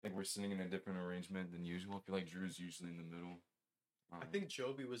we're sitting in a different arrangement than usual. I feel like Drew's usually in the middle. I think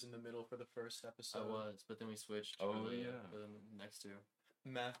Joby was in the middle for the first episode. I was, but then we switched Oh, for, the, yeah. for the next two.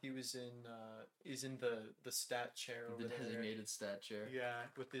 Matthew is in the stat chair over The there. designated stat chair. Yeah,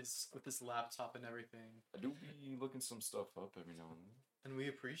 with his laptop and everything. I do be looking some stuff up every now and then. And we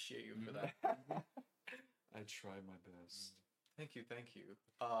appreciate you for that. I try my best. Thank you.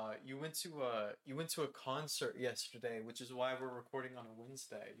 You went to a concert yesterday, which is why we're recording on a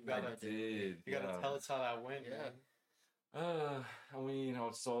Wednesday. You gotta I did. tell us how that went. Yeah. Man. I mean, I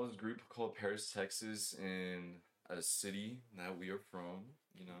saw this group called Paris, Texas, in a city that we are from.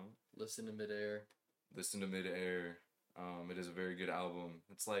 You know, Listen to Midair. listen to Midair. It is a very good album.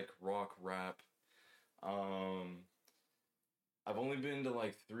 It's like rock rap. I've only been to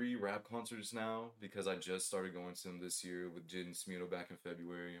like 3 rap concerts now because I just started going to them this year with Jid and Smino back in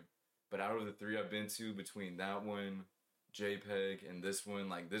February. But out of the 3 I've been to, between that one, JPEG, and this one,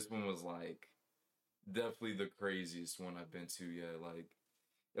 like this one was like definitely the craziest one I've been to yet. Like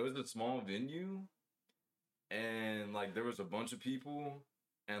it was a small venue, and like there was a bunch of people,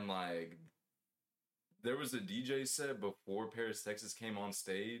 and like there was a DJ set before Paris, Texas came on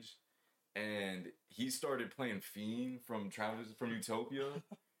stage. And he started playing Fiend from Utopia,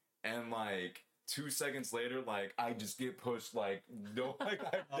 and like 2 seconds later, like I just get pushed like no, like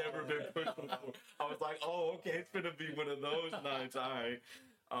I've never been pushed before. I was like, oh, okay, it's gonna be one of those nights, alright.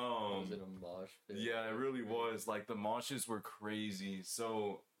 Was it a mosh pit? Yeah, it really was. Like the moshes were crazy.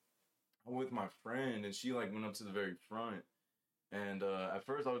 So I'm with my friend, and she like went up to the very front, and at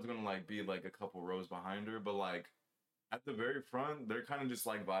first I was gonna like be like a couple rows behind her, but like. At the very front, they're kind of just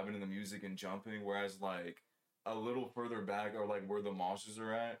like vibing to the music and jumping, whereas like a little further back are like where the moshes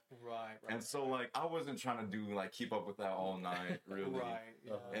are at. Right. And so like I wasn't trying to do like keep up with that all night, really. Right.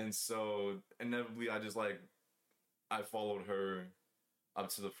 Yeah. And so inevitably I followed her up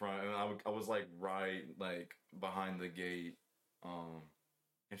to the front, and I was like right like behind the gate.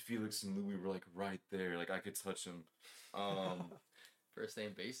 And Felix and Louis were like right there, like I could touch them. First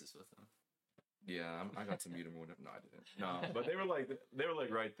name basis with him. Yeah, I got to meet him or whatever. No, I didn't. No, but they were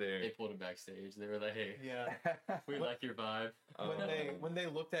like right there. They pulled him backstage. They were like, "Hey, Yeah. we like your vibe." When they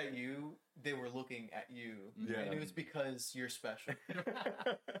looked at you, they were looking at you. Yeah. And it was because you're special.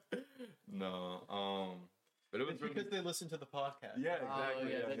 No, but it was It's because they listened to the podcast. Yeah, Oh,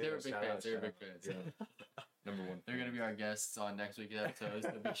 exactly. yeah, they were big shout fans. out, They were shout big out. fans. Yeah. Number one. They're gonna be our guests on next week's episode,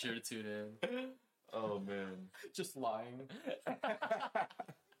 so be sure to tune in. Oh man. Just lying.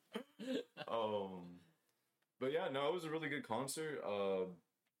 But yeah, no, it was a really good concert.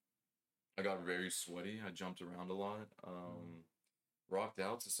 I got very sweaty. I jumped around a lot. Rocked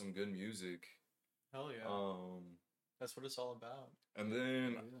out to some good music. Hell yeah. That's what it's all about. And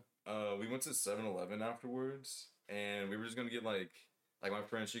then we went to 7-Eleven afterwards, and we were just gonna get like my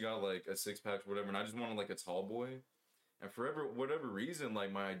friend, she got like a 6-pack or whatever, and I just wanted like a tall boy. And for whatever reason,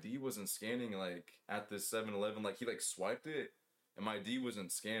 like my ID wasn't scanning like at this 7-Eleven. Like he like swiped it, and my ID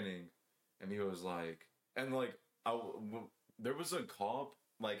wasn't scanning, and he was like, and like there was a cop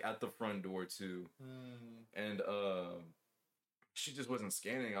like at the front door too, and she just wasn't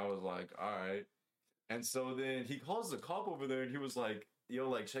scanning. I was like, all right. And so then he calls the cop over there, and he was like, yo,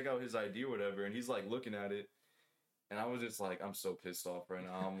 like check out his ID or whatever, and he's like looking at it, and I was just like, I'm so pissed off right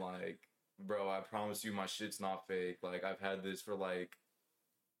now. I'm like, bro, I promise you my shit's not fake. Like I've had this for like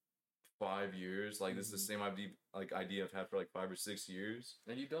 5 years. Like this is the same ID I've had for like 5 or 6 years.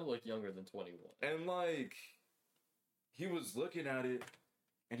 And you don't look younger than 21. And like he was looking at it,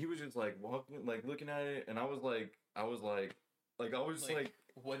 and he was just like walking, like looking at it, and I was like,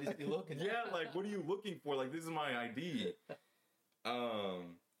 what is he looking at? yeah, like what are you looking for? Like this is my ID.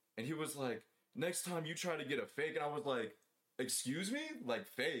 And he was like, next time you try to get a fake, and I was like, excuse me? Like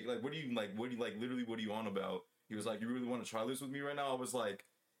fake? Like what do you literally what are you on about? He was like, you really want to try this with me right now? I was like,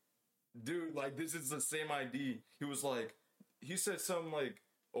 dude, like this is the same ID. He was like, he said something like,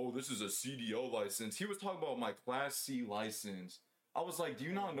 oh, this is a CDO license. He was talking about my Class C license. I was like, do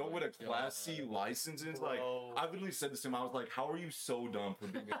you not know what a Class C license is? Bro. Like, I literally said this to him. I was like, how are you so dumb for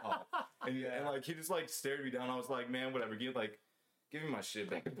being a cop? And like, he just like stared me down. I was like, man, whatever. Give me my shit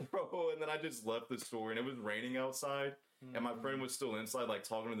back, bro. And then I just left the store, and it was raining outside. And my friend was still inside, like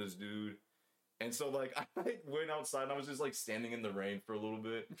talking to this dude. And so like, I like went outside, and I was just like standing in the rain for a little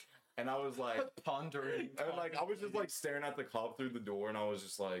bit. And I was like pondering. And like I was just like staring at the cop through the door, and I was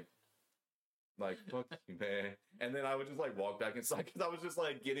just like fuck you, man. And then I would just like walk back inside because I was just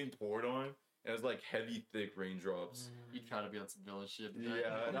like getting poured on. And it was like heavy, thick raindrops. You trying to be on some villain shit.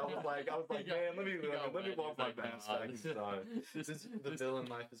 Yeah, and I was like, man, let me walk my ass back inside. The villain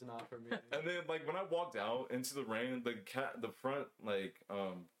life is not for me. And then like when I walked out into the rain, the front like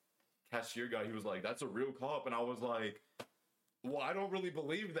cashier guy, he was like, "That's a real cop," and I was like, "Well, I don't really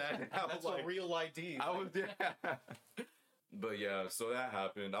believe that." I was That's like, a real ID. I was yeah. But yeah, so that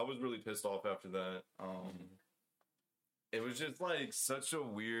happened. I was really pissed off after that. It was just like such a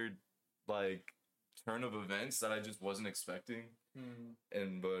weird like turn of events that I just wasn't expecting.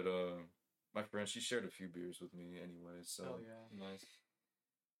 But my friend, she shared a few beers with me anyway, so Oh yeah, Nice.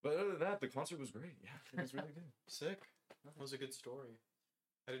 But other than that, the concert was great. Yeah, it was really good. sick. That was a good story.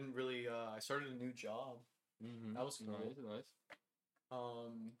 I didn't really. I started a new job. Mm-hmm. That was cool.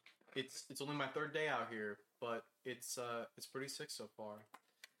 Nice. It's only my third day out here, but it's pretty sick so far.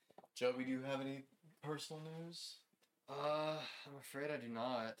 Joey, do you have any personal news? I'm afraid I do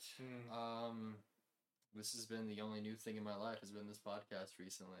not. Hmm. This has been the only new thing in my life. Has been this podcast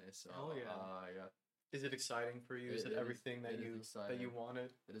recently. So, Hell yeah. yeah, Is it exciting for you? Is it It is- everything that it is you exciting. wanted?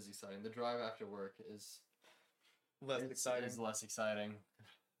 it is exciting. The drive after work is Less exciting. Is less exciting,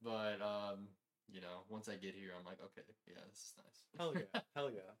 but you know, once I get here, I'm like, okay, yeah, this is nice. Hell yeah, hell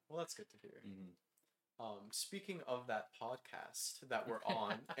yeah. Well, that's good to hear. Mm-hmm. Speaking of that podcast that we're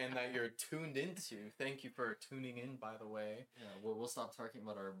on and that you're tuned into, thank you for tuning in. By the way, Yeah, we'll stop talking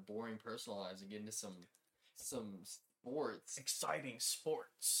about our boring personal lives and get into some sports. exciting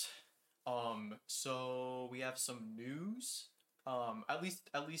sports. So we have some news. At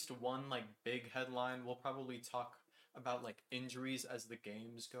least one like big headline. We'll probably talk about like injuries as the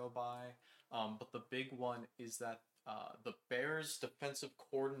games go by. But the big one is that the Bears defensive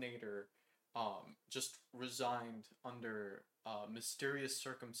coordinator just resigned under mysterious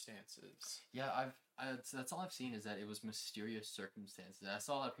circumstances. Yeah, that's all I've seen is that it was mysterious circumstances. I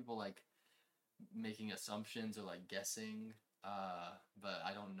saw a lot of people like making assumptions or like guessing, but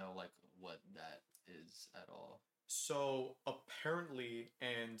I don't know like what that is at all. So apparently,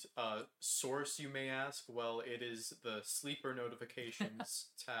 and source you may ask, well, it is the sleeper notifications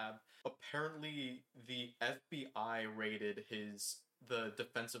tab. Apparently, the FBI raided the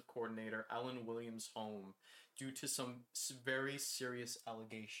defensive coordinator Alan Williams' home due to some very serious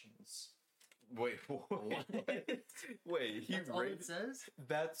allegations. Wait, what? Wait, he That's all rated it says.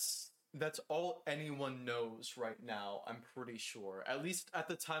 That's all anyone knows right now, I'm pretty sure. At least at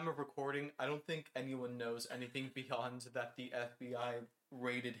the time of recording, I don't think anyone knows anything beyond that the FBI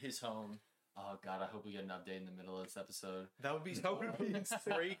raided his home. Oh God, I hope we get an update in the middle of this episode. That would be That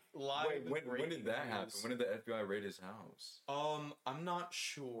great live. Wait, when did that happen? news. When did the FBI raid his house? I'm not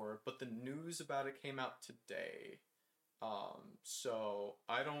sure, but the news about it came out today. So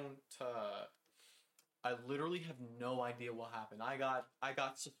I don't. I literally have no idea what happened. I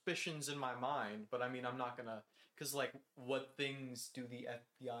got suspicions in my mind, but I mean, I'm not gonna, cause like, what things do the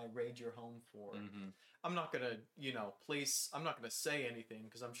FBI raid your home for? Mm-hmm. I'm not gonna, I'm not gonna say anything,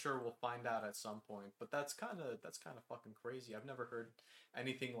 cause I'm sure we'll find out at some point. But that's kind of fucking crazy. I've never heard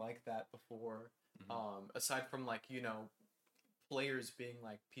anything like that before. Mhm. Aside from like, players being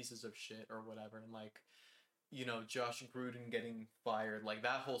like pieces of shit or whatever, and like, Josh Gruden getting fired, like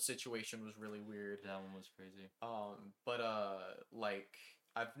that whole situation was really weird. That one was crazy. But like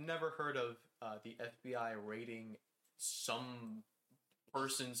I've never heard of the FBI raiding some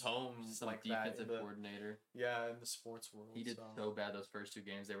person's home Some like that. defensive coordinator. Yeah, in the sports world. He did so bad those first two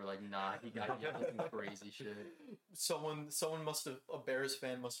games. They were like, nah, he got some crazy shit. Someone a Bears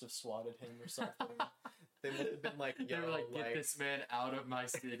fan must have swatted him or something. They must have been like, yo, They were like, get this man out of my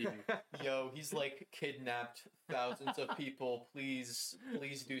city. yo, he's like kidnapped thousands of people. Please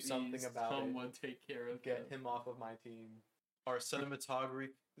do something Please, about it. Someone take care of Get him off of my team. Our cinematography,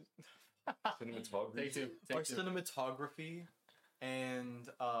 Cinematography. our cinematography and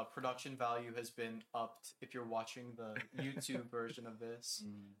production value has been upped if you're watching the YouTube version of this.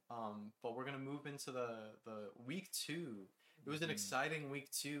 But we're gonna move into the week 2. It was an exciting week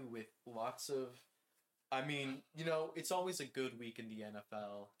 2 with lots of. I mean, it's always a good week in the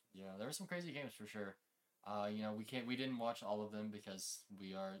NFL. Yeah, there were some crazy games for sure. We didn't watch all of them because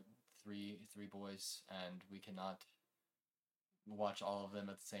we are three boys and we cannot watch all of them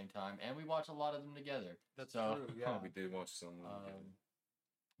at the same time, and we watch a lot of them together. That's So, true. Yeah. We did watch some.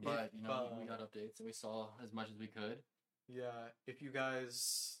 But If, we got updates and we saw as much as we could. Yeah, if you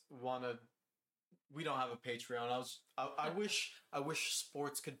guys wanna, we don't have a Patreon. I wish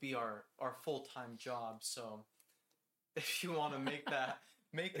sports could be our full-time job. So, if you want to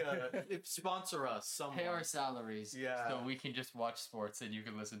sponsor us. Someone. Pay our salaries, Yeah. so we can just watch sports and you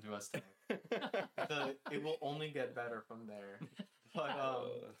can listen to us too. It will only get better from there.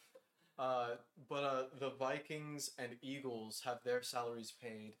 But the Vikings and Eagles have their salaries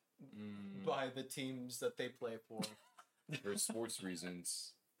paid by the teams that they play for. For sports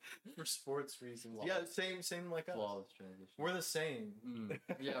reasons. For sports reasons. Flawless. Yeah, same like us. Flawless transition. We're the same.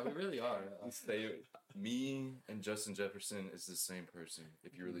 Yeah, we really are. Me and Justin Jefferson is the same person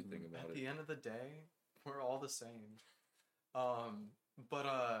if you really think about At it. the end of the day, we're all the same.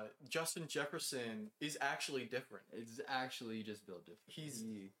 But Justin Jefferson is actually different. It's actually just built different. He's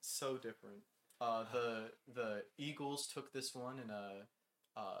so different. The Eagles took this one in a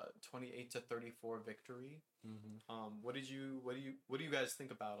 28-34 victory. What do you guys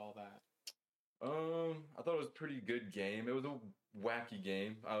think about all that? I thought it was a pretty good game. It was a wacky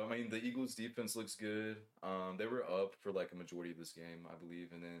game. I mean, the Eagles' defense looks good. They were up for like a majority of this game, I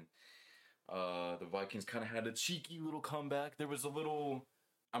believe, and then the Vikings kind of had a cheeky little comeback. There was a little.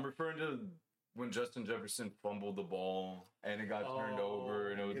 I'm referring to when Justin Jefferson fumbled the ball and it got turned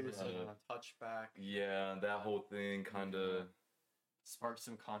over, and it was a touchback. Yeah, that whole thing kind of sparked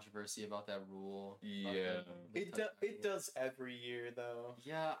some controversy about that rule. Yeah, it does every year though.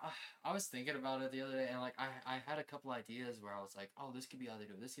 Yeah, I was thinking about it the other day, and like I had a couple ideas where I was like, oh, this could be how they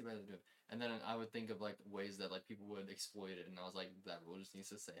do it, this could be how they do it, and then I would think of like ways that like people would exploit it, and I was like, that rule just needs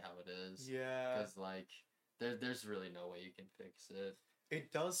to say how it is. Yeah, because like there's really no way you can fix it.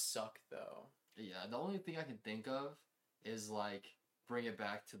 It does suck though. Yeah, the only thing I can think of is like bring it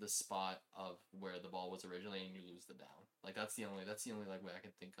back to the spot of where the ball was originally and you lose the down. Like that's the only like way I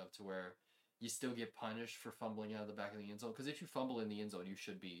can think of to where you still get punished for fumbling out of the back of the end zone. Because if you fumble in the end zone, you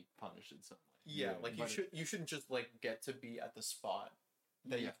should be punished in some way. Yeah, like you shouldn't just like get to be at the spot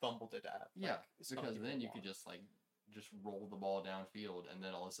that you fumbled it at. Yeah, because then you could just like just roll the ball downfield and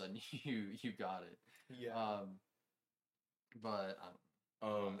then all of a sudden you got it. Yeah. But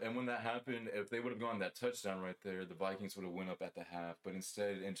and when that happened, if they would have gone that touchdown right there, the Vikings would have went up at the half. But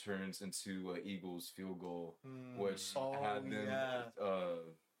instead, it turns into Eagles field goal, which had them. Yeah.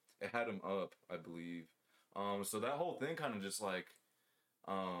 It had them up, I believe. So that whole thing kind of just like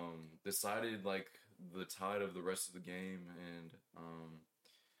decided like the tide of the rest of the game, and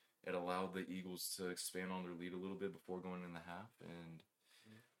it allowed the Eagles to expand on their lead a little bit before going in the half, and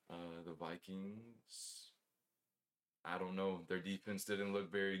the Vikings. I don't know. Their defense didn't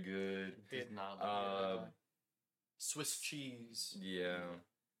look very good. Did not look good. Swiss cheese. Yeah.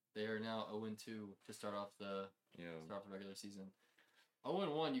 They are now 0-2 to start off the regular season.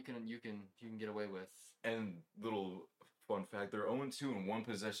 0-1 you can get away with. And little fun fact, they're 0-2 in one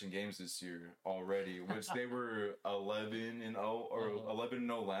possession games this year already, which they were 11-0 or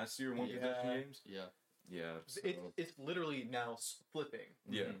 11-0 last year in one possession games. Yeah. Yeah, so. It's literally now flipping.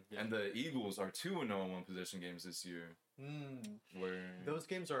 Yeah. And the Eagles are 2-0 in one possession games this year. Where those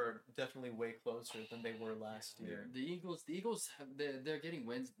games are definitely way closer than they were last year. The Eagles they're getting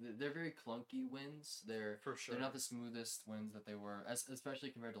wins. They're very clunky wins. They're for sure. They're not the smoothest wins that they were,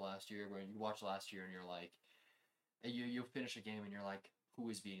 especially compared to last year. Where you watch last year and you're like, you finish a game and you're like, who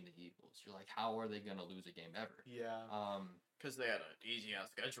is beating the Eagles? You're like, how are they gonna lose a game ever? Yeah. Because they had an easy ass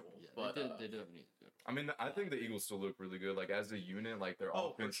schedule. Yeah, but they do have an easy schedule. I mean, I think the Eagles still look really good. Like as a unit, like their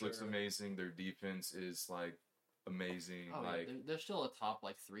offense looks sure. amazing. Their defense is like amazing. Like they're still a top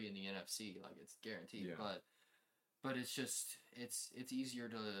like 3 in the NFC. Like it's guaranteed. Yeah. But it's just it's easier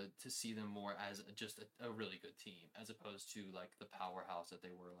to see them more as just a really good team as opposed to like the powerhouse that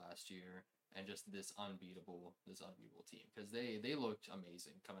they were last year and just this unbeatable team because they looked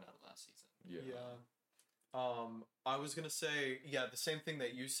amazing coming out of last season. Yeah. I was gonna say, the same thing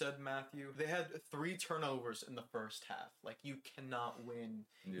that you said, Matthew. They had 3 turnovers in the first half. Like, you cannot win.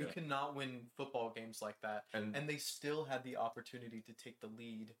 Yeah. You cannot win football games like that. And they still had the opportunity to take the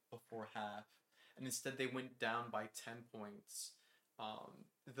lead before half. And instead, they went down by 10 points.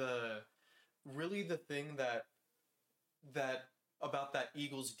 The thing that about that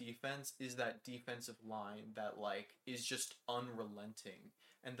Eagles defense is that defensive line that, like, is just unrelenting.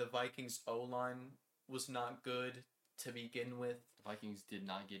 And the Vikings O-line was not good to begin with. The Vikings did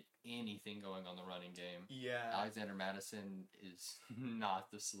not get anything going on the running game. Yeah. Alexander Mattison is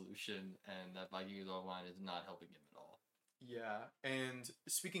not the solution, and that Vikings O-line is not helping him at all. Yeah, and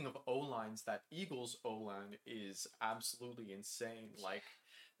speaking of O-lines, that Eagles O-line is absolutely insane. Like,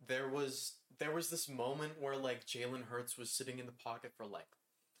 there was this moment where, like, Jalen Hurts was sitting in the pocket for, like,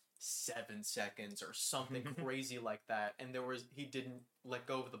 7 seconds or something crazy like that, and he didn't let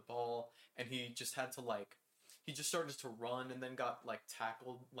go of the ball, and he just had to he just started to run and then got like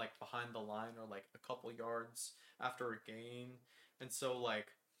tackled like behind the line or like a couple yards after a gain, and so like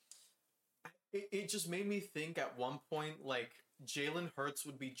it just made me think at one point like Jalen Hurts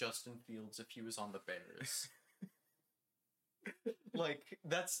would be Justin Fields if he was on the Bears. Like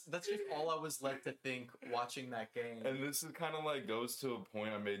that's just all I was led to think watching that game. And this is kind of like goes to a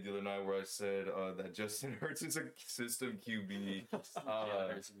point I made the other night where I said that Justin Hurts is a system QB.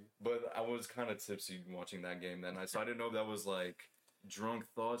 But I was kind of tipsy watching that game that night, so I didn't know if that was like drunk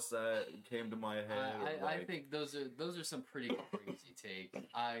thoughts that came to my head. I think those are some pretty crazy takes.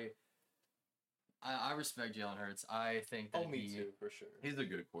 I respect Jalen Hurts. I think that me too, for sure. He's a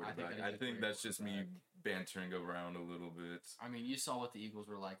good quarterback. I think that's just me bantering around a little bit. I mean, you saw what the Eagles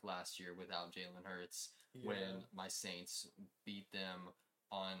were like last year without Jalen Hurts when my Saints beat them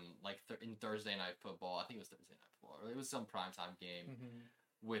on like in Thursday Night Football. I think it was Thursday Night Football. Or it was some primetime game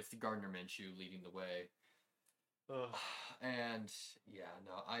with Gardner Minshew leading the way. And yeah,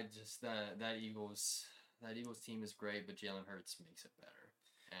 no, I just that Eagles team is great, but Jalen Hurts makes it better.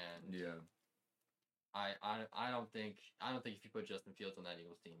 And yeah. I don't think if you put Justin Fields on that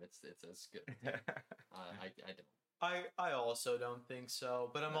Eagles team, it's as good. I don't. I also don't think so,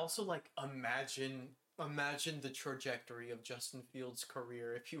 but I'm also like imagine the trajectory of Justin Fields'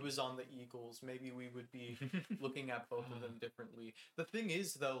 career if he was on the Eagles. Maybe we would be looking at both of them differently. The thing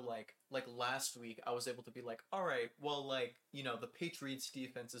is though, like last week I was able to be like, all right, well, like, you know, the Patriots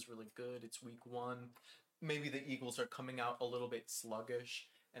defense is really good. It's week 1. Maybe the Eagles are coming out a little bit sluggish,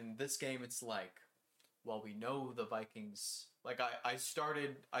 and this game it's like, well, we know the Vikings. Like I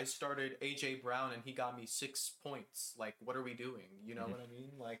started AJ Brown and he got me 6 points. Like, what are we doing? You know what I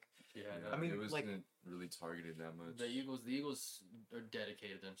mean? Like, I mean, it wasn't like, really targeted that much. The Eagles are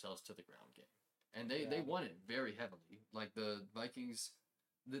dedicated themselves to the ground game, and they won it very heavily. Like the Vikings,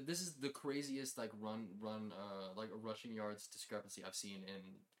 this is the craziest like like a rushing yards discrepancy I've seen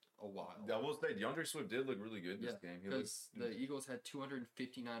in a while. I will say DeAndre Swift did look really good this game. Because the Eagles had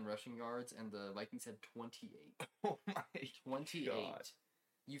 259 rushing yards and the Vikings had 28. Oh my 28. God.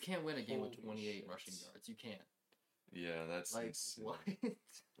 You can't win a game with 28 rushing yards. You can't. Yeah, that's like what?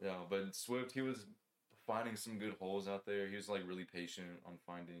 Yeah, but Swift, he was finding some good holes out there. He was like really patient on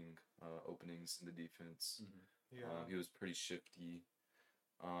finding openings in the defense. Yeah, he was pretty shifty.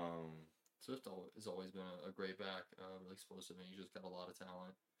 Swift has always been a great back, really explosive, and he's just got a lot of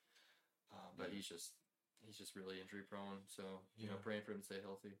talent. But he's just really injury prone. So you know, praying for him to stay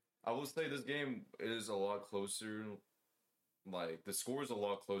healthy. I will say this game is a lot closer. Like the score is a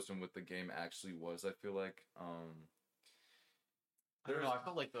lot closer than what the game actually was. I feel like. I don't know. I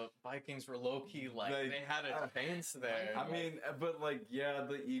felt like the Vikings were low key like they had a chance there. I mean, but like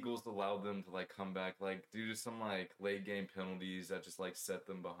the Eagles allowed them to like come back like due to some like late game penalties that just like set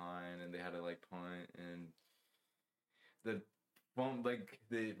them behind, and they had to like punt, and the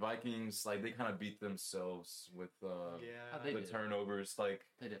Vikings like they kind of beat themselves with the turnovers, like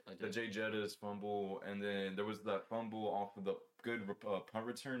the Jay Jettas fumble, and then there was that fumble off of the good punt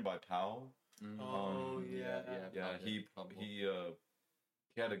return by Powell.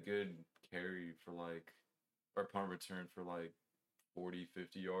 He had a good carry for like, or punt return for like 40,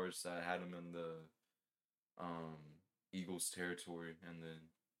 50 yards that had him in the Eagles territory, and then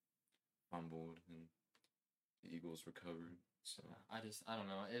fumbled, and the Eagles recovered. So I don't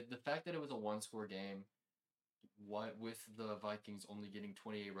know. The fact that it was a 1-score game, what with the Vikings only getting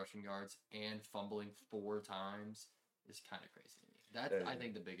 28 rushing yards and fumbling 4 times is kind of crazy to me. That's I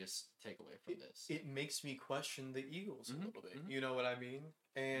think the biggest takeaway from this. It makes me question the Eagles a little bit. You know what I mean?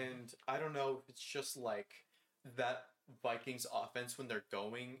 And I don't know if it's just like that Vikings offense when they're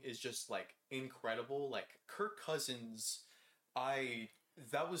going is just like incredible. Like Kirk Cousins,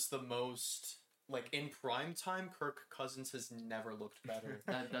 that was the most like in prime time. Kirk Cousins has never looked better.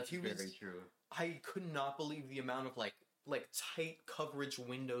 That's very true. I could not believe the amount of like tight coverage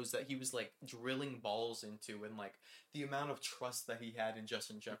windows that he was like drilling balls into, and like the amount of trust that he had in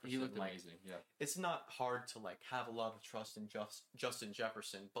Justin Jefferson. He looked amazing. Yeah, it's not hard to like have a lot of trust in Justin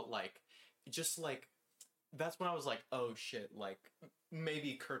Jefferson, but like just like that's when I was like, oh shit, like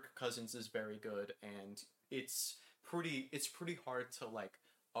maybe Kirk Cousins is very good, and it's pretty hard to like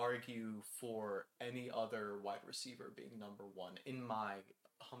argue for any other wide receiver being number 1 in my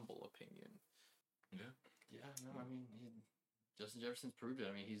humble opinion. Yeah, no, I mean, Justin Jefferson's proved it.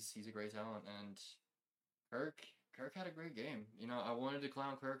 I mean, he's a great talent, and Kirk had a great game. You know, I wanted to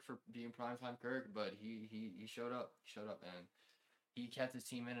clown Kirk for being primetime Kirk, but he showed up. And he kept his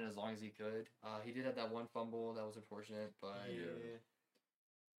team in it as long as he could. He did have that one fumble that was unfortunate, but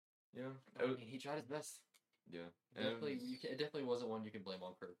yeah, I mean, he tried his best. Yeah, it definitely wasn't one you can blame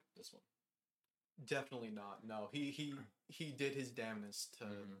on Kirk. This one. Definitely not. No, he did his damnedest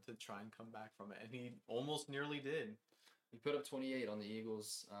to try and come back from it, and he almost nearly did. He put up 28 on the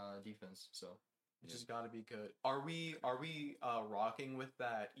Eagles' defense, so which has got to be good. Are we rocking with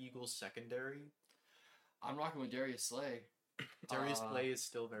that Eagles secondary? I'm rocking with Darius Slay. Darius Slay is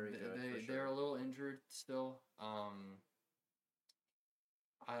still very good. They're a little injured still.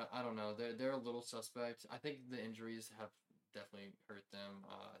 I don't know. They're a little suspect. I think the injuries have definitely hurt them.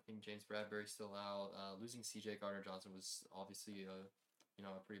 I think James Bradbury's still out. Losing C.J. Gardner-Johnson was obviously a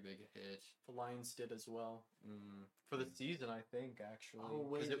pretty big hit. The Lions did as well for the season, I think. Actually, Oh,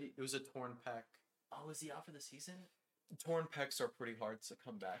 wait, it was a torn pec. Oh, is he out for the season? Torn pecs are pretty hard to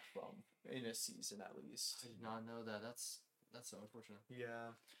come back from in a season, at least. I did not know that. That's so unfortunate.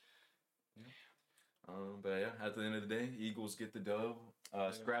 Yeah. But yeah, at the end of the day, Eagles get the dub.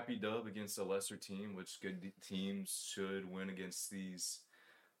 Scrappy dub against a lesser team, which good teams should win against these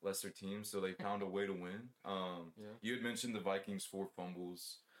lesser teams. So they found a way to win. You had mentioned the Vikings 4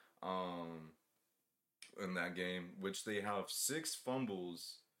 fumbles in that game, which they have 6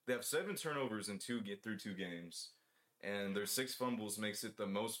 fumbles. They have 7 turnovers in through 2 games. And their 6 fumbles makes it the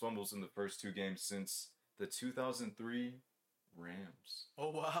most fumbles in the first 2 games since the 2003 Rams.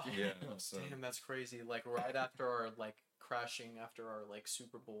 Oh wow! Yeah, so. Damn, that's crazy. Like right after our crashing after our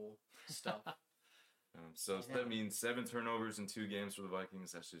Super Bowl stuff. So that means 7 turnovers in 2 games for the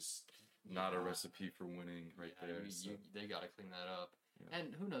Vikings. That's just not a recipe for winning right there. They got to clean that up. Yeah.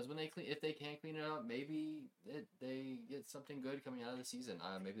 And who knows, if they can clean it up, maybe they get something good coming out of the season.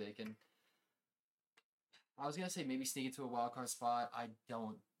 Maybe they can. I was gonna say maybe sneak into a wild card spot. I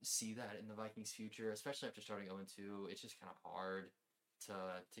don't see that in the Vikings' future, especially after starting 0-2. It's just kind of hard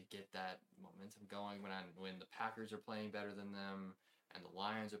to get that momentum going when the Packers are playing better than them and the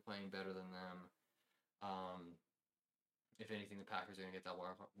Lions are playing better than them. If anything, the Packers are gonna get that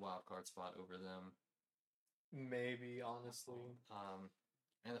wild card spot over them. Maybe, honestly.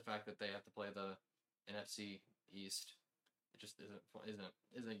 And the fact that they have to play the NFC East, it just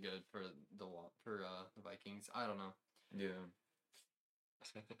isn't good for the Vikings. I don't know. Yeah.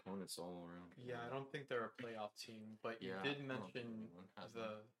 Tough opponents all around. Yeah, I don't think they're a playoff team, but you did mention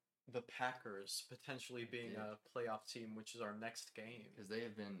the Packers potentially being a playoff team, which is our next game. Because they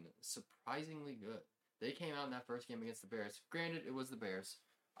have been surprisingly good. They came out in that first game against the Bears. Granted, it was the Bears.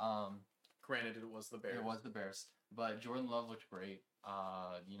 Granted, it was the Bears. It was the Bears. But Jordan Love looked great.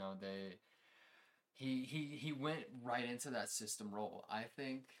 He went right into that system role. I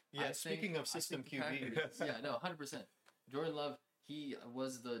think. Yeah, speaking of system QB. Yeah, no, 100%. Jordan Love, he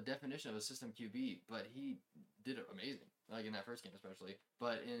was the definition of a system QB, but he did it amazing. Like in that first game especially.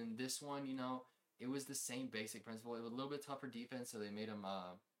 But in this one, it was the same basic principle. It was a little bit tougher defense, so they made him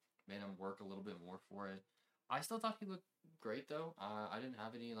work a little bit more for it. I still thought he looked great though. I didn't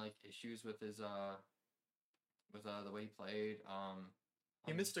have any issues with his the way he played.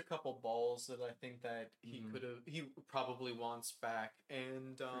 He missed a couple balls that I think that he probably wants back,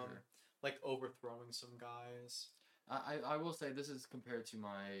 and sure. Overthrowing some guys. I will say this is compared to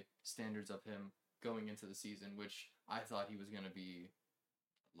my standards of him going into the season, which I thought he was gonna be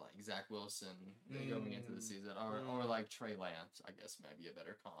like Zach Wilson going into the season, or like Trey Lance. I guess maybe a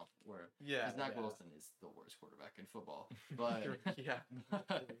better comp. Where Zach Wilson is the worst quarterback in football, but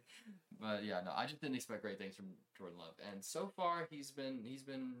but yeah, no, I just didn't expect great things from Jordan Love, and so far he's been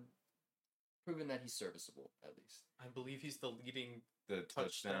proven that he's serviceable at least. I believe he's the leading the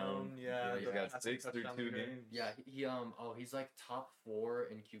touchdown. Yeah, he got 6 through 2 games. Yeah, he's like top 4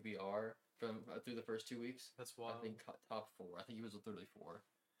 in QBR from through the first 2 weeks. That's wild. I think top 4. I think he was literally 4.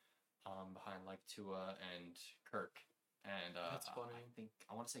 Behind Tua and Kirk, and that's funny.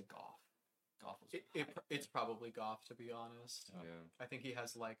 I want to say Goff. Goff was. It's probably Goff, to be honest. Yeah. I think he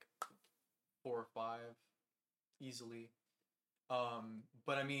has 4 or 5, easily.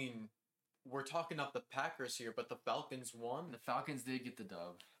 But I mean, we're talking up the Packers here, but the Falcons won. The Falcons did get the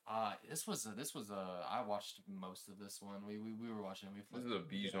dub. This was I watched most of this one. We were watching. This is a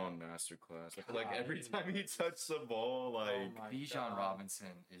Bijan masterclass. I feel like every time he touches the ball, Bijan Robinson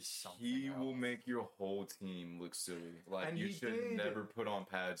is something. He will make your whole team look silly. And you should never put on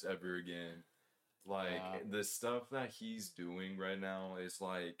pads ever again. The stuff that he's doing right now is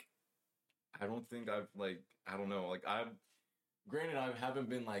I don't think I don't know. Granted, I haven't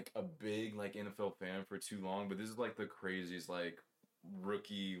been a big NFL fan for too long, but this is the craziest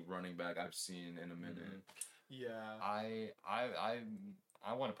rookie running back I've seen in a minute. Yeah. I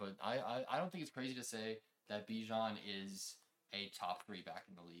want to put I don't think it's crazy to say that Bijan is a top 3 back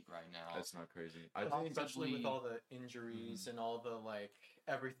in the league right now. That's not crazy. I think especially with all the injuries and all the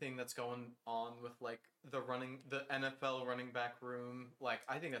everything that's going on with the NFL running back room.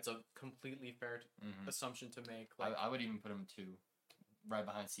 I think that's a completely fair assumption to make. I would even put him 2, right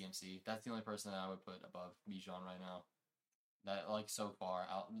behind CMC. That's the only person that I would put above Bijan right now. That so far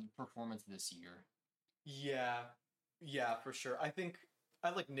out performance this year. Yeah, for sure. I think I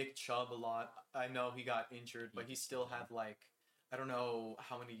like Nick Chubb a lot. I know he got injured, but he still had I don't know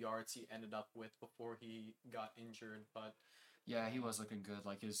how many yards he ended up with before he got injured, but Yeah, he was looking good,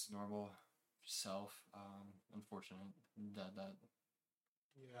 like his normal self. Unfortunate that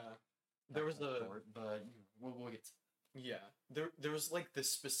yeah, there was a short, but we'll get. yeah, there was like this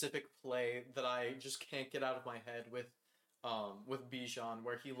specific play that I just can't get out of my head with Bijan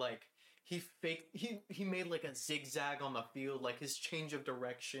where he made like a zigzag on the field, like his change of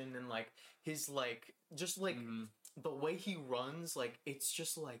direction and like his like just like Mhm. the way he runs, like it's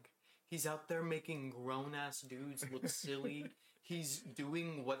just like he's out there making grown ass dudes look silly. He's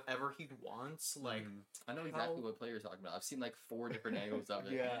doing whatever he wants, like I know exactly how- what player you're talking about. I've seen like 4 different angles of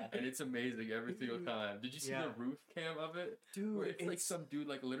it. Yeah. And it's amazing every single time. Did you see Yeah. the roof cam of it? dude. Where it's like some dude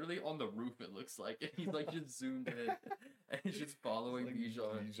like literally on the roof it looks like and he's like just zoomed in and he's just following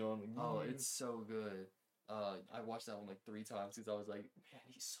Bijan. Oh, it's so good. I watched that one like 3 times because I was like, man,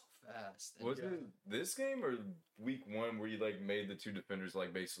 he's so fast. And Was it this game or week 1 where you like made the 2 defenders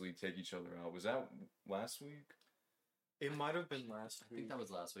like basically take each other out? Was that last week? It might have been last I week. think that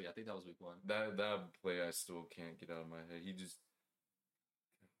was last week. I think that was week 1. That play I still can't get out of my head. He just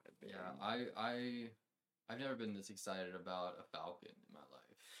Yeah, I've never been this excited about a Falcon in my life.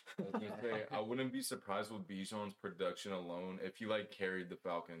 I was gonna say, I wouldn't be surprised with Bijan's production alone if he like carried the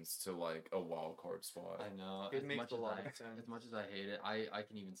Falcons to like a wild card spot. I know. It as makes much a as lot I, of sense. As much as I hate it, I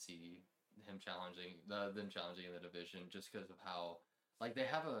can even see them challenging in the division just because of how like they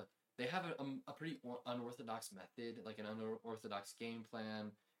have a pretty unorthodox method, like an unorthodox game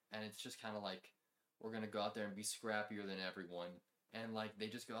plan, and it's just kind of like we're gonna go out there and be scrappier than everyone, and like they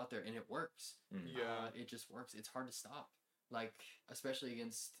just go out there and it works. Yeah. It just works. It's hard to stop. Like especially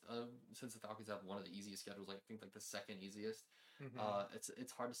against since the Falcons have one of the easiest schedules, like I think like the second easiest. Mhm.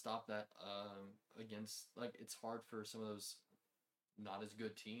 It's hard to stop that against like it's hard for some of those not as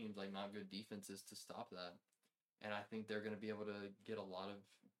good teams, like not good defenses to stop that. And I think they're going to be able to get a lot of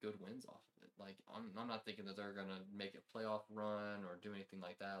good wins off of it. Like I'm not thinking that they're going to make a playoff run or do anything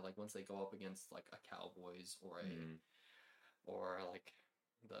like that. Like once they go up against like a Cowboys or a or like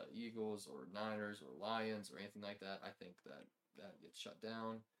the Eagles or Niners or Lions or anything like that, I think that gets shut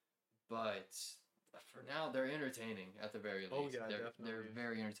down. But for now, they're entertaining at the very least. Oh, yeah, they're definitely.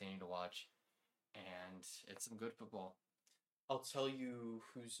 very entertaining to watch, and it's some good football. I'll tell you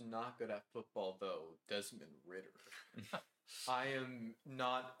who's not good at football though, Desmond Ritter. I am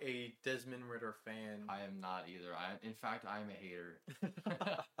not a Desmond Ritter fan. I am not either. In fact, I am a hater.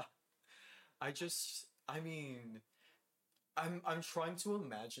 I mean, I'm trying to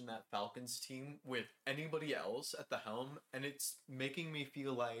imagine that Falcons team with anybody else at the helm, and it's making me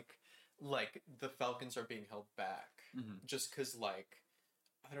feel like the Falcons are being held back. Mhm. Just cause like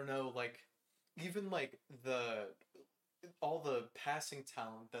I don't know, like even like all the passing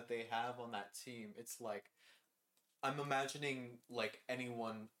talent that they have on that team, it's like I'm imagining like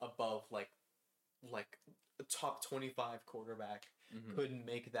anyone above like a top 25 quarterback Mhm. could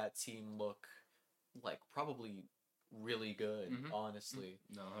make that team look like probably really good, Mhm. honestly.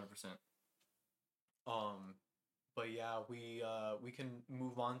 No, 100%. But yeah, we can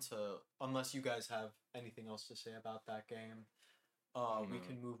move on to unless you guys have anything else to say about that game. We No.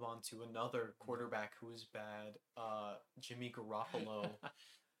 can move on to another quarterback who is bad. Jimmy Garoppolo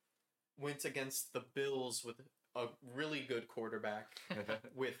went against the Bills with a really good quarterback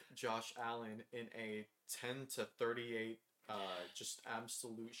with Josh Allen in a 10-38 just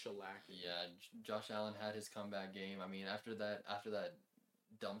absolute shellacking. Yeah, Josh Allen had his comeback game. I mean, after that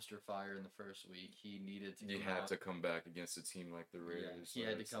dumpster fire in the first week, he needed to. You come have out. to come back against a team like the Yeah, Raiders. he so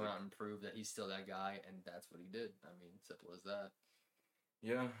had to it's come like- out and prove that he's still that guy, and that's what he did. I mean, simple as that.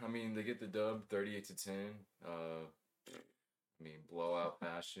 Yeah, I mean they get the dub, 38-10. I mean blowout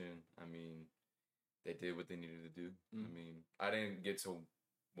fashion. I mean they did what they needed to do. I Mm. mean I didn't get to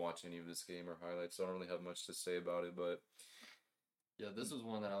watch any of this game or highlights, so I don't really have much to say about it. But Yeah, this was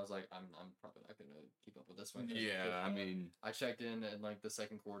one that I was like, I'm probably not gonna keep up with this one. yeah, I mean I checked in like the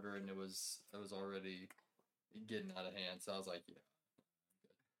second quarter, and it was already getting out of hand. So I was like, yeah.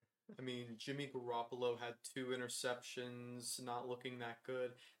 I mean, Jimmy Garoppolo had 2 interceptions, not looking that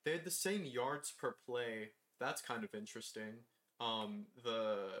good. They had the same yards per play. That's kind of interesting.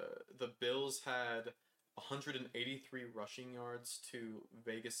 The Bills had 183 rushing yards to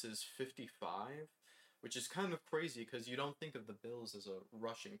Vegas's 55, which is kind of crazy because you don't think of the Bills as a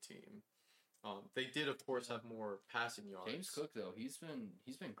rushing team. They did, of course, have more passing yards. James Cook though, he's been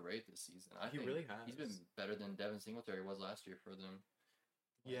great this season. I He think really has. He's been better than Devin Singletary was last year for them.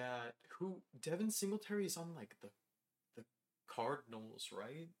 Yeah, Devin Singletary is on like the Cardinals,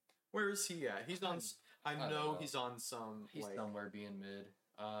 right? Where is he at? He's on. I don't know know. he's on some He's like somewhere being mid.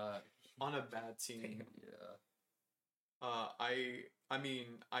 on a bad team. Yeah. I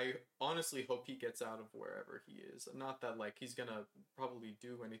mean, I honestly hope he gets out of wherever he is. Not that like he's gonna probably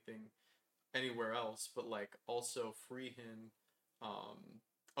do anything anywhere else, but like also free him.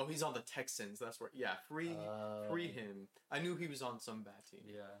 Oh, he's on the Texans. That's where. Yeah, free him. I knew he was on some bad team.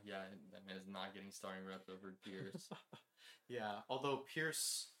 Yeah. That man is not getting starting reps over Pierce. Yeah, although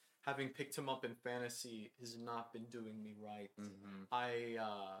Pierce, having picked him up in fantasy, has not been doing me right. Mm-hmm. I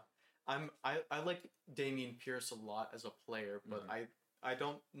like Damian Pierce a lot as a player, but I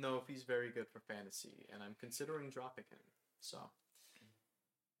don't know if he's very good for fantasy, and I'm considering dropping him. So,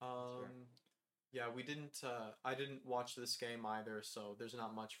 yeah, we didn't. I didn't watch this game either, so there's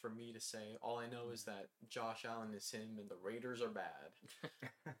not much for me to say. All I know is that Josh Allen is him, and the Raiders are bad.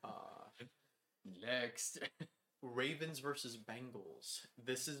 Next. Ravens versus Bengals.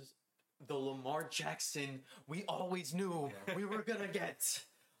 This is the Lamar Jackson we always knew we were gonna get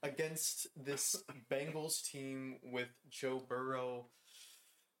against this Bengals team with Joe Burrow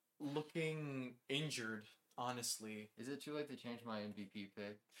looking injured. Honestly, is it too late to change my MVP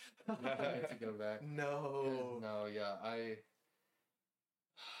pick? To go back. No. No, yeah, I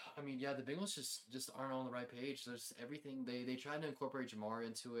mean, yeah, the Bengals just aren't on the right page. There's everything they tried to incorporate Jamar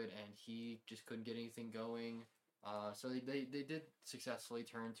into it, and he just couldn't get anything going. So they did successfully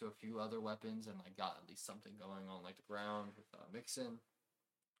turn to a few other weapons and like got at least something going on like the ground with Mixon.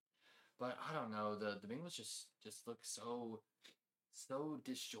 But I don't know, the Bengals just look so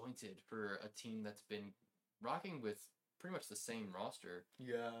disjointed for a team that's been rocking with pretty much the same roster.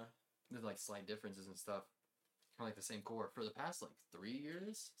 Yeah. With like slight differences and stuff. Kind of like the same core for the past like 3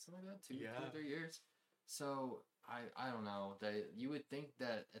 years, something like that, 2 or 3 years. So I don't know. You would think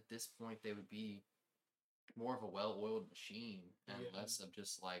that at this point they would be more of a well-oiled machine and less of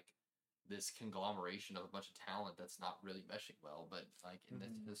just like this conglomeration of a bunch of talent that's not really meshing well. But like in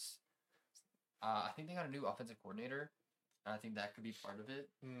this, I think they got a new offensive coordinator, and I think that could be part of it.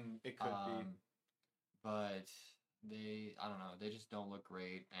 It could be. But I don't know, they just don't look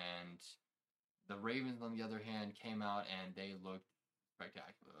great. And the Ravens, on the other hand, came out and they looked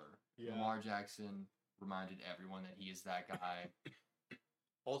spectacular. Yeah. Lamar Jackson reminded everyone that he is that guy.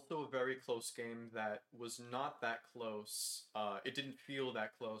 Also, a very close game that was not that close. It didn't feel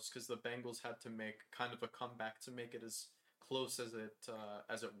that close because the Bengals had to make kind of a comeback to make it as close as it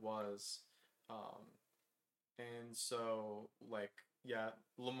was. And so, like, yeah,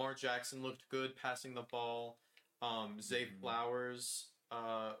 Lamar Jackson looked good passing the ball. Zay Flowers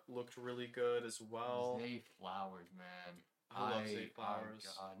looked really good as well. Zay Flowers, man. I love Zay Flowers.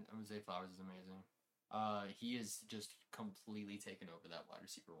 Oh God, Zay Flowers is amazing. He is just completely taken over that wide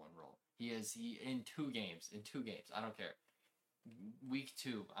receiver 1 role. He in two games. I don't care. Week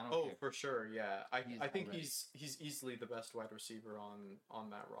 2, I don't care. Oh, for sure, yeah. I think he's easily the best wide receiver on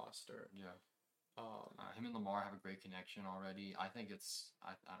that roster. Yeah. Him and Lamar have a great connection already. I think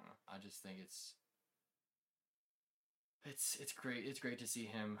I don't know. I just think it's great. It's great to see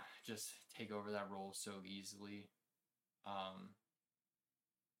him just take over that role so easily.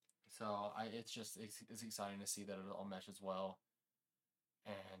 So it's exciting to see that it all meshes well,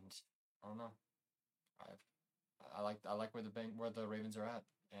 and I don't know. I like where the Ravens are at,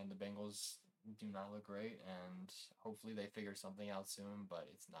 and the Bengals do not look great, and hopefully they figure something out soon. But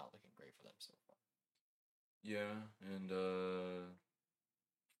it's not looking great for them so far. Yeah, and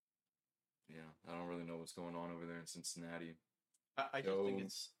I don't really know what's going on over there in Cincinnati. I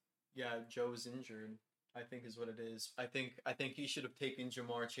just think Joe's injured. I think is what it is. I think he should have taken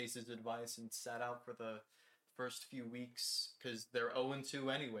Jamar Chase's advice and sat out for the first few weeks because they're 0-2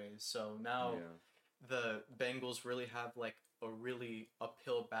 anyways. So now the Bengals really have like a really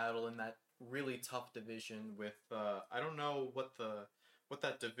uphill battle in that really tough division with I don't know what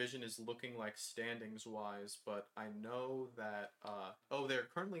that division is looking like standings wise, but I know that they're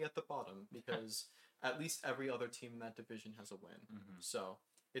currently at the bottom because at least every other team in that division has a win. So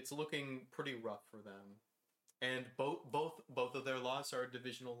it's looking pretty rough for them, and both of their losses are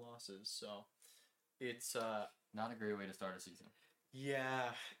divisional losses. So it's not a great way to start a season.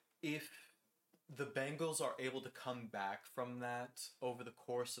 Yeah, if the Bengals are able to come back from that over the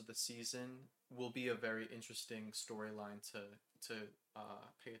course of the season, will be a very interesting storyline to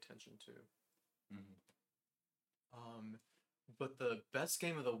pay attention to. But the best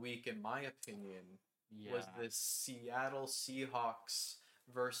game of the week, in my opinion, was the Seattle Seahawks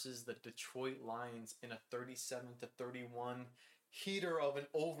versus the Detroit Lions in a 37-31 heater of an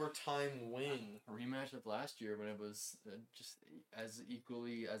overtime win. A rematch of last year when it was just as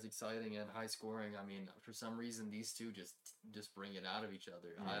equally as exciting and high scoring. I mean, for some reason, these two just bring it out of each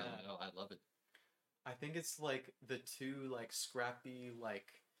other. Yeah. I don't know. I love it. I think it's like the two like scrappy like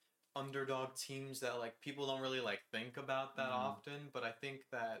underdog teams that like people don't really like think about that often, but I think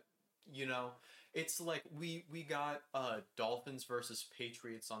that it's like we got Dolphins versus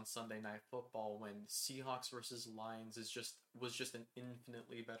Patriots on Sunday Night Football when Seahawks versus Lions was just an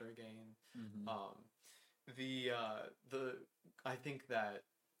infinitely better game. Um, the I think that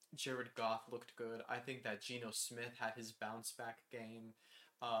Jared Goff looked good. I think that Geno Smith had his bounce back game.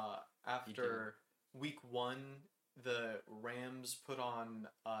 After week 1, the Rams put on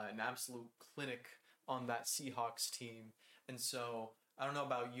an absolute clinic on that Seahawks team. And so, I don't know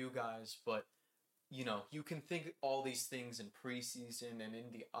about you guys, but you can think all these things in preseason and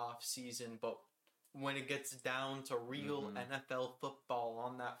in the off season, but when it gets down to real NFL football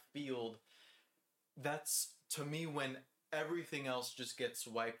on that field, that's to me when everything else just gets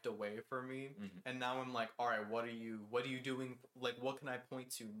wiped away for me. And now I'm like, all right, what are you doing? Like, what can I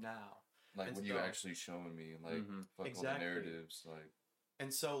point to now? Like, And what are you actually showing me? Like, fuck all the narratives. Like,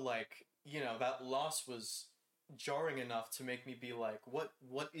 and so like that loss was jarring enough to make me be like, what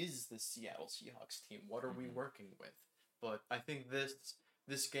is the Seattle Seahawks team? What are we working with? But I think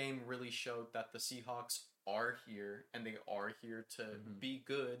this game really showed that the Seahawks are here and they are here to be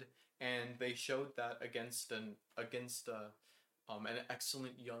good, and they showed that against an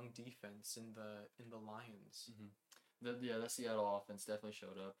excellent young defense in the Lions. The Seattle offense definitely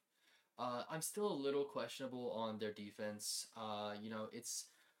showed up. I'm still a little questionable on their defense.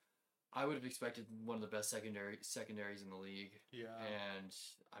 I would have expected one of the best secondaries in the league. Yeah. And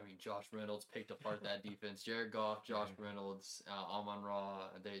I mean, Josh Reynolds picked apart that defense. Jared Goff, Josh Reynolds, Amon-Ra,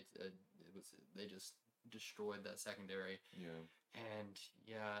 they just destroyed that secondary. yeah. And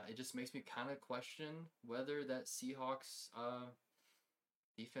yeah, it just makes me kind of question whether that Seahawks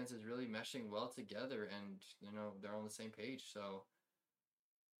defense is really meshing well together, and they're on the same page. So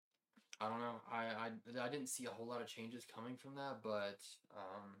I don't know. I didn't see a whole lot of changes coming from that, but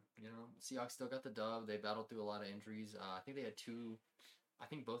Seahawks still got the dub. They battled through a lot of injuries. I think they had two. I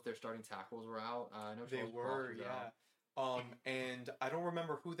think both their starting tackles were out. I know They were, yeah. And I don't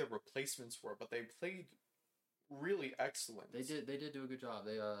remember who their replacements were, but they played really excellent. They did do a good job.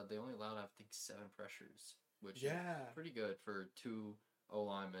 They only allowed, I think, 7 pressures, which is pretty good for 2 O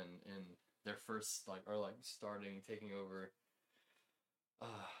linemen in their first taking over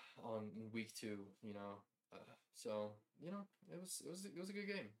on week 2. So it was a good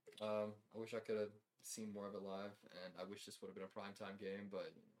game. I wish I could have seen more of it live, and I wish this would have been a primetime game,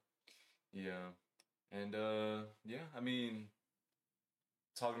 but Yeah. And I mean,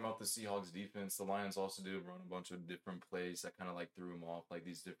 talking about the Seahawks defense, the Lions also did run a bunch of different plays that kind of like threw them off, like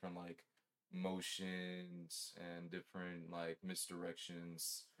these different like motions and different like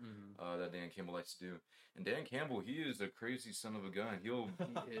misdirections that Dan Campbell likes to do. And Dan Campbell, he is a crazy son of a gun.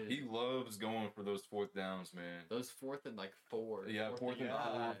 He loves going for those 4th downs, man. Those 4th and like 4. Yeah, 4th and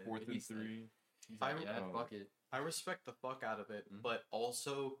 4, 4th and 3. Fuck it. I respect the fuck out of it, but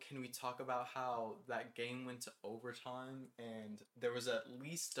also, can we talk about how that game went to overtime and there was at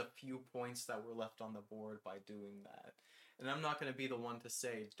least a few points that were left on the board by doing that? And I'm not going to be the one to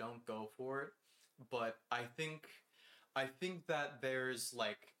say don't go for it, but I think that there's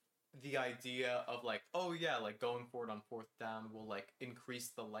like the idea of like, oh yeah, like going for it on 4th down will like increase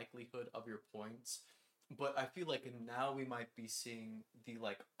the likelihood of your points. But I feel like now we might be seeing the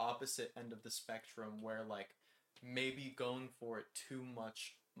like opposite end of the spectrum where like maybe going for it too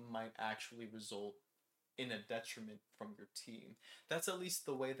much might actually result in a detriment from your team. That's at least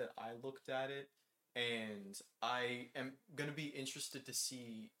the way that I looked at it, and I am going to be interested to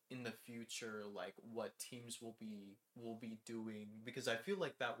see in the future like what teams will be doing, because I feel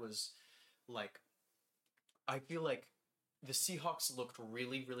like that was like I feel like the Seahawks looked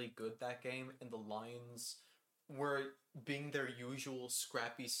really, really good that game, and the Lions were being their usual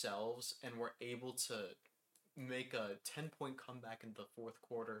scrappy selves and were able to make a 10-point comeback in the 4th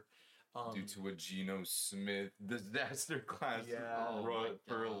quarter. Due to a Geno Smith disaster class Yeah.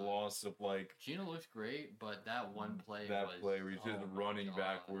 for a loss of like... Geno looks great, but that one play where he's just running God.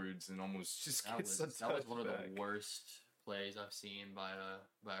 backwards and almost just gets a touchback. That was one of the worst plays I've seen by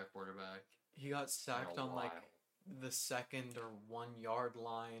a quarterback. He got sacked on like the 2nd or 1 yard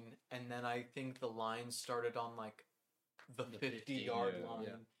line, and then I think the line started on like the 50-yard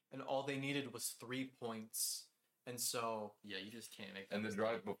line, and all they needed was 3 points. And so yeah, you just can't make that. And the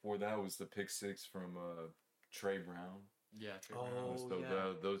drive before that was the pick 6 from Trey Brown. Yeah, Trey Brown.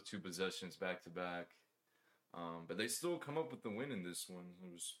 So those 2 possessions back to back. But they still come up with the win in this one.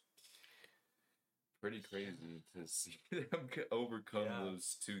 It was pretty crazy to see them overcome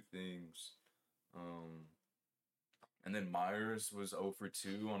those 2 things. And then Myers was 0 for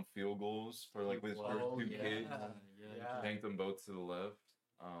 2 on field goals for like with his first 2 kicks. Yeah. Tanked them both to the left.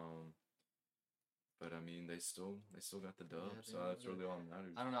 But I mean, they still got the dub, Yeah, so that's really all that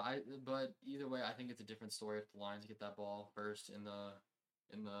matters. I don't know. But either way, I think it's a different story if the Lions get that ball first in the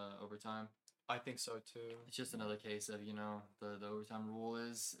overtime. I think so too. It's just another case of the overtime rule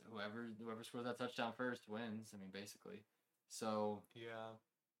is whoever scores that touchdown first wins. I mean, basically. So Yeah.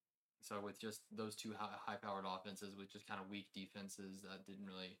 So with just those two high-powered offenses with just kind of weak defenses that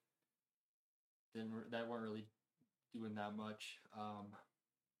weren't really doing that much.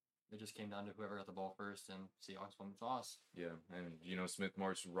 It just came down to whoever got the ball first, and Seahawks won the toss. Yeah, and Smith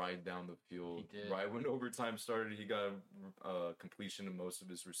marched right down the field. He did. Right when overtime started, he got completion of most of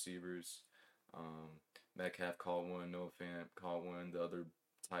his receivers. Metcalf caught one, Noah Fant caught one, the other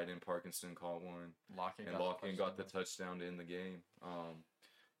tight end Parkinson caught one, Lockett got the touchdown to end the game.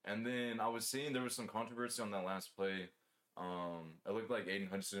 And then I was seeing there was some controversy on that last play. It looked like Aiden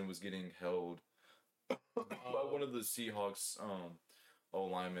Hutchinson was getting held by one of the Seahawks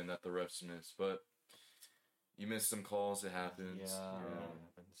O-linemen that the refs missed. But you missed some calls, it happens. Yeah, it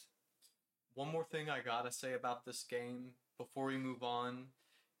happens. One more thing I gotta say about this game before we move on.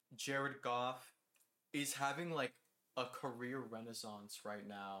 Jared Goff is having like a career renaissance right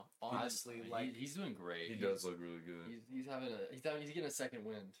now. Honestly, he's doing great. He does look really good. He's getting a second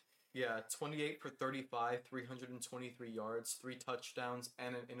wind. Yeah, 28 for 35, 323 yards, 3 touchdowns,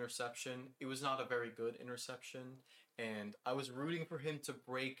 and an interception. It was not a very good interception, and I was rooting for him to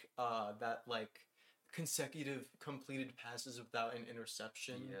break that like consecutive completed passes without an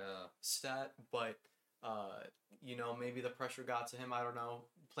interception stat, but maybe the pressure got to him. I don't know.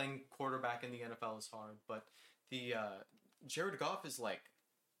 Playing quarterback in the NFL is hard, but the Jared Goff is like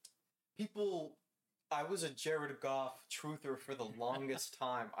people. I was a Jared Goff truther for the longest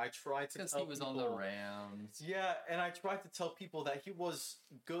time. I tried to because tell he was people, on the Rams. Yeah, and I tried to tell people that he was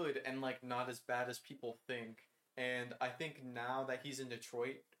good and like not as bad as people think. And I think now that he's in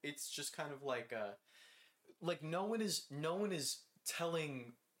Detroit, it's just kind of like no one is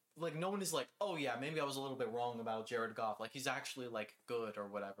telling. Like, no one is like, oh yeah, maybe I was a little bit wrong about Jared Goff. Like, he's actually, like, good or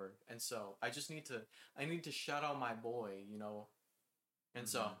whatever. And so, I need to shout out my boy, And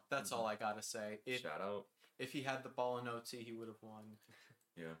so, that's all I gotta say. Shout out. If he had the ball in OT, he would have won.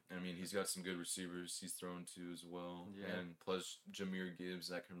 Yeah, I mean, he's got some good receivers he's thrown to as well. Yeah. And plus, Jahmyr Gibbs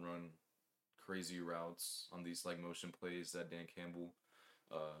that can run crazy routes on these, like, motion plays that Dan Campbell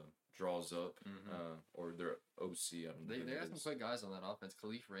draws up, or their OC. I don't know. They got some quick guys on that offense.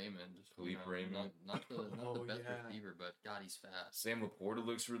 Khalif Raymond. Not the best receiver, but God, he's fast. Sam Laporta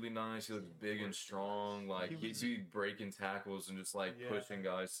looks really nice. He looks big and strong. Like he'd be breaking tackles and just like pushing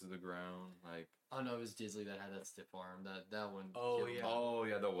guys to the ground. Like oh no, it was Disley that had that stiff arm. That one. Oh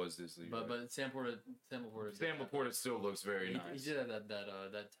yeah, that was Disley. But Sam Laporta still looks very nice. He did have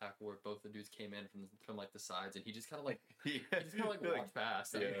that tackle where both the dudes came in from like the sides, and he just kind of like walked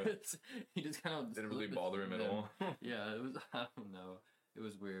past. Yeah. He just kind of didn't really bother him at all. Yeah, it was. I don't know. It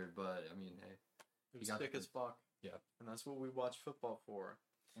was weird, but I mean, hey, it was thick as fuck. Yeah, and that's what we watch football for.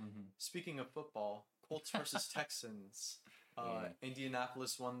 Mm-hmm. Speaking of football, Colts versus Texans.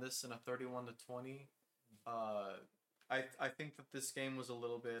 Indianapolis won this in a 31-20. I think that this game was a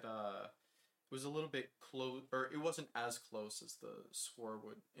little bit close, or it wasn't as close as the score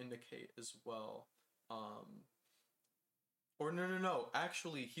would indicate as well. Or no.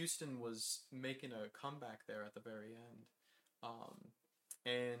 Actually, Houston was making a comeback there at the very end.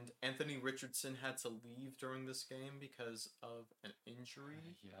 And Anthony Richardson had to leave during this game because of an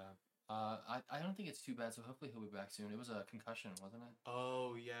injury. Yeah. I don't think it's too bad, so hopefully he'll be back soon. It was a concussion, wasn't it?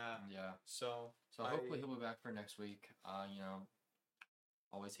 Oh, yeah. Yeah. So hopefully he'll be back for next week.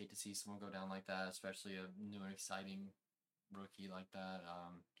 Always hate to see someone go down like that, especially a new and exciting rookie like that.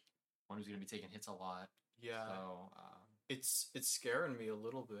 One who's going to be taking hits a lot. Yeah. So, it's scaring me a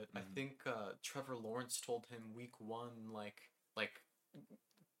little bit. Mm-hmm. I think Trevor Lawrence told him week 1, like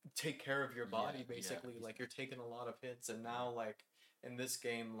take care of your body, basically. Like, you're taking a lot of hits, and now, like, in this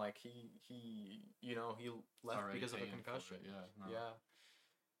game, like, he left because of a concussion. Yeah.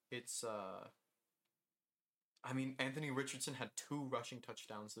 It's, I mean, Anthony Richardson had 2 rushing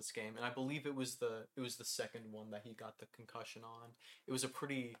touchdowns this game, and I believe it was the second one that he got the concussion on. It was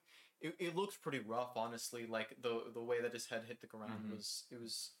it looked pretty rough, honestly. Like the way that his head hit the ground was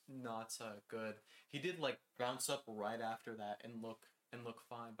not good. He did like bounce up right after that and look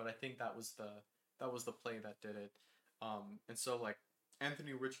fine, but I think that was the play that did it. And so like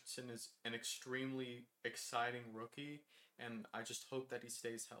Anthony Richardson is an extremely exciting rookie, and I just hope that he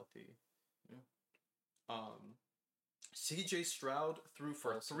stays healthy. Yeah. CJ Stroud threw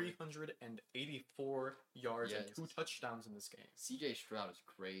for Also- 384 yards and Yes. 2 touchdowns in this game. CJ Stroud is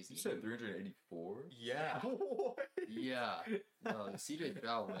crazy. You said 384? Yeah. Yeah. No, CJ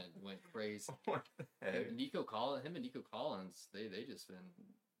Stroud went crazy. What the heck? Him and Nico Collins, they've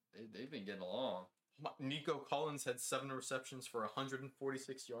been getting along. Nico Collins had 7 receptions for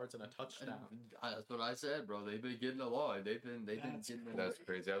 146 yards and a touchdown. That's what I said, bro. They've been getting along. They've been That's getting along. That's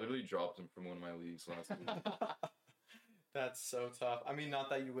crazy. I literally dropped him from one of my leagues last week. That's so tough. I mean, not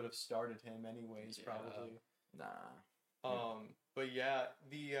that you would have started him anyways, Yeah. probably. Nah. But yeah,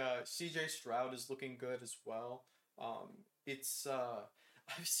 the CJ Stroud is looking good as well. It's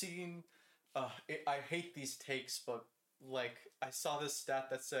I've seen I hate these takes, but like I saw this stat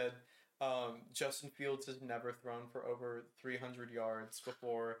that said Justin Fields has never thrown for over 300 yards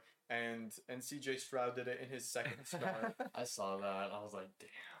before, and CJ Stroud did it in his second start. I saw that. I was like, damn.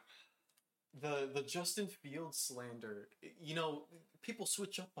 The Justin Fields slander, you know, people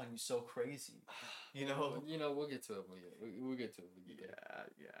switch up on you so crazy. You know? We'll get to it. We'll get to it.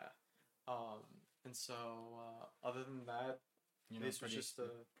 Yeah. And so, other than that, this was just a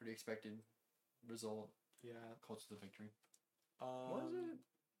pretty expected result. yeah. Colts to the victory. Was it?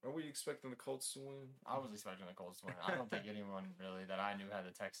 Are we expecting the Colts to win? I was expecting the Colts to win. I don't think anyone really that I knew had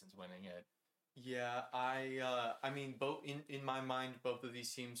the Texans winning it. Yeah, I mean, both in my mind, both of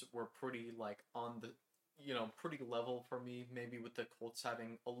these teams were pretty like on the, pretty level for me. Maybe with the Colts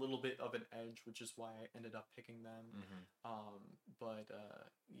having a little bit of an edge, which is why I ended up picking them. But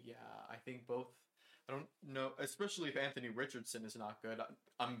yeah, I think both. I don't know, especially if Anthony Richardson is not good.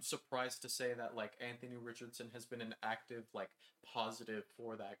 I'm surprised to say that like Anthony Richardson has been an active like positive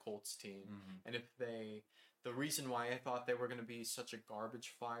for that Colts team, and if the reason why I thought they were going to be such a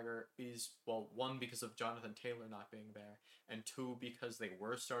garbage fire is, well, one, because of Jonathan Taylor not being there, and two, because they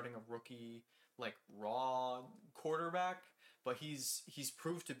were starting a rookie, like, raw quarterback, but he's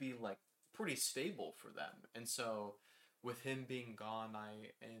proved to be, like, pretty stable for them. And so, with him being gone,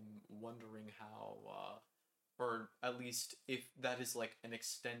 I am wondering how, or at least if that is, like, an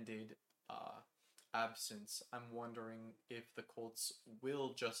extended absence, I'm wondering if the Colts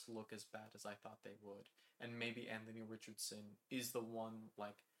will just look as bad as I thought they would. And maybe Anthony Richardson is the one,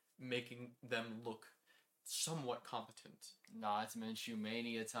 like, making them look somewhat competent. Nah, it's Minshew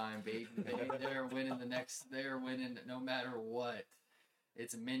Mania time, baby. They're winning they're winning no matter what.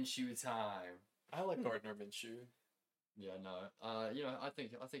 It's Minshew time. I like Gardner Minshew. Yeah, no. I think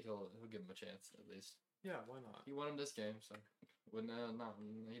he'll give him a chance at least. Yeah, why not? He won him this game, so he didn't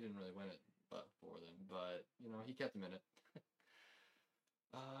really win it, but for them. But he kept him in it.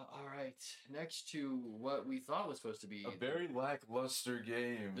 All right. Next to what we thought was supposed to be A very lackluster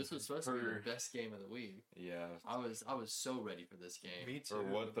game. This was supposed to be the best game of the week. Yeah. I was so ready for this game. Me too. For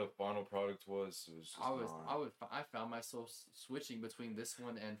what the final product was, it was just I found myself switching between this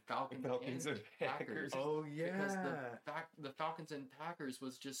one and Falcons and Packers. Oh yeah. Because the Falcons and Packers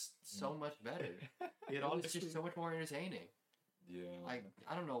was just so much better. It was just so much more entertaining. Yeah.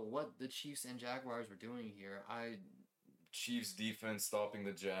 I don't know what the Chiefs and Jaguars were doing here. Chiefs defense stopping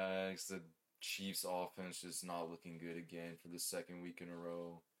the Jags. The Chiefs offense just not looking good again for the second week in a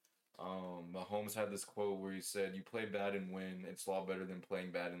row. Mahomes had this quote where he said, "You play bad and win. It's a lot better than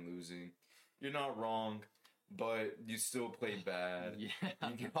playing bad and losing." You're not wrong, but you still play bad. Yeah.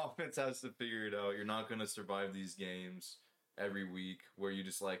 Your offense has to figure it out. You're not going to survive these games every week where you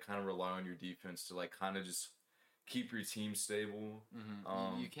just like kind of rely on your defense to like kind of just keep your team stable.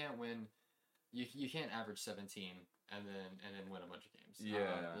 You can't win. You can't average 17 and then win a bunch of games.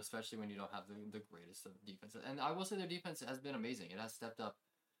 Yeah. Especially when you don't have the greatest of defense. And I will say their defense has been amazing. It has stepped up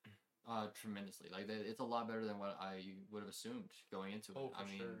tremendously. Like it's a lot better than what I would have assumed going into it. Oh, for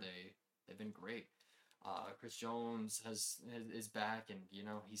sure. They've been great. Chris Jones is back, and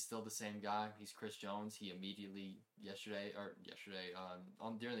he's still the same guy. He's Chris Jones. He immediately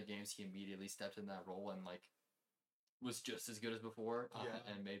during the games he immediately stepped in that role and like was just as good as before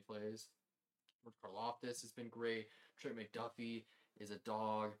and made plays. Karlaftis has been great. Trent McDuffie is a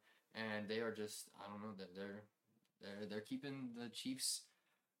dog, and they are just they're keeping the Chiefs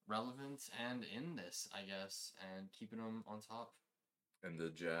relevant and in this, I guess, and keeping them on top. And the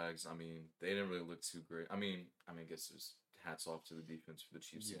Jags, I mean, they didn't really look too great. I mean, I guess there's hats off to the defense for the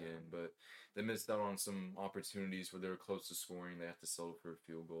Chiefs again, but they missed out on some opportunities where they were close to scoring. They have to settle for a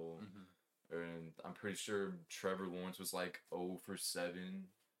field goal. And I'm pretty sure Trevor Lawrence was like 0 for 7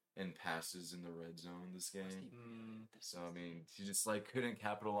 in passes in the red zone this game. So, I mean, he just like couldn't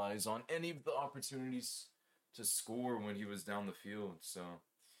capitalize on any of the opportunities to score when he was down the field. So,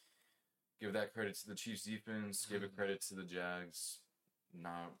 give that credit to the Chiefs defense, give it credit to the Jags.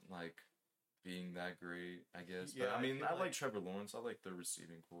 Not like being that great, I guess. Yeah, but I mean, feel I like Trevor Lawrence. I like the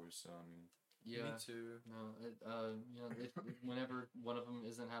receiving core, so I mean, Yeah. Me too. No, whenever one of them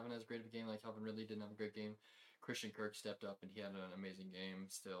isn't having as great of a game, like Calvin Ridley didn't have a great game, Christian Kirk stepped up and he had an amazing game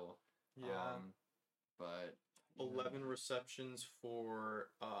still. Yeah. But you know, 11 receptions for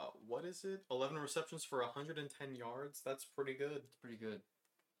what is it? 11 receptions for 110 yards. That's pretty good. it's pretty good.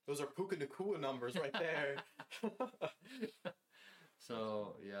 Those are Puka Nakua numbers right there.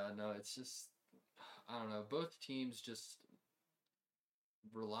 So yeah, no, it's just I don't know. Both teams just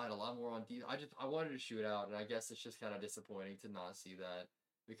relied a lot more on defense. I wanted to shoot out, and I guess it's just kind of disappointing to not see that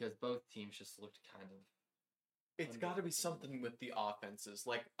because both teams just looked kind of. It's got to be something with the offenses.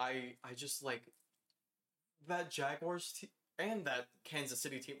 Like I just like that Jaguars and that Kansas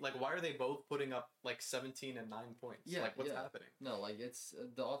City team. Like, why are they both putting up like 17 and 9 points? Yeah, like what's yeah. happening? No, like it's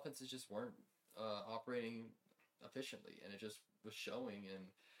the offenses just weren't operating efficiently, and it just was showing, and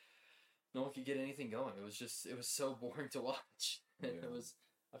no one could get anything going. It was so boring to watch. Yeah.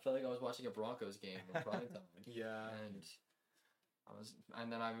 I felt like I was watching a Broncos game on prime time. Yeah.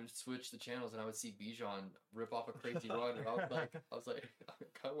 And then I would switch the channels and I would see Bijan rip off a crazy run, and I was like, I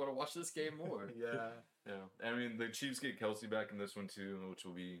kind of want to watch this game more. Yeah. yeah. I mean, the Chiefs get Kelsey back in this one too, which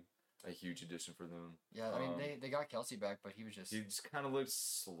will be a huge addition for them. Yeah, I mean they got Kelsey back, but he was just He just kind of looked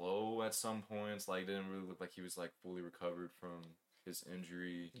slow at some points. Like, didn't really look like he was like fully recovered from his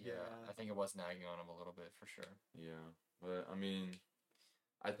injury. yeah. I think it was nagging on him a little bit for sure. Yeah, but I mean,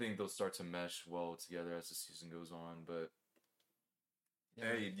 I think they'll start to mesh well together as the season goes on. But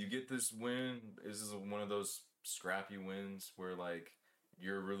Yeah. hey, you get this win. This is one of those scrappy wins where like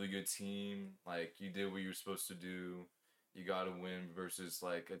you're a really good team. Like you did what you're supposed to do. You got to win versus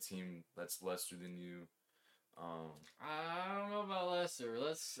like a team that's lesser than you. I don't know about lesser.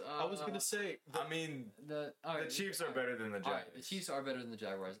 Let's. I was gonna say. I mean, the Chiefs are better than the all Jaguars. right, the Chiefs are better than the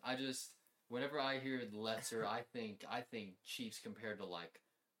Jaguars. I just whenever I hear lesser, I think Chiefs compared to like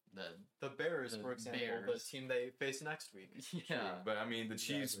The Bears, The for example, Bears. the team they face next week. yeah. But I mean, the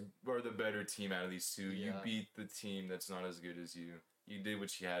Chiefs are the better team out of these two. You Yeah. beat the team that's not as good as you. You did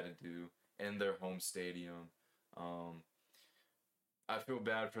what you had to do in their home stadium. I feel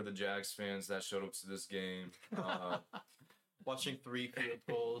bad for the Jags fans that showed up to this game. Watching 3 field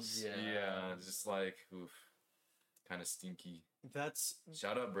goals. Yeah, just like, oof, kind of stinky. That's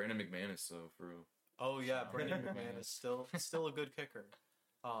Shout out Brandon McManus though, for real. oh yeah, Brandon McMahon is still a good kicker.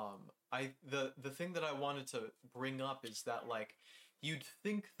 The thing that I wanted to bring up is that like you'd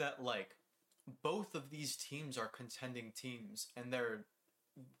think that like both of these teams are contending teams and they're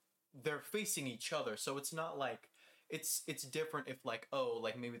facing each other, so it's not like it's different if like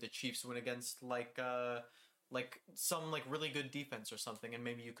like maybe the Chiefs win against like some like really good defense or something, and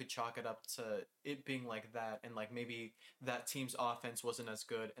maybe you could chalk it up to it being like that, and like maybe that team's offense wasn't as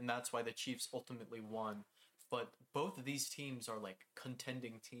good and that's why the Chiefs ultimately won. But both of these teams are like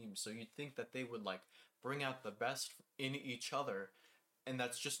contending teams, so you'd think that they would like bring out the best in each other, and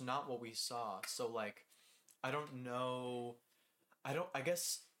that's just not what we saw. So like I don't know. I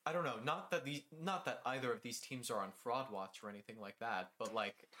don't know. Not that either of these teams are on fraud watch or anything like that, but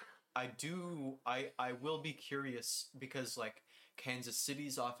like I will be curious because like Kansas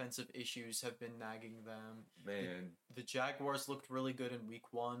City's offensive issues have been nagging them. Man, The Jaguars looked really good in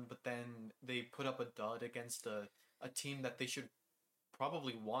week 1, but then they put up a dud against a team that they should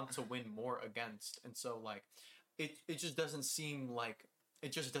probably want to win more against. And so like it just doesn't seem like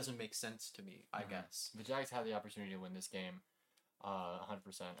it just doesn't make sense to me, I guess. The Jags had the opportunity to win this game,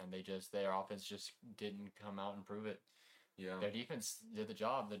 100%, and their offense just didn't come out and prove it. yeah. Their defense did the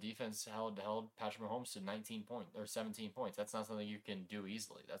job. The defense held Patrick Mahomes to 19 points or 17 points. That's not something you can do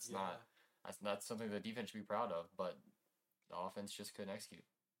easily. That's not something the defense should be proud of. But the offense just couldn't execute.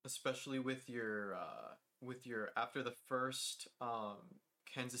 Especially with your after the first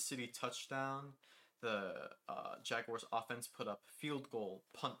Kansas City touchdown, the Jaguars offense put up field goal,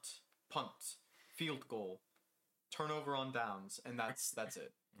 punt, field goal, turnover on downs, and that's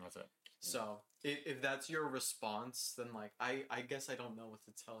it. That's it. So if that's your response, then like I guess I don't know what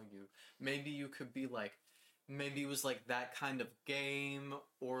to tell you. Maybe you could be like, maybe it was like that kind of game,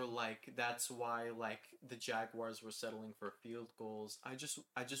 or like that's why like the Jaguars were settling for field goals. I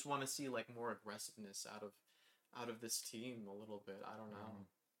just want to see like more aggressiveness out of this team a little bit. I don't know.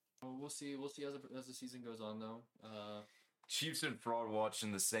 Well, we'll see. We'll see as the season goes on, though. Chiefs and fraud watch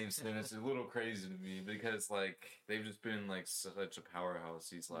in the same sentence is a little crazy to me because like they've just been like such a powerhouse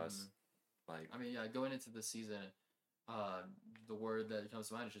these last like. I mean, yeah, going into the season, the word that comes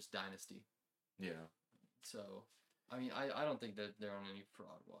to mind is just dynasty. Yeah. So, I mean, I don't think that they're on any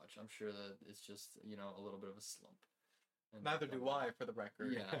fraud watch. I'm sure that it's just a little bit of a slump. and Neither stuff do like I, that. for the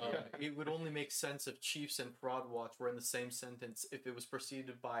record. Yeah. It would only make sense if Chiefs and Fraud Watch were in the same sentence if it was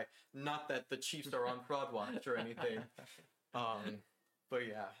preceded by not that the Chiefs are on Fraud Watch or anything. But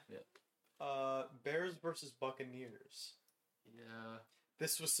yeah. Bears versus Buccaneers. Yeah.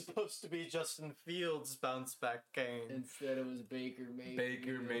 This was supposed to be Justin Fields' bounce back game. Instead, it was Baker Mayfield.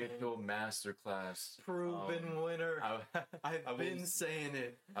 Baker Mayfield masterclass. Proven winner. I've I will- been saying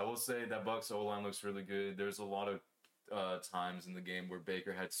it. I will say that Bucks O-line looks really good. There's a lot of times in the game where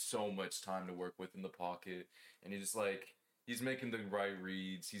Baker had so much time to work with in the pocket, and he's making the right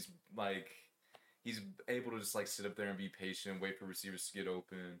reads. He's able to just sit up there and be patient, wait for receivers to get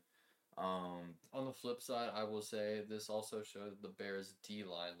open. On the flip side, I will say this also showed the Bears'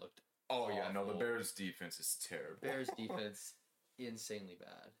 D-line looked Oh yeah, no, the awful. Bears defense is terrible. Bears defense insanely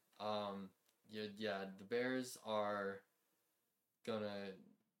bad. The Bears are gonna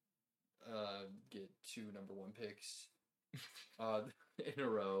get 2 number 1 picks in a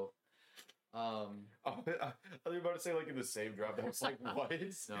row. I was about to say in the same draft. I was like, what?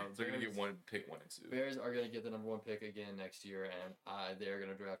 No, They're gonna get pick 1 and 2. Bears are gonna get the number 1 pick again next year, and they're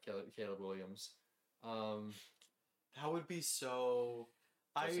gonna draft Caleb Williams. That would be so.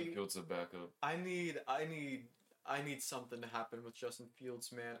 Justin Fields a backup. I need something to happen with Justin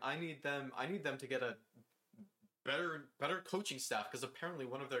Fields, man. I need them to get a better coaching staff, because apparently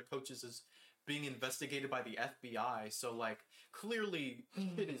one of their coaches is being investigated by the FBI. So clearly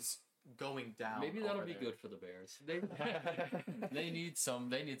it is going down. Maybe that'll over be there. good for the Bears. They need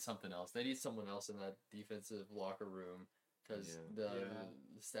something else. They need someone else in that defensive locker room, because the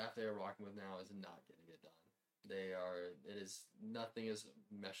staff they are rocking with now is not getting it done. Nothing is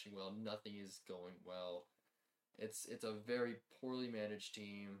meshing well. Nothing is going well. It's a very poorly managed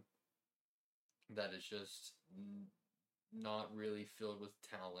team that is just not really filled with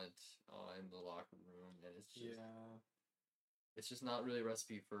talent in the locker room, and it's just not really a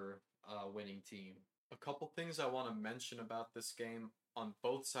recipe for a winning team. A couple things I want to mention about this game on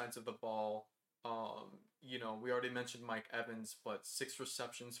both sides of the ball. We already mentioned Mike Evans, but 6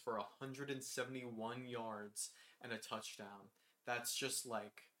 receptions for 171 yards and a touchdown. That's just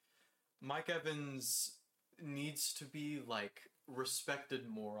Mike Evans needs to be respected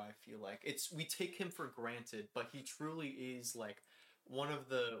more. I feel like we take him for granted, but he truly is one of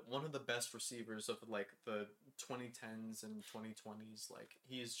the best receivers of the 2010s and 2020s.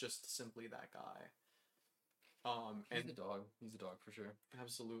 He is just simply that guy. He's a dog. He's a dog for sure.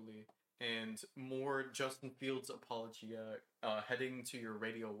 Absolutely. And more Justin Fields apologia heading to your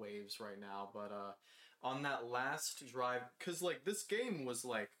radio waves right now. But on that last drive, because this game was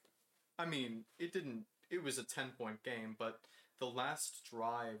it was a 10-point game, but the last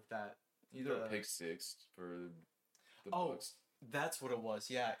drive that Either a pick 6 for the Bucks. That's what it was.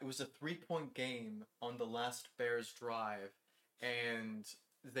 Yeah, it was a 3-point game on the last Bears drive, and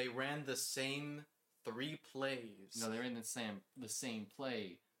they ran the same 3 plays. No, they're in the same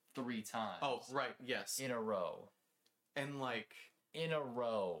play 3 times. Oh, right, yes. In a row. And in a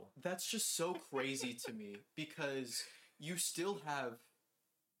row. That's just so crazy to me, because you still have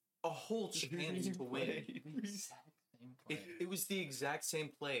a whole chance to win. It was the exact same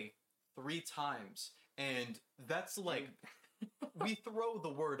play 3 times, and that's we throw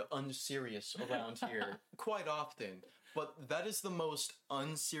the word unserious around here quite often, but that is the most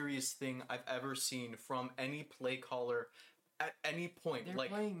unserious thing I've ever seen from any play caller at any point. They're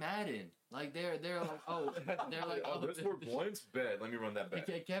playing Madden. They're Those were points? Bet. Let me run that back.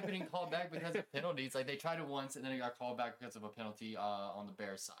 It kept getting called back because of penalties. They tried it once, and then it got called back because of a penalty on the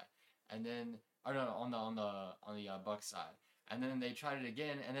Bears side. And then, on the Bucks side. And then they tried it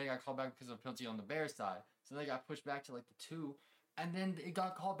again, and then it got called back because of a penalty on the Bears side. So they got pushed back to the 2, and then it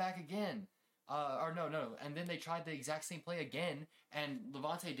got called back again. And then they tried the exact same play again, and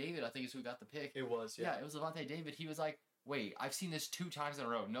Levante David, I think, is who got the pick. It was, yeah. Yeah, it was Levante David. He was like, wait, I've seen this 2 times in a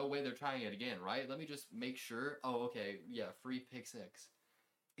row. No way they're trying it again, right? Let me just make sure. Oh, okay, yeah, free pick 6.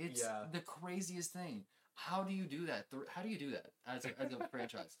 It's the craziest thing. How do you do that? How do you do that as a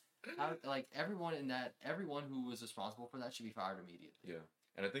franchise? Everyone who was responsible for that should be fired immediately. Yeah,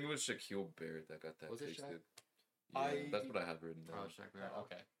 and I think it was Shaquille Barrett that got that. Was it pick Shaq? stick. Yeah, that's what I have written down. Oh, Shaq Barrett.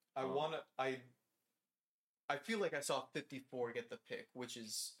 Okay. I feel like I saw 54 get the pick, which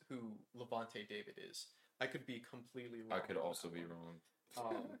is who Levante David is. I could be completely wrong. I could also be wrong.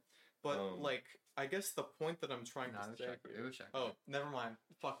 But I guess the point that I'm trying to say. It was Shaq. Oh, never mind.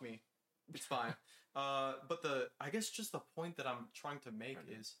 Fuck me. It's fine. But I guess just the point that I'm trying to make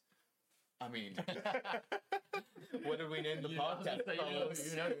is, what did we name the podcast? You're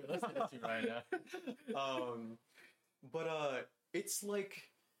listening to right now. But it's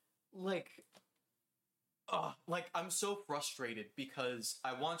like I'm so frustrated because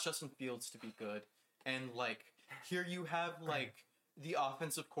I want Justin Fields to be good, and like here you have like the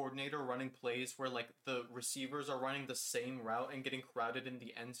offensive coordinator running plays where like the receivers are running the same route and getting crowded in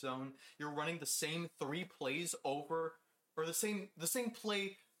the end zone. You're running the same 3 plays over, or the same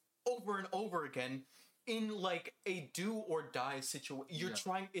play over and over again in like a do or die situation. You're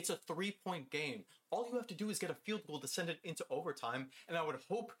trying, it's a 3-point game. All you have to do is get a field goal to send it into overtime, and I would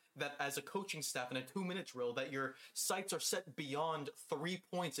hope that as a coaching staff in a 2-minute drill that your sights are set beyond 3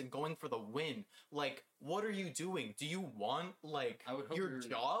 points and going for the win. Like, what are you doing? Do you want like I would hope your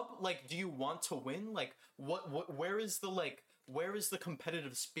job? Like, do you want to win? Like, what where is the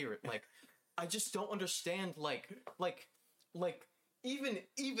competitive spirit? Like, I just don't understand like even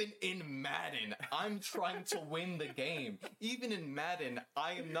in Madden, I'm trying to win the game. Even in Madden,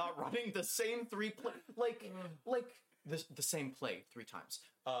 I am not running the same 3 play like the same play 3 times.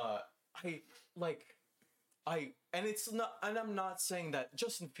 And it's not, and I'm not saying that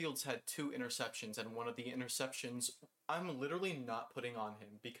Justin Fields had 2 interceptions, and one of the interceptions I'm literally not putting on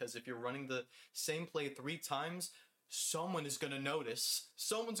him, because if you're running the same play 3 times, someone's gonna notice,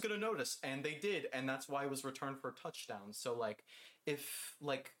 and they did, and that's why it was returned for a touchdown. So like, if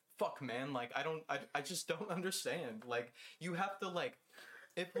like, fuck man, like I just don't understand. Like, you have to like,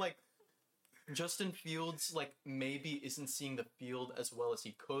 if like Justin Fields like maybe isn't seeing the field as well as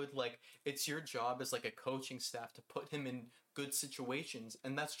he could, like it's your job as like a coaching staff to put him in good situations,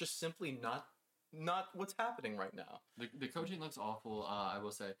 and that's just simply not what's happening right now. The coaching looks awful. I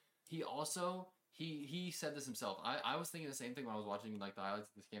will say he also. He said this himself. I was thinking the same thing when I was watching like the highlights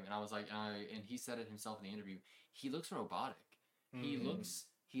of this game, and I was like, and he said it himself in the interview. He looks robotic. He looks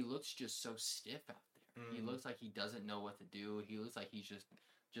just so stiff out there. He looks like he doesn't know what to do. He looks like he's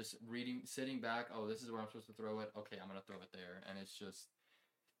just sitting back. Oh, this is where I'm supposed to throw it. Okay, I'm gonna throw it there, and it's just,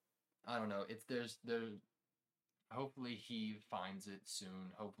 I don't know. It's there. Hopefully he finds it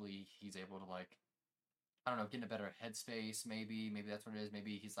soon. Hopefully he's able to like, I don't know, get in a better headspace, maybe that's what it is.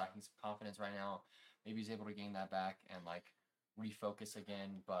 Maybe he's lacking some confidence right now. Maybe he's able to gain that back and like refocus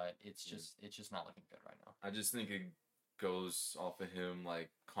again, but it's just not looking good right now. I just think it goes off of him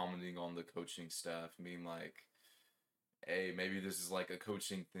like commenting on the coaching staff, being like, hey, maybe this is like a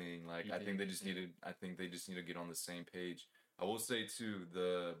coaching thing. Like, I think they just need to get on the same page. I will say too,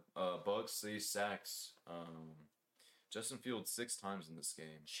 the Bucks, they sacks Justin Fields 6 times in this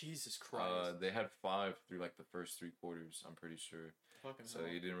game. Jesus Christ. They had 5 through like the first 3 quarters, I'm pretty sure. Fucking so hell.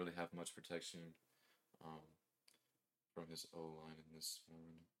 He didn't really have much protection from his O-line in this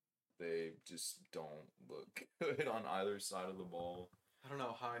one. They just don't look good on either side of the ball. I don't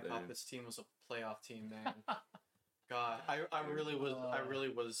know how I thought this team was a playoff team, man. God, I really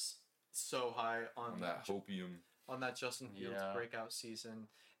was so high on that hopium, on that Justin Fields breakout season,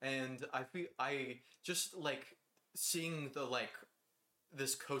 and I just like seeing the like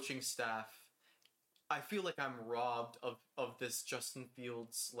this coaching staff. I feel like I'm robbed of this Justin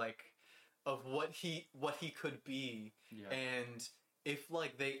Fields, like of what he could be, and if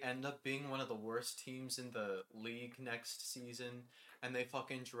like they end up being one of the worst teams in the league next season, and they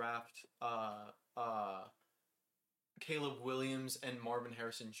fucking draft Caleb Williams and Marvin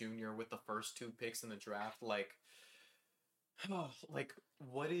Harrison Jr. with the first 2 picks in the draft, like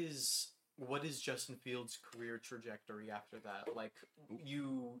what is Justin Fields' career trajectory after that? Like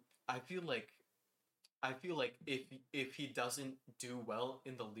I feel like if he doesn't do well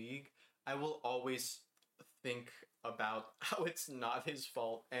in the league, I will always think about how it's not his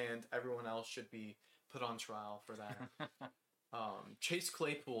fault and everyone else should be put on trial for that. Chase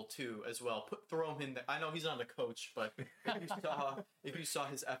Claypool too, as well. Throw him in there. I know he's not a coach, but if you saw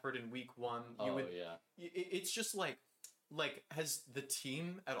his effort in week 1, it's just like has the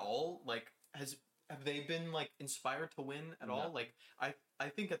team at all have they been like inspired to win at all? Like I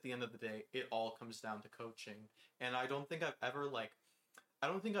think at the end of the day, it all comes down to coaching, and I don't think I've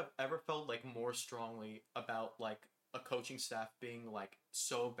ever felt like more strongly about like a coaching staff being like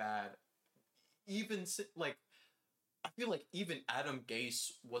so bad. Even like I feel like even Adam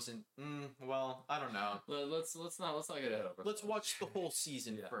Gase wasn't. Well, I don't know. Let's not get ahead of ourselves. Let's watch the whole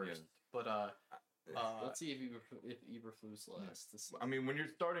season first. Yeah. But let's see if Eberflus lasts. I mean, when your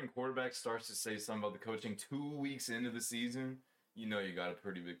starting quarterback starts to say something about the coaching 2 weeks into the season, you know you got a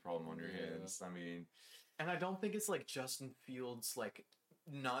pretty big problem on your hands. I mean, and I don't think it's like Justin Fields like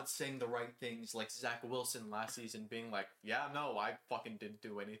not saying the right things, like Zach Wilson last season being like, yeah, no, I fucking didn't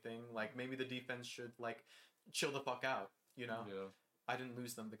do anything. Like maybe the defense should like chill the fuck out, you know? Yeah. I didn't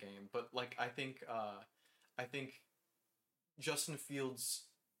lose them the game, but like I think Justin Fields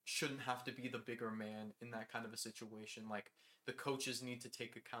shouldn't have to be the bigger man in that kind of a situation. Like the coaches need to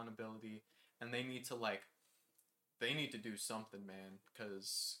take accountability, and they need to like they need to do something, man,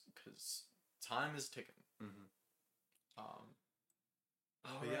 because time is ticking. Mm-hmm.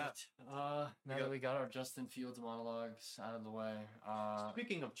 But All yeah. right. Now that we got our Justin Fields monologues out of the way,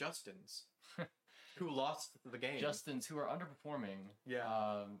 Speaking of Justins, who lost the game? Justins who are underperforming.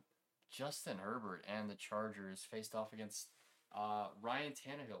 Yeah. Justin Herbert and the Chargers faced off against Ryan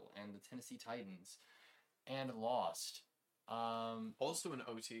Tannehill and the Tennessee Titans, and lost. Also an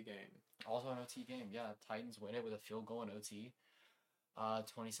OT game. Also an OT game. Yeah, Titans win it with a field goal in OT.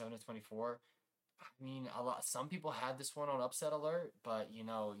 27-24. I mean, some people had this one on upset alert, but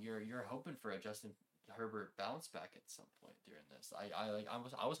you're hoping for a Justin Herbert bounce back at some point during this.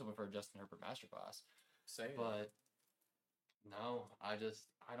 I was hoping for a Justin Herbert masterclass. Same. But no, I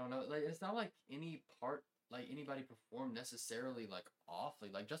don't know. Like, it's not like anybody performed necessarily like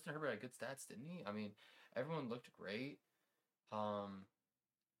awfully. Like Justin Herbert had good stats, didn't he? I mean, everyone looked great.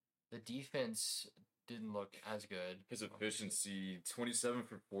 The defense didn't look as good. His efficiency, 27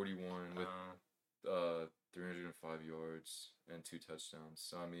 for 41 with 305 yards and 2 touchdowns.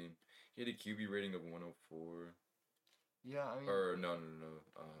 So I mean, he had a QB rating of 104. Yeah, I mean, or no.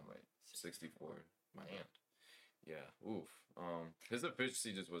 wait, 64. My Man. bad. Yeah. Oof. His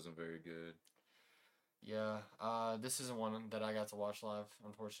efficiency just wasn't very good. Yeah. This isn't one that I got to watch live,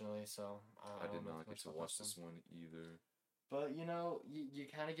 unfortunately. So I did not get to watch this one either. But you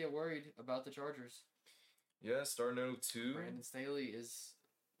kind of get worried about the Chargers. Yeah, starting 0-2. Brandon Staley is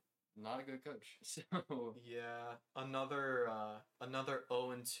not a good coach. So yeah, another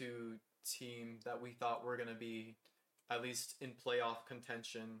 0-2 team that we thought were gonna be at least in playoff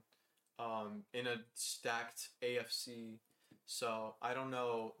contention, in a stacked AFC. So I don't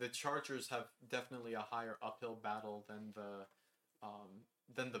know. The Chargers have definitely a higher uphill battle than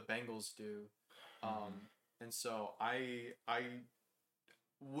the Bengals do. And so I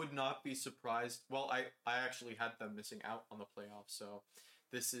would not be surprised. Well, I actually had them missing out on the playoffs, so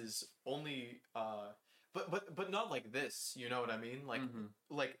this is only but not like this, you know what I mean? Like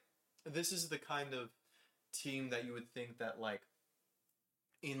like this is the kind of team that you would think that like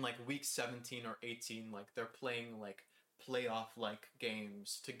in like week 17 or 18 like they're playing like playoff like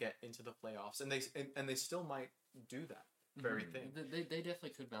games to get into the playoffs, and they still might do that very thing. They definitely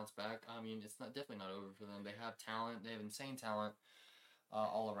could bounce back. I mean, it's definitely not over for them. They have talent. They have insane talent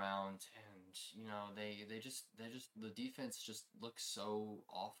all around, and they just the defense just looks so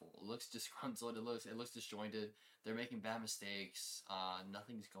awful. It looks disgruntled. It looks disjointed. They're making bad mistakes.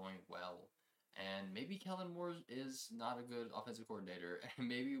 Nothing's going well, and maybe Kellen Moore is not a good offensive coordinator. And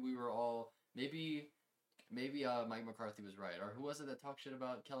maybe Mike McCarthy was right, or who was it that talked shit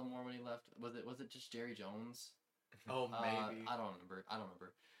about Kellen Moore when he left? Was it just Jerry Jones? Oh, maybe. I don't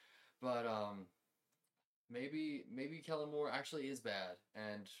remember. But maybe Kellen Moore actually is bad,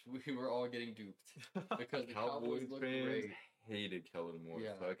 and we were all getting duped because the Cowboys looked fans great. hated Kellen Moore.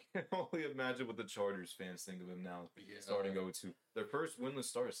 Yeah. So I can only imagine what the Chargers fans think of him now. Yeah. Starting 0-2. Their first winless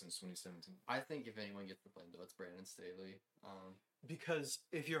start since 2017. I think if anyone gets the blame, though, it's Brandon Staley. Because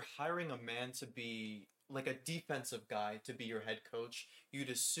if you're hiring a man to be like a defensive guy to be your head coach, you'd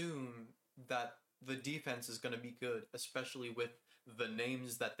assume that the defense is going to be good, especially with the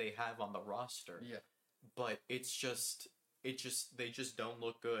names that they have on the roster. Yeah. But they just don't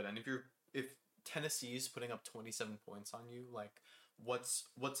look good. And if Tennessee is putting up 27 points on you, like what's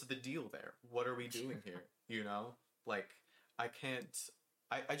the deal there? What are we doing here? Like I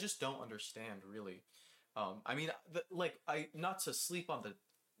just don't understand really. I mean, not to sleep on the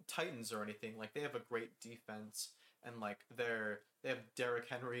Titans or anything. Like they have a great defense, and like they have Derrick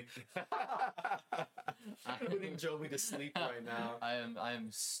Henry putting Joey to sleep right now. I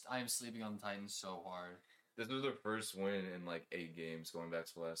am sleeping on the Titans so hard. This was their first win in like 8 games going back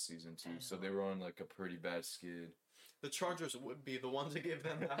to last season too. So they were on like a pretty bad skid. The Chargers would be the ones to give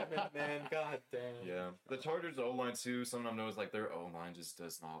them that win, man. God damn. Yeah. The Chargers O-line too, sometimes knows like their O-line just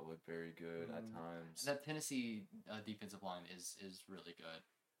does not look very good at times. That Tennessee defensive line is really good.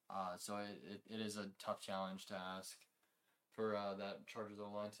 So it is a tough challenge to ask for that Chargers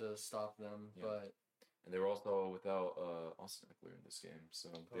O-line to stop them. Yeah. But And they were also without Austin Eckler in this game, so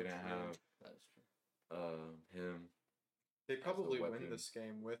they didn't have that is true. him. They probably As a win weapon. this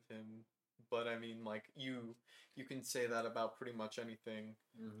game with him, but I mean, like you can say that about pretty much anything.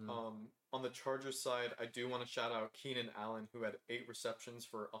 On the Chargers side, I do want to shout out Keenan Allen, who had 8 receptions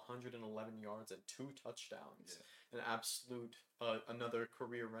for 111 yards and 2 touchdowns. Yeah. An absolute another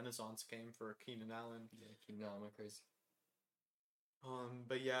career renaissance game for Keenan Allen. Yeah, Keenan Allen went crazy.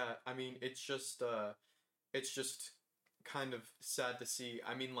 But yeah, I mean, it's just kind of sad to see.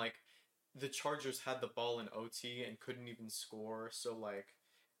 I mean, like, the Chargers had the ball in OT and couldn't even score, so, like,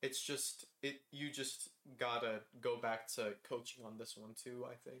 it's just you just gotta go back to coaching on this one too,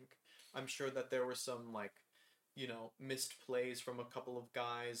 I think. I'm sure that there were some like, missed plays from a couple of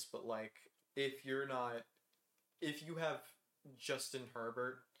guys, but like if if you have Justin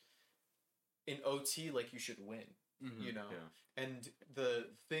Herbert in OT, like you should win. Mm-hmm. Yeah. And the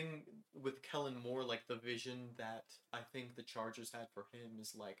thing with Kellen Moore, like the vision that I think the Chargers had for him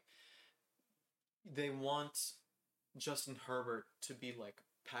is like they want Justin Herbert to be like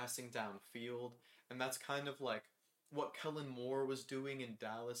passing downfield, and that's kind of like what Kellen Moore was doing in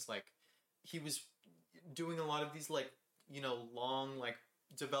Dallas. Like he was doing a lot of these like long like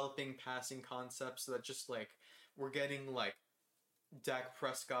developing passing concepts that just like were getting like Dak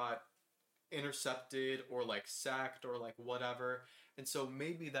Prescott intercepted or like sacked or like whatever. And so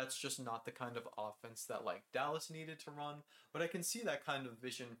maybe that's just not the kind of offense that like Dallas needed to run, but I can see that kind of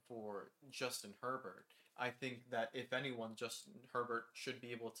vision for Justin Herbert. I think that if anyone, Justin Herbert should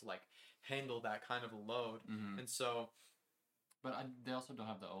be able to like handle that kind of a load. Mm-hmm. And so but they also don't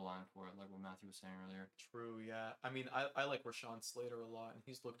have the O-line for it, like what Matthew was saying earlier. true, yeah. I mean, I like Rashawn Slater a lot, and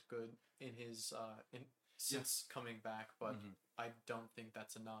he's looked good in his since coming back, but I don't think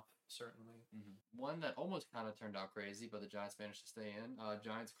that's enough, certainly. One that almost kind of turned out crazy, but the Giants managed to stay in.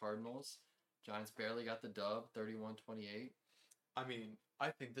 Giants-Cardinals. Giants barely got the dub, 31-28. I mean, I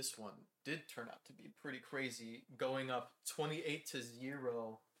think this one did turn out to be pretty crazy, going up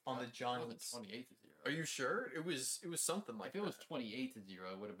 28-0 on the Giants. 28-0. Are you sure? It was something like if it was 28-0,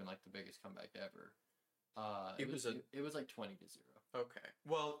 it would have been like the biggest comeback ever. It was like 20-0. Okay.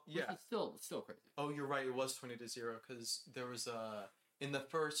 Well, yeah. Which is still crazy. Oh, you're right. It was 20-0 because there was in the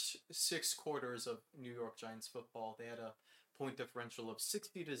first 6 quarters of New York Giants football, they had a point differential of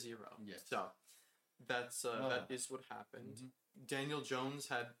 60-0. Yes. So that is what happened. Daniel Jones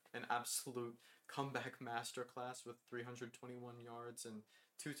had an absolute comeback masterclass with 321 yards and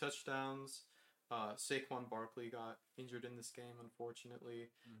 2 touchdowns. Saquon Barkley got injured in this game, unfortunately.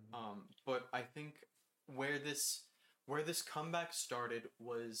 But I think where this comeback started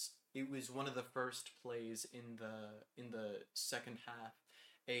was it was one of the first plays in the second half.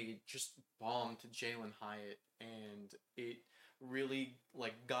 A just bomb to Jalen Hyatt, and it really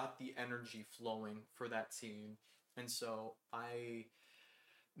like got the energy flowing for that team. And so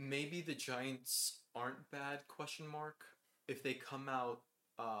maybe the Giants aren't bad ? If they come out.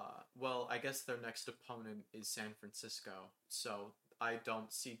 Well, I guess their next opponent is San Francisco, so I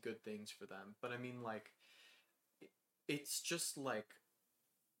don't see good things for them. But I mean, like, it's just like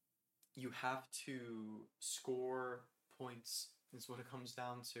you have to score points is what it comes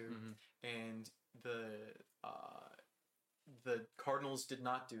down to, and the Cardinals did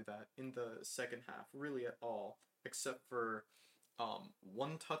not do that in the second half, really at all, except for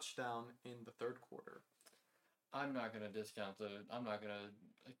 1 touchdown in the third quarter. I'm not going to I'm not going to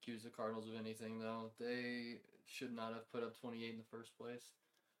accuse the Cardinals of anything, though. They should not have put up 28 in the first place.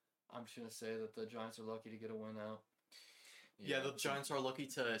 I'm just going to say that the Giants are lucky to get a win out. Yeah, the Giants are lucky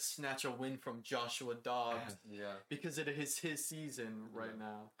to snatch a win from Joshua Dobbs. Yeah. Because it is his season right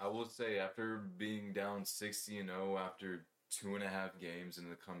now. I will say, after being down 60-0 after 2.5 games and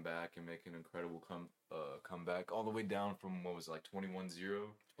the comeback and make an incredible comeback all the way down from, what was it, like 21-0? 20-0,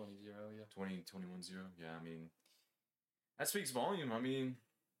 yeah. 21-0, yeah, I mean, that speaks volume. I mean,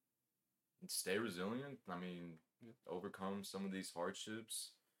 stay resilient. I mean, overcome some of these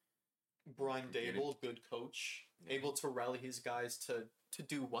hardships. Brian Dable, good coach, able to rally his guys to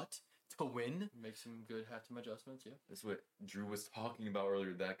do what? To win? Make some good halftime adjustments, yeah. That's what Drew was talking about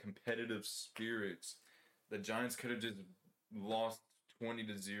earlier, that competitive spirit. The Giants could have just lost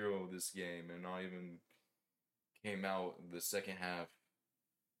 20-0 this game and not even came out the second half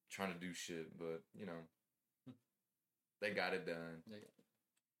trying to do shit, but they got it done.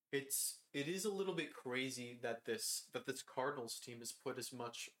 It is a little bit crazy that this Cardinals team has put as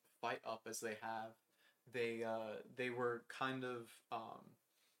much fight up as they have. They were kind of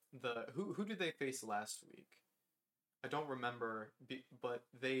who did they face last week? I don't remember, but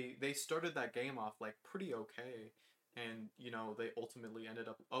they started that game off like pretty okay, and they ultimately ended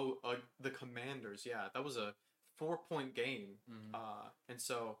up the Commanders. Yeah, that was a 4-point game. And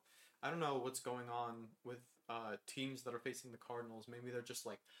so I don't know what's going on with teams that are facing the Cardinals. Maybe they're just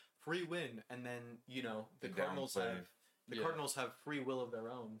like free win, and then the Cardinals have free will of their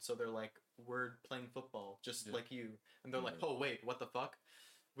own, so they're like, we're playing football just like you, and they're like, oh wait, what the fuck,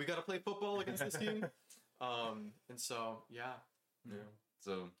 we gotta play football against this team. And so yeah.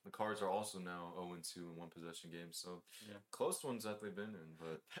 So the Cards are also now 0-2 in one possession games. So close ones that they've been in,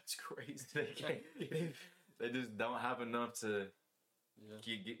 but that's crazy. They just don't have enough to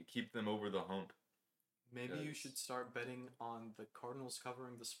keep them over the hump. Maybe you Yes. should start betting on the Cardinals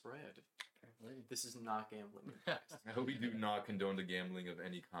covering the spread. Apparently. This is not gambling. I hope we do not condone the gambling of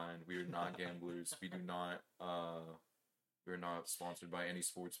any kind. We are not gamblers. We do not. We're not sponsored by any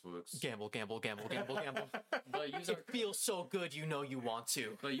sports books. Gamble, gamble, gamble, gamble, gamble. But use our It feels so good, you know you want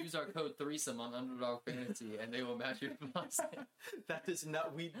to. but use our code threesome on Underdog Fantasy, and they will match your deposit. That does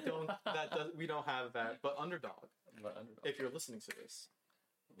not. We don't. We don't have that. But Underdog, But Underdog, if you're listening to this,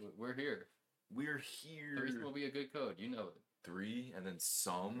 we're here. We're here. Threesome will be a good code. You know it. 3 and then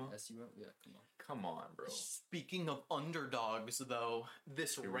some. SUM. Yeah, come on. Come on, bro. speaking of underdogs, though,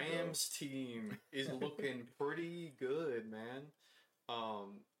 this Here we go. Rams team is looking pretty good, man. I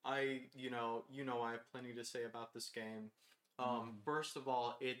I have plenty to say about this game. First of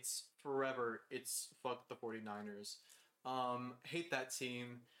all, it's fuck the 49ers. Hate that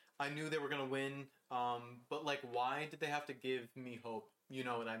team. I knew they were gonna win. But like, why did they have to give me hope? You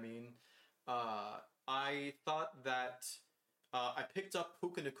know what I mean? I thought that I picked up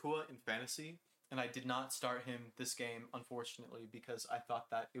Puka Nakua in fantasy, and I did not start him this game, unfortunately, because I thought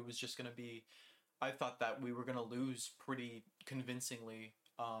that it was just gonna be. I thought that we were gonna lose pretty convincingly.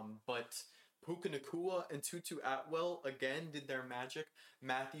 But Puka Nakua and Tutu Atwell again did their magic.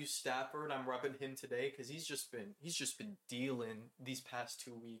 Matthew Stafford, I'm rubbing him today because he's just been dealing these past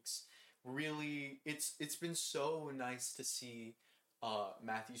 2 weeks. Really, it's been so nice to see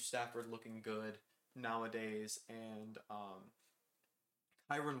Matthew Stafford looking good nowadays, and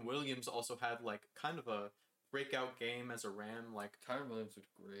Kyron Williams also had like kind of a breakout game as a Ram. Like, Kyron Williams was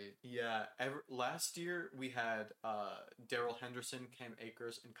great. yeah, last year we had Daryl Henderson, Cam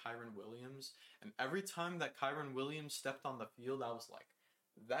Akers, and Kyron Williams, and every time that Kyron Williams stepped on the field, I was like,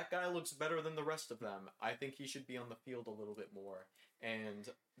 that guy looks better than the rest of them. I think he should be on the field a little bit more. And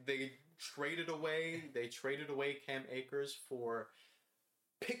they traded away Cam Akers for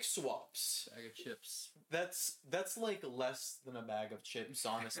pick swaps. Bag of chips. That's like less than a bag of chips,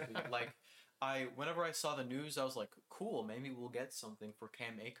 honestly. Like, whenever I saw the news, I was like, cool, maybe we'll get something for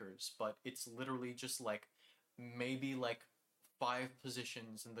Cam Akers, but it's literally just like maybe like 5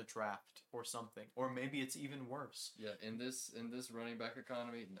 positions in the draft or something, or maybe it's even worse. Yeah, in this running back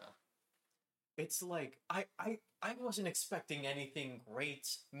economy, no. It's like I wasn't expecting anything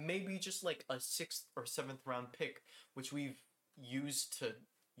great. Maybe just like a 6th or 7th round pick, which we've used to,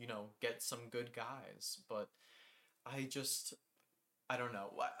 get some good guys, but I don't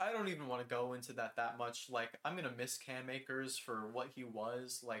know. I don't even want to go into that much. Like, I'm going to miss Cam Akers for what he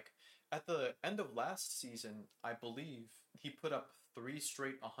was. Like, at the end of last season, I believe he put up 3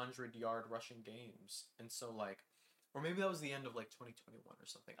 straight 100-yard rushing games. And so, like, or maybe that was the end of, like, 2021 or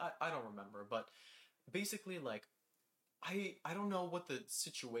something. I don't remember. But basically, like, I don't know what the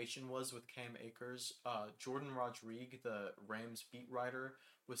situation was with Cam Akers. Jordan Rodriguez, the Rams beat writer,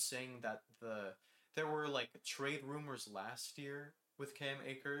 was saying that there were, like, trade rumors last year with Cam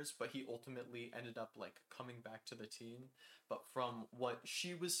Akers, but he ultimately ended up like coming back to the team. But from what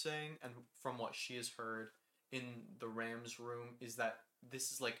she was saying and from what she has heard in the Rams room is that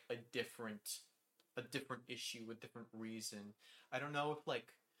this is like a different issue, a different reason. I don't know if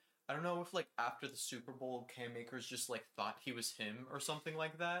after the Super Bowl Cam Akers just like thought he was him or something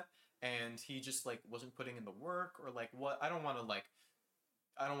like that, and he just like wasn't putting in the work, or like what. I don't want to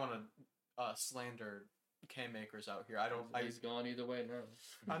slander Cam Akers out here. He's gone either way now.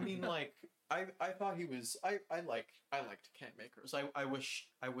 I mean, like, I thought he was. I liked Cam Akers. I wish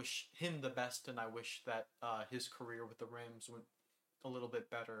him the best, and I wish that his career with the Rams went a little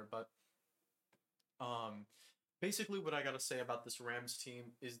bit better. But basically, what I gotta say about this Rams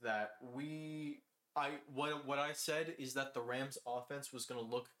team is that what I said is that the Rams offense was gonna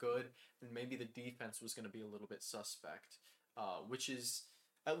look good, and maybe the defense was gonna be a little bit suspect, which is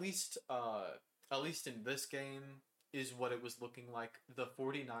at least in this game, is what it was looking like. The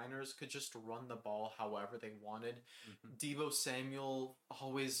 49ers could just run the ball however they wanted. Mm-hmm. Deebo Samuel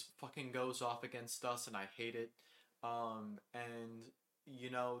always fucking goes off against us, and I hate it. And,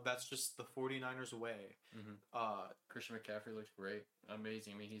 that's just the 49ers way. Mm-hmm. Christian McCaffrey looks great.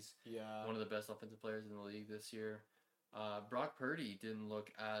 Amazing. I mean, he's one of the best offensive players in the league this year. Brock Purdy didn't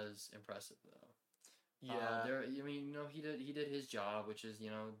look as impressive, though. Yeah. He did his job, which is,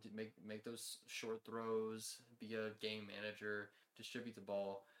 make those short throws, be a game manager, distribute the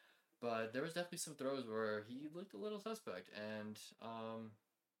ball. But there was definitely some throws where he looked a little suspect, and I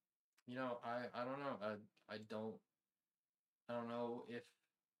don't know. I don't know if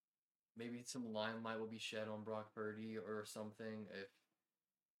maybe some limelight will be shed on Brock Purdy or something,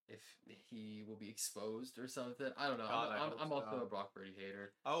 if he will be exposed or something. I don't know. God, I'm also a Brock Purdy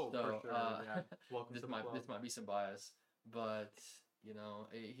hater. Oh, So, for sure. Yeah. Welcome This to the club. might be some bias, but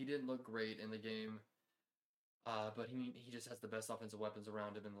he didn't look great in the game. But he just has the best offensive weapons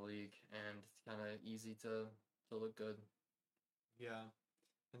around him in the league, and it's kind of easy to look good. Yeah.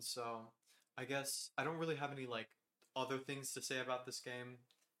 And so I guess I don't really have any like other things to say about this game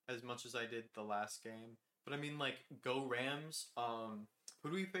as much as I did the last game. But I mean like go Rams. Who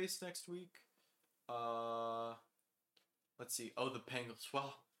do we face next week? Let's see. Oh, the Bengals.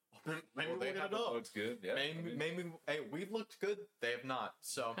 Well, maybe we'll get it up. Looks good. Yeah. Maybe hey, we've looked good. They have not.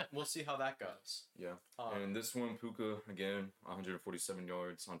 So we'll see how that goes. Yeah. And this one, Puka, again, 147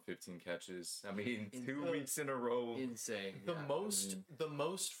 yards on 15 catches. I mean, 2 weeks in a row. Insane. The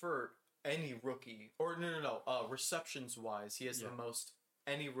most for any rookie, or no, receptions wise, he has the most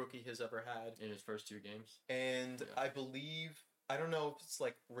any rookie has ever had in his first 2 games. And I believe, I don't know if it's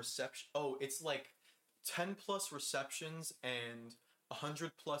like reception. Oh, it's like 10 plus receptions and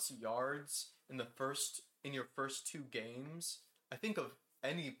 100 plus yards in your first 2 games. I think of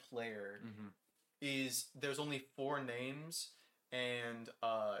any player is there's only 4 names, and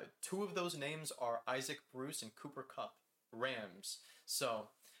 2 of those names are Isaac Bruce and Cooper Kupp, Rams. So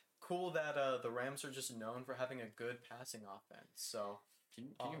cool that the Rams are just known for having a good passing offense. So can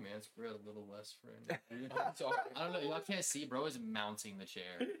you man spread a little less for him? I don't know. Y'all can't see. Bro is mounting the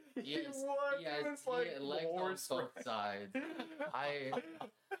chair. He has legs on both sides. I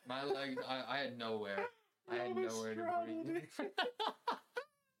had nowhere. I had nowhere to breathe.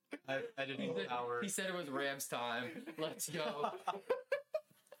 I didn't know. He said it was Rams time. Let's go.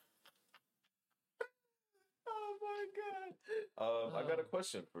 I got a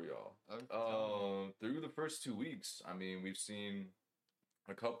question for y'all. Through the first 2 weeks, I mean, we've seen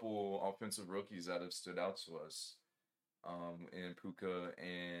a couple offensive rookies that have stood out to us, in Puka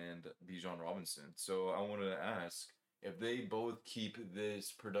and Bijan Robinson. So I wanted to ask, if they both keep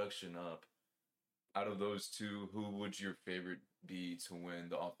this production up, out of those 2, who would your favorite be to win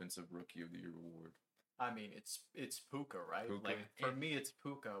the Offensive Rookie of the Year award? I mean, it's Puka, right? Puka. Like for me, it's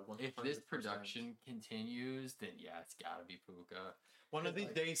Puka. 100%. If this production continues, then yeah, it's gotta be Puka. One of these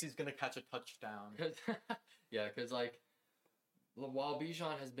days, he's gonna catch a touchdown. Because like, while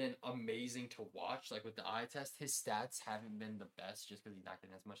Bijan has been amazing to watch, like with the eye test, his stats haven't been the best just because he's not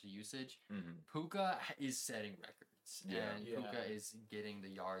getting as much usage. Puka is setting records, and Puka is getting the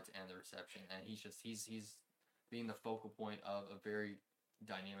yards and the reception, and he's being the focal point of a very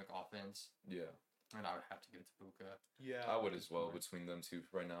dynamic offense. Yeah. And I would have to give it to Puka. Yeah, I would as well between them 2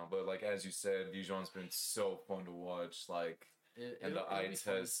 right now. But like as you said, Bijan's been so fun to watch. Like, and the eye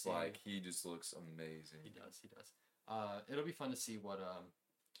test, like he just looks amazing. He does. It'll be fun to see what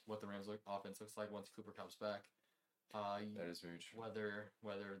the Rams offense looks like once Cooper comes back. That is very true.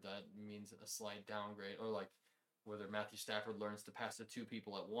 Whether that means a slight downgrade, or like whether Matthew Stafford learns to pass to 2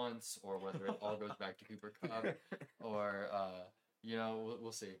 people at once, or whether it all goes back to Cooper Kupp, or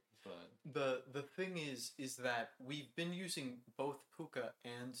we'll see. But the thing is that we've been using both Puka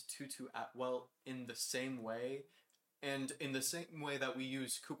and Tutu Atwell in the same way, and in the same way that we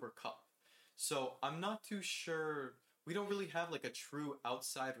use Cooper Kupp. So I'm not too sure. We don't really have like a true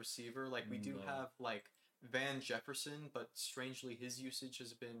outside receiver. Like we do have like Van Jefferson, but strangely his usage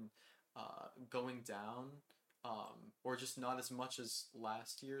has been going down, or just not as much as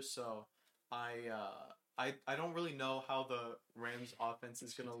last year. So I don't really know how the Rams offense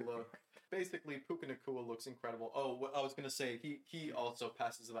is gonna look. Basically, Puka Nacua looks incredible. Oh, what I was gonna say, he also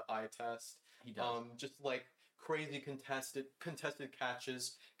passes the eye test. He does. Just like crazy contested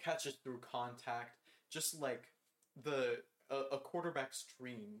catches through contact, just like a quarterback's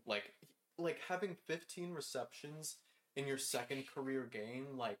dream. Like having 15 receptions in your second career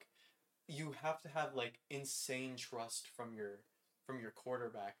game, like you have to have like insane trust from your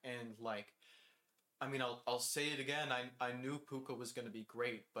quarterback. And like, I mean, I'll say it again. I knew Puka was going to be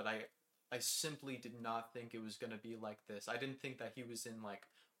great, but I simply did not think it was going to be like this. I didn't think that he was in like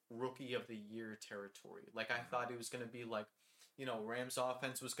Rookie of the Year territory. Like I thought it was going to be like, Rams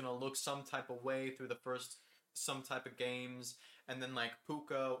offense was going to look some type of way through the first some type of games, and then like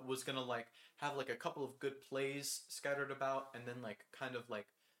Puka was going to like have like a couple of good plays scattered about, and then like kind of like,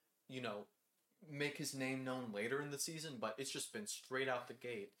 make his name known later in the season, but it's just been straight out the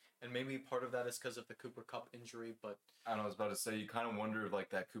gate. And maybe part of that is because of the Cooper Kupp injury, but I don't know, I was about to say, you kind of wonder if like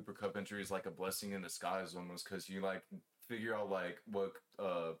that Cooper Kupp injury is like a blessing in disguise almost, because you like figure out like what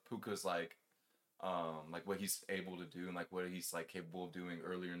Puka's like what he's able to do and like what he's like capable of doing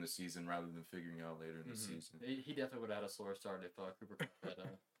earlier in the season rather than figuring out later in the season. He definitely would have had a slower start if Cooper Kupp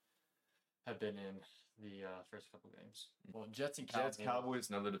had been in the first couple games. Well, Jets and Cowboys,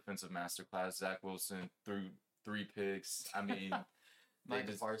 another defensive masterclass. Zach Wilson threw 3 picks. I mean,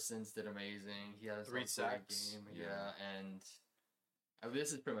 Mike Parsons did amazing. He had a 3 sacks. game. Yeah, and I mean,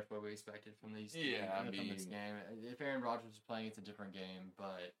 this is pretty much what we expected from these. Yeah, from this game. If Aaron Rodgers was playing, it's a different game.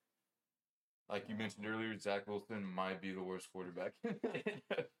 But like you mentioned earlier, Zach Wilson might be the worst quarterback.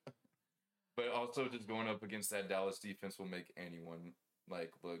 But also, just going up against that Dallas defense will make anyone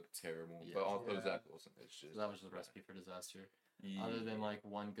like look terrible. Yeah. But also, Yeah. Zach Wilson is just that was just a recipe for disaster. Yeah. Other than like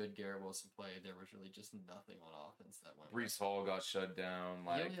one good Garrett Wilson play, there was really just nothing on offense that went. Brees Hall got shut down. He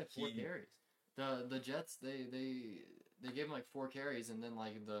Like only had 4 carries. The Jets they gave him like 4 carries and then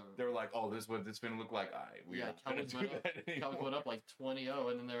like they were like, "Oh, this is what this gonna look like." We're not gonna Cowboys do went up. that anymore. Cowboys went up like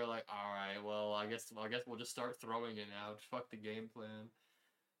 20-0, and then they were like, "All right, well, I guess we'll just start throwing it now. Fuck the game plan."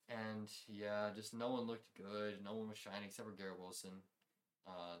 And yeah, just no one looked good. No one was shining except for Garrett Wilson.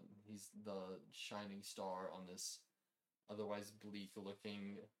 He's the shining star on this otherwise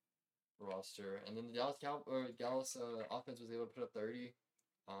bleak-looking roster. And then the Dallas offense was able to put up 30.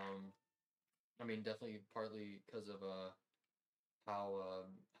 I mean, definitely partly because of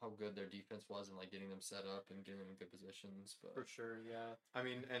how good their defense was and like getting them set up and getting them in good positions. But For sure, yeah. I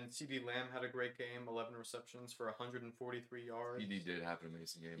mean, and CD Lamb had a great game, 11 receptions for 143 yards. PD did have an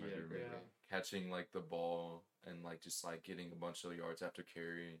amazing game. I Yeah, do remember yeah. catching like the ball and like just like getting a bunch of yards after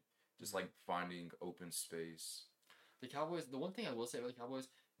carry, just like finding open space. the Cowboys, the one thing I will say about the Cowboys,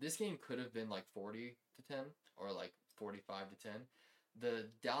 this game could have been like 40-10 or like 45-10. The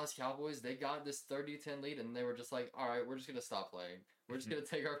Dallas Cowboys, they got this 30-10 lead, and they were just like, all right, we're just going to stop playing. We're just going to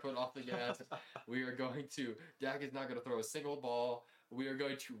take our foot off the gas. We are going to, Dak is not going to throw a single ball. We are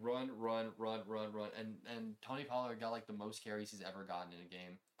going to run. And Tony Pollard got like the most carries he's ever gotten in a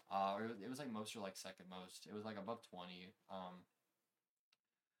game. It was like most or like second most. It was like above 20.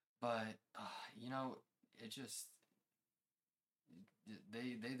 But you know, it just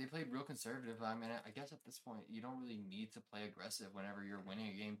they played real conservative. I mean, I guess at this point you don't really need to play aggressive whenever you're winning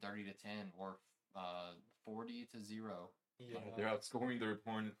a game 30-10 or 40-0. Yeah. They're outscoring their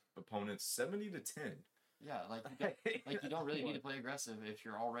opponents 70-10. Yeah, like you don't really need to play aggressive if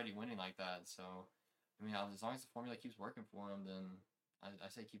you're already winning like that. So, I mean, as long as the formula keeps working for them, then I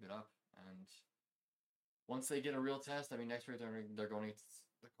say keep it up. And once they get a real test, I mean, next week they're going against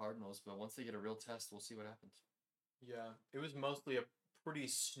the Cardinals, but once they get a real test, we'll see what happens. Yeah, it was mostly a pretty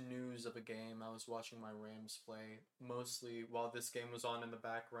snooze of a game. I was watching my Rams play mostly while this game was on in the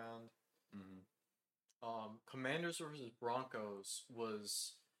background. Mm-hmm. Commanders versus Broncos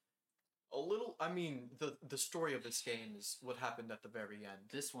was a little. I mean, the story of this game is what happened at the very end.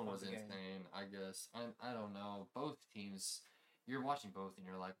 This one of was the game. insane, I guess. I don't know. Both teams, you're watching both and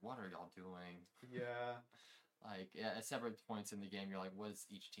you're like, what are y'all doing? Yeah. Like, yeah, at separate points in the game, you're like, what is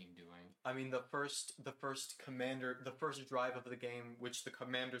each team doing? I mean, the first drive of the game, which the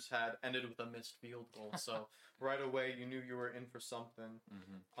Commanders had, ended with a missed field goal. So right away, you knew you were in for something.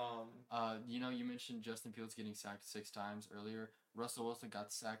 Mm-hmm. You know, you mentioned Justin Fields getting sacked 6 times earlier. Russell Wilson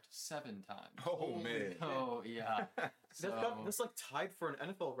got sacked 7 times. Oh man. Oh yeah. That's like tied for an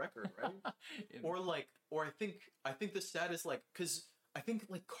NFL record, right? or I think the stat is like, because I think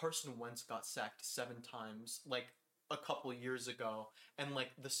like Carson Wentz got sacked 7 times like a couple years ago, and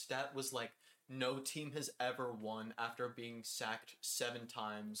like the stat was like no team has ever won after being sacked 7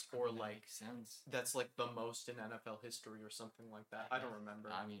 times, or that like makes sense. that's like the most in NFL history or something like that. I don't remember.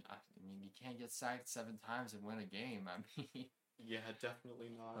 I mean, you can't get sacked 7 times and win a game. I mean, Yeah, definitely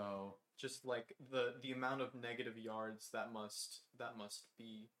not. so Just like the amount of negative yards that must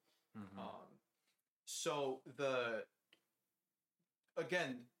be. mhm. So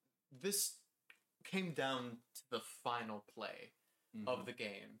again, this came down to the final play of the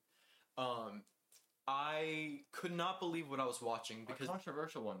game. I could not believe what I was watching because a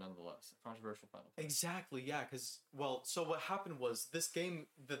controversial one nonetheless. A controversial final play. exactly, yeah, because so what happened was this game,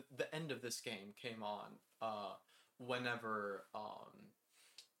 the end of this game came on whenever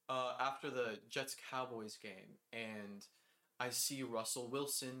after the Jets Cowboys game, and I see Russell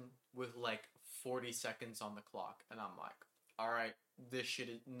Wilson with like 40 seconds on the clock, and I'm like, all right, this shit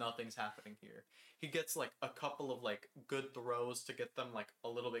is, nothing's happening here. He gets like a couple of like good throws to get them like a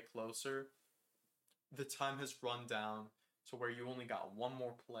little bit closer. The time has run down to where you only got one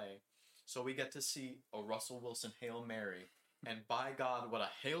more play. So we get to see a Russell Wilson Hail Mary. And by God, what a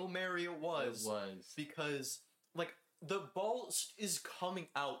Hail Mary it was. It was. Because like the ball is coming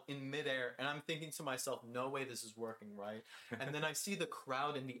out in midair, and I'm thinking to myself, no way this is working, right? And then I see the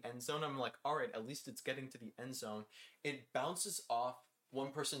crowd in the end zone. I'm like, all right, at least it's getting to the end zone. It bounces off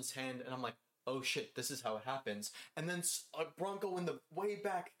one person's hand, and I'm like, oh shit, this is how it happens. And then a Bronco in the way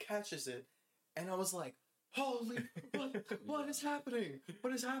back catches it, and I was like, holy, what is happening?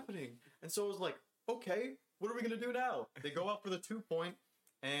 What is happening? And so I was like, okay, what are we going to do now? They go out for the 2-point,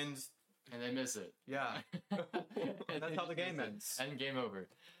 and and they miss it. Yeah. And That's they how the just game miss it. ends. And game over.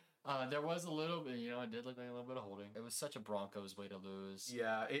 There was a little bit, it did look like a little bit of holding. It was such a Broncos way to lose.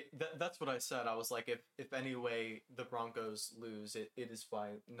 Yeah, that's what I said. I was like, if any way the Broncos lose, it is by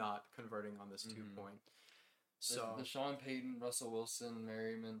not converting on this 2-point. So The Sean Payton, Russell Wilson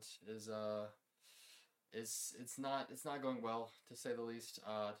merriment is it's not going well, to say the least.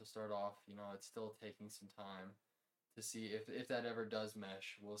 To start off, it's still taking some time to see if that ever does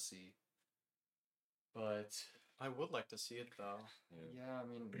mesh. We'll see. But I would like to see it though. yeah, I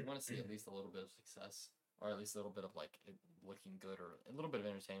mean, we want to see at least a little bit of success, or at least a little bit of like it looking good, or a little bit of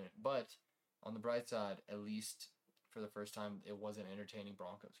entertainment. But on the bright side, at least for the first time, it was an entertaining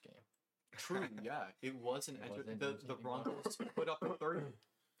Broncos game. True, yeah, it was an It was an the entertaining Broncos put up a 30.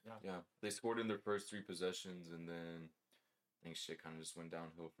 Yeah, they scored in their first 3 possessions, and then I think shit kind of just went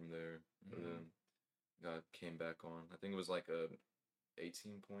downhill from there. Came back on. I think it was like a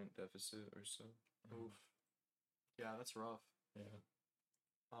 18-point deficit or so. Oof. Yeah, that's rough. Yeah.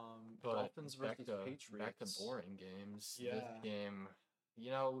 But Dolphins versus Patriots. Back to boring games. Yeah. This game,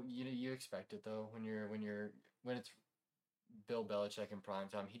 you expect it though when it's Bill Belichick in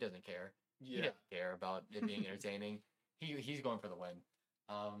primetime. He doesn't care. He Yeah. doesn't care about it being entertaining. He's going for the win.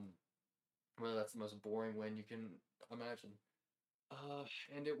 Whether that's the most boring win you can imagine.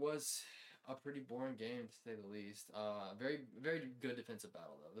 And it was a pretty boring game to say the least. Very very good defensive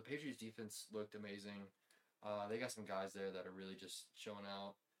battle though. The Patriots defense looked amazing. They got some guys there that are really just showing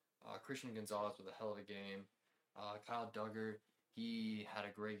out. Christian Gonzalez with a hell of a game. Kyle Duggar, he had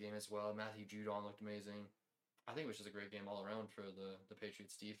a great game as well. Matthew Judon looked amazing. I think it was just a great game all around for the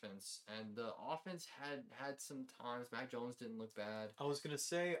Patriots defense. And the offense had some times. Mac Jones didn't look bad. I was gonna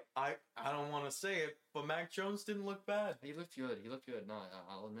say I don't want to say it, but Mac Jones didn't look bad. He looked good. No,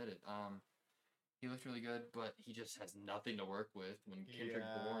 I'll admit it. He looked really good, but he just has nothing to work with when Kendrick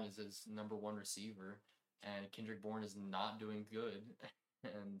Bourne is his number 1 receiver, and Kendrick Bourne is not doing good,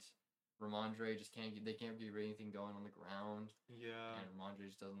 and Ramondre just they can't get anything going on the ground. Yeah. And Ramondre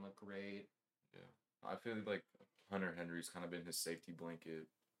just doesn't look great. Yeah, I feel like Hunter Henry's kind of been his safety blanket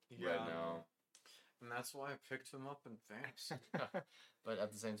right now. And that's why I picked him up in fantasy. But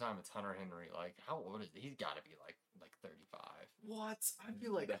at the same time, it's Hunter Henry. Like, how old is he? He's got to be like 35. What? I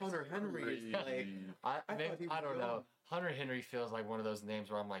feel like Hunter Henry is like... I don't know. Hunter Henry feels like one of those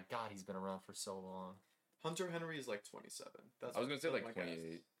names where I'm like, God, he's been around for so long. Hunter Henry is like 27. I was going to say like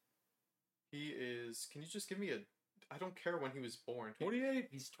 28. He is... Can you just give me a... I don't care when he was born. 28?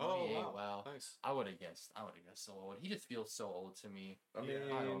 He's 28. Oh, wow. Nice. I would have guessed so old. He just feels so old to me. I mean,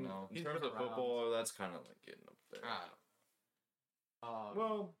 I don't know. In terms of football, that's kind of like getting up there.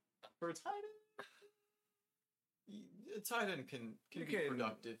 Well, for a tight end, a tight end can be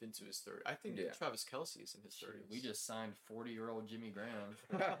productive into his 30s. I think Travis Kelce is in his 30s. We just signed 40-year-old Jimmy Graham.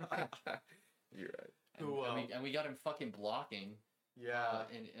 You're right. And we got him fucking blocking. Yeah.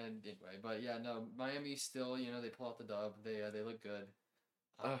 And anyway, but yeah, no, Miami still, they pull out the dub. They look good.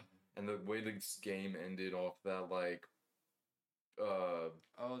 And the way this game ended off that, like, the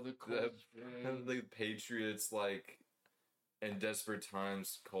Patriots, like, in desperate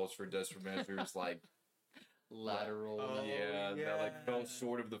times calls for desperate measures, like lateral. That like fell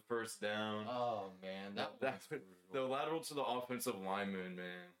short of the first down. Oh man, that the lateral to the offensive lineman,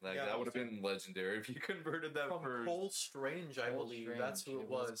 man. Like that would have been legendary if you converted that from first. Cole Strange, I believe that's who it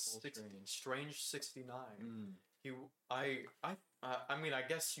was. Strange 69. I mean, I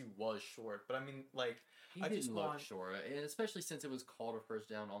guess he was short, but I mean, like, he didn't look short, and especially since it was called a first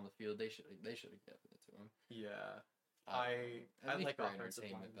down on the field, they should have given it to him. Yeah. I like offensive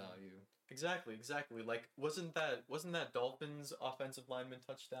entertainment value. Exactly. Like, wasn't that Dolphins offensive lineman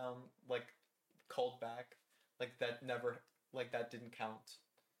touchdown like called back? Like that didn't count.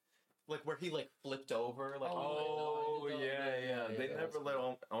 Like where he like flipped over. Like They never let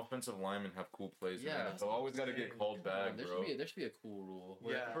offensive linemen have cool plays. Yeah, they always got to get called back, bro. There should be a cool rule.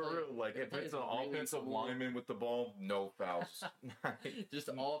 For real. Like if it's an offensive lineman with the ball, no fouls. Just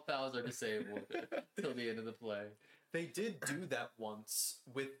all fouls are disabled till the end of the play. They did do that once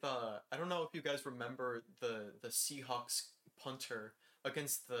with I don't know if you guys remember the Seahawks punter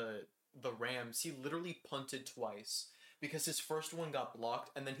against the Rams. He literally punted twice because his first one got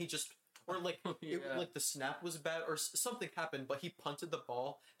blocked, and then he just like the snap was bad or something happened, but he punted the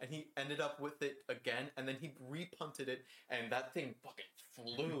ball and he ended up with it again, and then he repunted it, and that thing fucking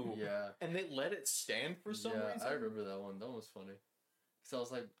flew. And they let it stand for some reason. I remember that one. That was funny. So I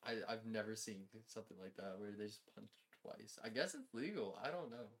was like, I've never seen something like that where they just punch twice. I guess it's legal. I don't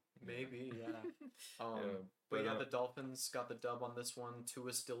know. Maybe, yeah. But the Dolphins got the dub on this one.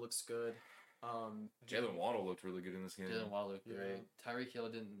 Tua still looks good. Jalen Waddle looked really good in this game. Jalen Waddle looked Yeah. great. Tyreek Hill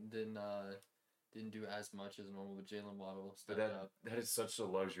didn't do as much as normal, but Jalen Waddle But stepped up. that is such a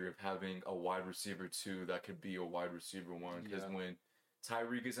luxury of having a wide receiver 2 that could be a wide receiver 1. Because Yeah. when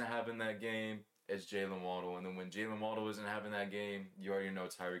Tyreek isn't having that game, it's Jalen Waddle. And then when Jalen Waddle isn't having that game, you already know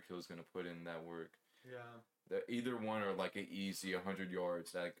Tyreek Hill is going to put in that work. Yeah. Either one are like an easy 100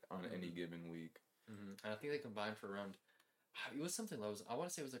 yards like on any Mhm. given week. And I think they combined for around, it was something low. I want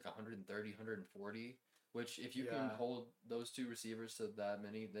to say it was like 130, 140, which if you can Yeah. hold those two receivers to that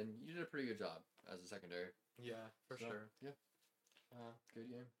many, then you did a pretty good job as a secondary. Yeah, for So, sure. Yeah. Good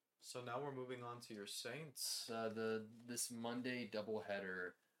game. So now we're moving on to your Saints. This Monday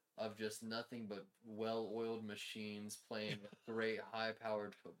doubleheader of just nothing but well-oiled machines playing great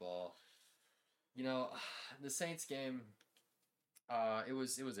high-powered football. You know, the Saints game, it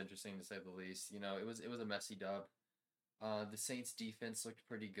was interesting to say the least. You know, it was a messy dub. The Saints defense looked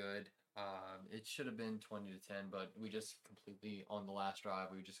pretty good. It should have been 20-10, but we just completely on the last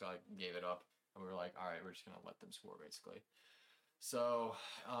drive we just gave it up, and we were like, all right, we're just gonna let them score basically. So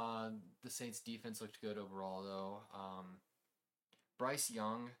the Saints defense looked good overall though. Bryce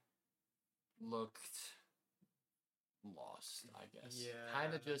Young looked lost, I guess. Yeah.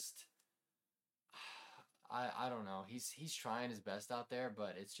 Kind of just. I don't know. He's trying his best out there,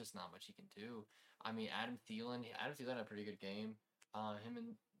 but it's just not much he can do. I mean, Adam Thielen had a pretty good game. Him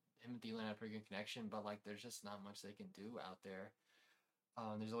and Thielen had a pretty good connection, but like there's just not much they can do out there.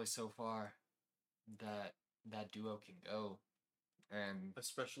 There's only so far that duo can go, and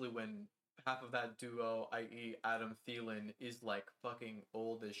Especially when half of that duo, i.e. Adam Thielen, is like fucking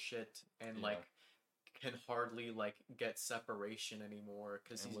old as shit and Yeah. like can hardly like get separation anymore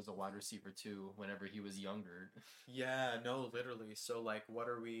because and he was a wide receiver too whenever he was younger. Yeah, no, literally. So like what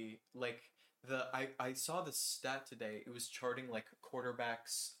are we like I saw the stat today. It was charting like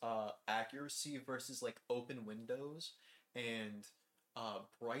quarterbacks accuracy versus like open windows, and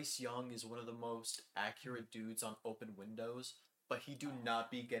Bryce Young is one of the most accurate dudes on open windows, but he do not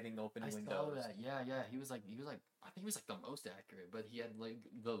be getting open I windows. saw that. Yeah. He was like I think he was like the most accurate, but he had like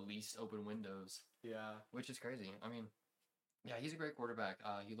the least open windows, Yeah. which is crazy. I mean, yeah, he's a great quarterback.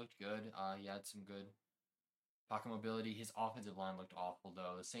 He looked good. He had some good pocket mobility. His offensive line looked awful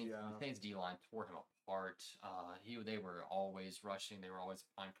though. The Saints D line tore him apart. They were always rushing. They were always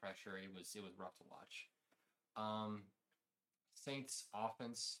applying pressure. It was rough to watch. Saints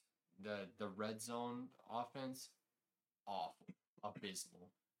offense, the red zone offense, awful,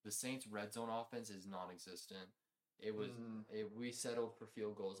 abysmal. The Saints red zone offense is non-existent. It was we settled for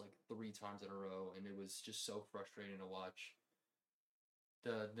field goals like 3 times in a row, and it was just so frustrating to watch.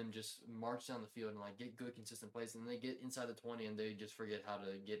 Them just march down the field and like get good consistent plays, and they get inside the 20 and they just forget how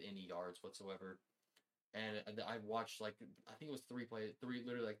to get any yards whatsoever. And I watched like I think it was 3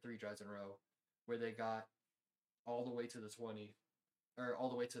 drives in a row where they got all the way to the 20 or all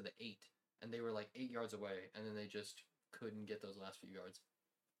the way to the 8, and they were like 8 yards away, and then they just couldn't get those last few yards,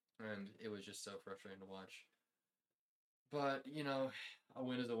 and it was just so frustrating to watch. But you know, a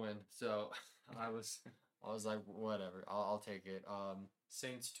win is a win, so I was like, whatever, I'll take it.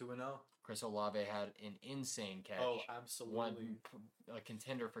 Saints 2-0. Chris Olave had an insane catch. Oh, absolutely. A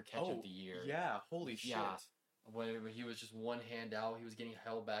contender for catch of the year. Yeah, holy shit. Yeah. When he was just one hand out, he was getting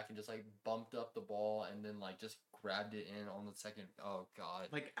held back and just like bumped up the ball and then like just grabbed it in on the second. Oh god.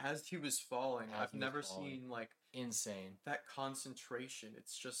 Like as he was falling, I've never seen like insane that concentration.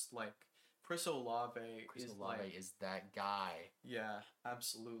 It's just like Chris Olave is that guy. Yeah,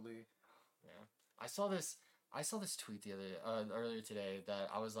 absolutely. Yeah. I saw this tweet the earlier today that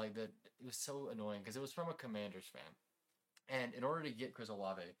I was like, that it was so annoying because it was from a Commanders fan, and in order to get Chris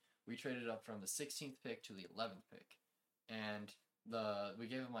Olave, we traded up from the 16th pick to the 11th pick, and we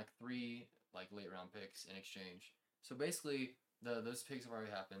gave him like 3 like late round picks in exchange. So basically, those picks have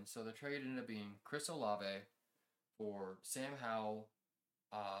already happened. So the trade ended up being Chris Olave for Sam Howell,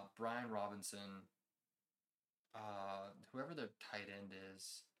 Brian Robinson, whoever their tight end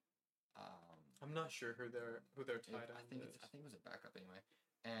is. I'm not sure who their tight end is. I think it was a backup anyway,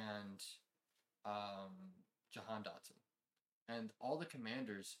 and Jahan Dotson, and all the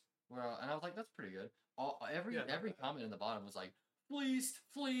Commanders were, and I was like, that's pretty good. Every comment in the bottom was like, fleeced.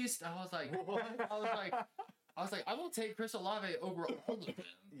 I was like, what? I was like, I will take Chris Olave over all of them.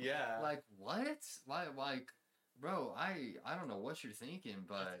 Yeah. Like what? Like, bro, I don't know what you're thinking,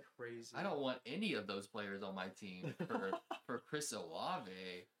 but that's crazy. I don't want any of those players on my team for Chris Olave.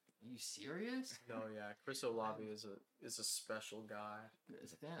 Are you serious? No, yeah. Chris Olave is a special guy.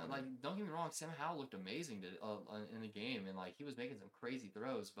 Yeah, like don't get me wrong, Sam Howell looked amazing in the game, and like he was making some crazy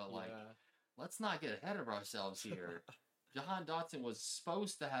throws, but like let's not get ahead of ourselves here. Jahan Dotson was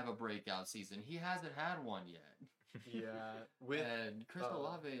supposed to have a breakout season. He hasn't had one yet. Yeah, And Chris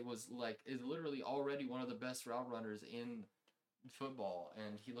Olave is literally already one of the best route runners in football,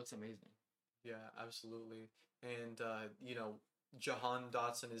 and he looks amazing. yeah, absolutely. And Jahan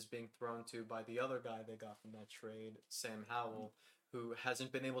Dotson is being thrown to by the other guy they got from that trade, Sam Howell, who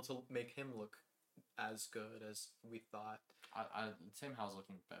hasn't been able to make him look as good as we thought. Sam Howell's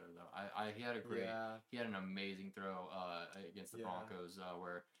looking better though. He had he had an amazing throw against the Broncos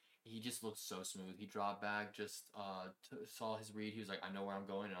where he just looked so smooth. He dropped back, just saw his read. He was like, I know where I'm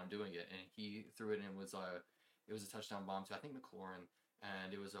going and I'm doing it, and he threw it and it was a touchdown bomb to I think McLaurin,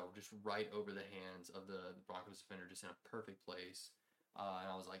 and it was just right over the hands of the Broncos defender, just in a perfect place.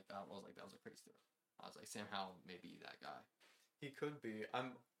 And I was like, that was a crazy throw. I was like, Sam Howell may be that guy. He could be.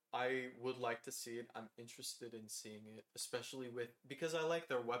 I would like to see it. I'm interested in seeing it, especially because I like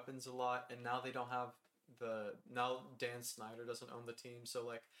their weapons a lot, and now they don't have now Dan Snyder doesn't own the team, so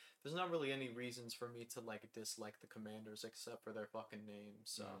like there's not really any reasons for me to like dislike the Commanders except for their fucking names.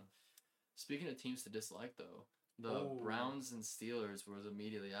 So speaking of teams to dislike though, the Browns and Steelers was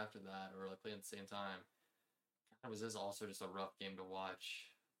immediately after that, or like playing at the same time. Was this also just a rough game to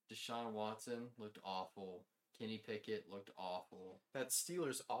watch? Deshaun Watson looked awful. Kenny Pickett looked awful. That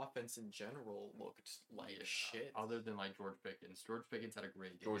Steelers offense in general looked like shit. Other than like George Pickens. George Pickens had a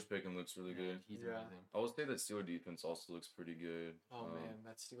great game. George Pickens looks really good. He's amazing. I would say that Steelers defense also looks pretty good. Oh man,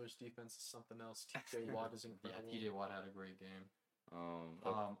 that Steelers defense is something else. TJ Watt is incredible. Yeah, TJ Watt had a great game.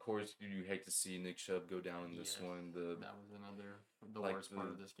 Of course, you hate to see Nick Chubb go down in this one. That was the worst part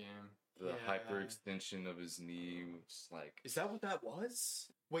of this game. The hyperextension of his knee was like... Is that what that was?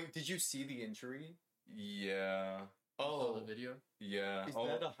 Wait, did you see the injury? Yeah. Oh, the video? Yeah. Is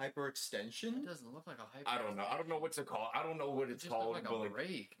that a hyperextension? It doesn't look like a hyperextension. I don't know. I don't know what to call. I don't know what it's called. Like a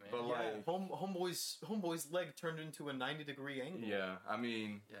break, man. But like homeboy's leg turned into a 90-degree angle. Yeah, I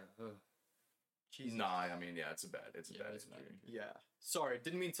mean. Yeah. Jesus. Nah, I mean, yeah, it's a bad injury. Yeah. Sorry,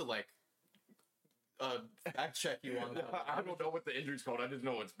 didn't mean to like fact check you on that. I don't know what the injury's called. I just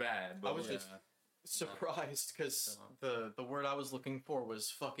know it's bad. But I was just surprised because the word I was looking for was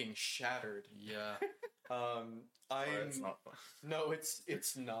fucking shattered. Yeah. It's not fun. No,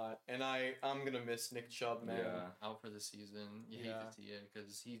 it's not, and I'm gonna miss Nick Chubb, man. Yeah. Out for the season. You hate to see it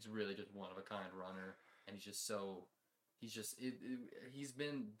because he's really just one of a kind runner, and he's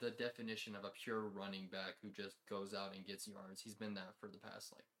been the definition of a pure running back who just goes out and gets yards. He's been that for the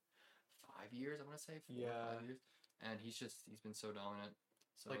past like 5 years, I want to say 4 or 5 years, and he's been so dominant.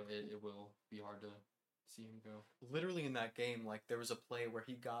 So like, it will be hard to see him go. Literally in that game, like there was a play where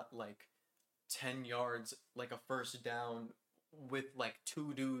he got like 10 yards, like a first down with like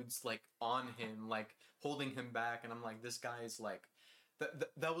two dudes like on him, like holding him back, and I'm like, this guy is like,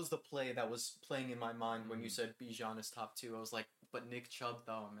 that was the play that was playing in my mind when you said Bijan is top 2. I was like, but Nick Chubb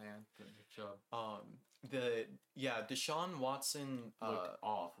though, man. Nick Chubb. Deshaun Watson looked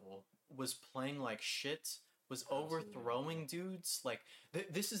awful. Was playing like shit. Was overthrowing dudes. Like,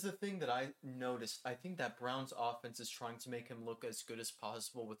 this is the thing that I noticed. I think that Brown's offense is trying to make him look as good as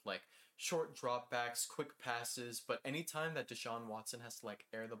possible with, like, short dropbacks, quick passes. But anytime that Deshaun Watson has to, like,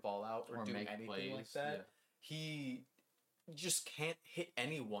 air the ball out or do anything plays, like that, he just can't hit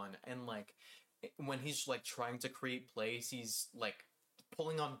anyone. And, like, when he's, like, trying to create plays, he's, like,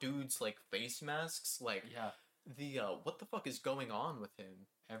 pulling on dudes, like, face masks. Like, what the fuck is going on with him?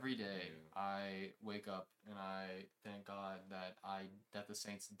 Every day I wake up and I thank God that the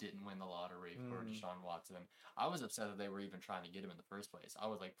Saints didn't win the lottery for Deshaun Watson. I was upset that they were even trying to get him in the first place. I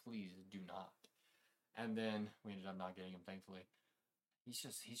was like, please do not. And then we ended up not getting him, thankfully. He's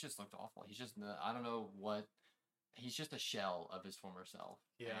just looked awful. He's just I don't know what. He's just a shell of his former self.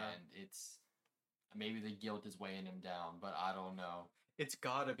 Yeah. And it's maybe the guilt is weighing him down, but I don't know. It's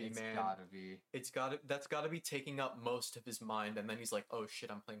gotta be, man. It's gotta be. That's gotta be taking up most of his mind, and then he's like, "Oh shit,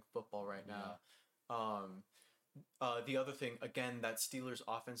 I'm playing football right now." The other thing, again, that Steelers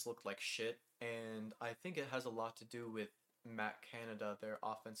offense looked like shit, and I think it has a lot to do with Matt Canada, their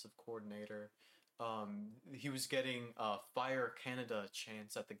offensive coordinator. He was getting "Fire Canada"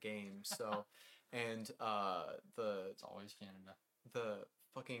 chants at the game, so, and it's always Canada. The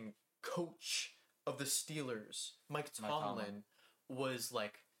fucking coach of the Steelers, Mike Tomlin. Was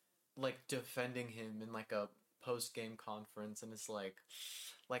like defending him in like a post-game conference, and it's like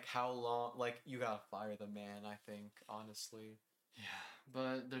how long, like, you gotta fire the man, I think, honestly. Yeah,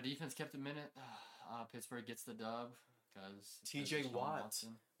 but their defense kept him in it. Pittsburgh gets the dub because TJ Watt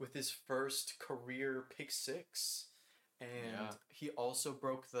with his first career pick 6, and he also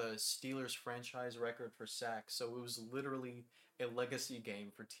broke the Steelers franchise record for sacks, so it was literally a legacy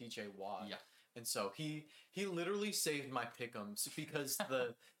game for TJ Watt. Yeah. And so he literally saved my pick'ems because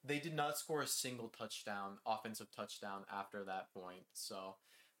they did not score a single touchdown, offensive touchdown after that point. So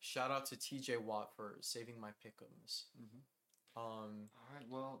shout out to TJ Watt for saving my pick'ems. All right,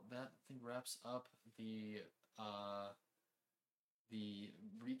 well, that I think wraps up the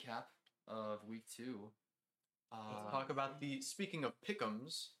recap of week 2. Let's talk about speaking of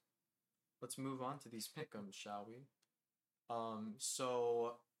pick'ems, let's move on to these pick'ems, shall we?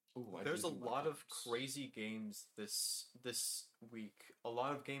 So Ooh, I there's do a do my lot of picks. crazy games this week. A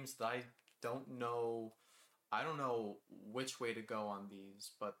lot of games that I don't know. I don't know which way to go on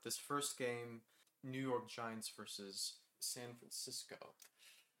these, but this first game, New York Giants versus San Francisco.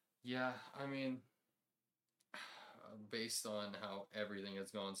 Yeah, I mean, based on how everything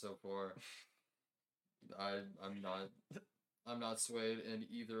has gone so far, I'm not swayed in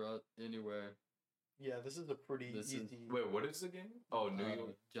either anywhere. Yeah, this is a pretty This is- easy. Wait, what is the game? Oh, New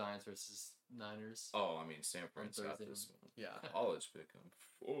York. Giants versus Niners. Oh, I mean, San Fran's got Thursday. this one. Yeah, College pick 'em.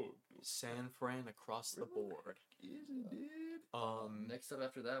 Oh, San Fran across the board. easy, dude. Next up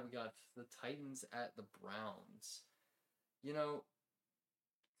after that, we got the Titans at the Browns. You know,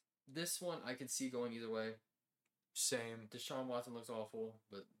 this one I could see going either way. Same. Deshaun Watson looks awful,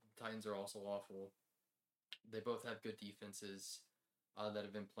 but the Titans are also awful. They both have good defenses that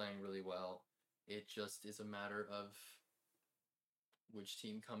have been playing really well. It just is a matter of which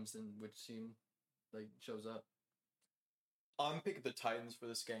team comes in, which team shows up. I'm picking the Titans for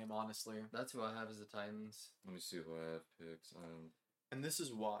this game, honestly. That's who I have as the Titans. Let me see who I have picks. And this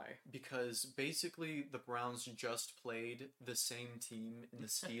is why. Because basically the Browns just played the same team in the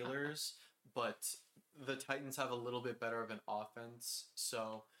Steelers, but the Titans have a little bit better of an offense.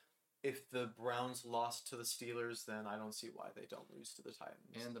 So if the Browns lost to the Steelers, then I don't see why they don't lose to the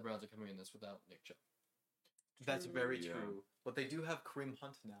Titans. And the Browns are coming in this without Nick Chubb. That's True, very yeah. true. But they do have Kareem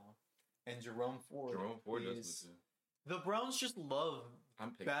Hunt now. And Jerome Ford. Jerome Ford does is- look good. The Browns just love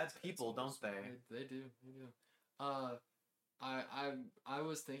I'm picking bad the Titans people, on don't this one. they? They do. I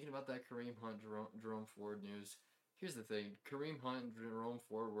was thinking about that Kareem Hunt Jerome Ford news. Here's the thing: Kareem Hunt and Jerome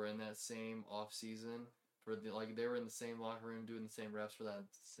Ford were in that same off season they were in the same locker room doing the same reps for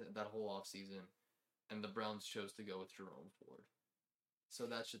that whole off season, and the Browns chose to go with Jerome Ford. So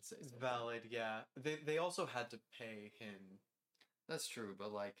that should say something. Valid, yeah. They also had to pay him. That's true,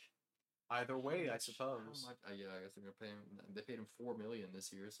 but Either way, I how suppose. much? Yeah, I guess they're gonna pay him. They paid him $4 million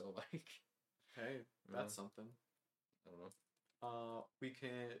this year, so Hey, that's something. I don't know. We can.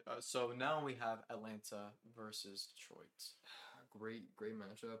 So now we have Atlanta versus Detroit. Great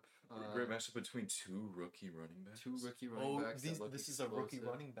matchup. Great matchup between two rookie running backs. Two rookie running backs. that look This is a rookie explosive.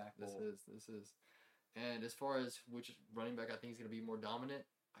 running back bowl. This is. And as far as which running back I think is going to be more dominant,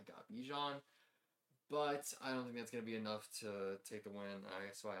 I got Bijan. But I don't think that's going to be enough to take the win.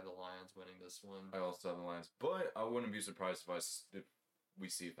 So I have the Lions winning this one. I also have the Lions, but I wouldn't be surprised if we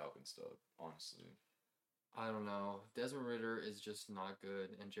see Falcons dub. Honestly, I don't know. Desmond Ritter is just not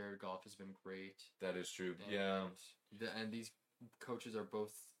good, and Jared Goff has been great. that is true. And Yeah, and these coaches are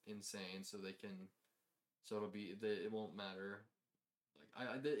both insane, so they can. So it won't matter.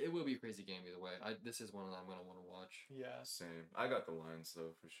 It will be a crazy game either way. This is one that I'm gonna want to watch. Yeah, same. I got the Lions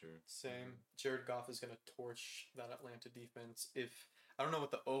though for sure. same. Jared Goff is gonna torch that Atlanta defense. If I don't know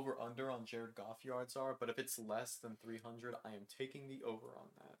what the over under on Jared Goff yards are, but if it's less than 300, I am taking the over on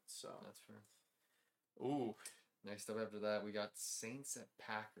that. So That's fair. ooh, Next up after that, we got Saints at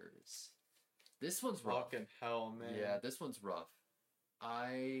Packers. This one's rough. fucking hell, man. Yeah, this one's rough.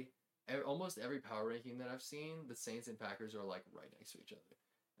 Almost every power ranking that I've seen, the Saints and Packers are right next to each other,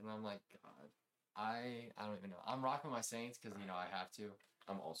 and I'm like, God, I don't even know. I'm rocking my Saints because I have to.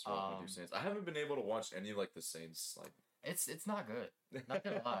 I'm also rocking with your Saints. I haven't been able to watch any the Saints It's not good. Not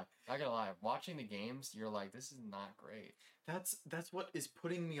gonna lie. Not gonna lie. Watching the games, you're like, this is not great. That's what is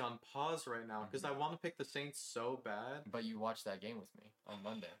putting me on pause right now because I want to pick the Saints so bad, But you watched that game with me on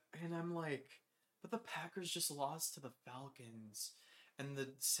Monday. and I'm like, but the Packers just lost to the Falcons, and the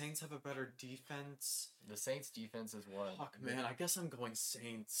Saints have a better defense. The Saints defense is what? Fuck, man, I guess I'm going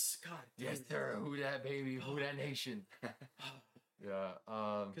Saints. God damn. Yes, sir. Who that baby? Who that nation? Yeah.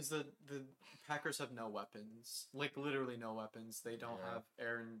 Because the Packers have no weapons, literally no weapons. They don't Yeah. have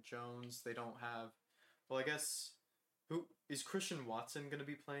Aaron Jones. They don't have. Well, I guess who is Christian Watson going to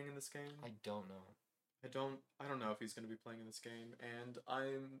be playing in this game? I don't know. I don't know if he's going to be playing in this game, and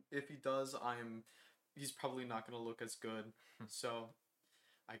if he does, he's probably not going to look as good. So,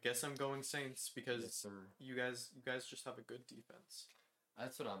 I guess I'm going Saints because Yes, sir. you guys just have a good defense.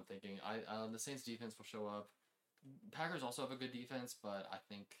 That's what I'm thinking. The Saints defense will show up. Packers also have a good defense, but I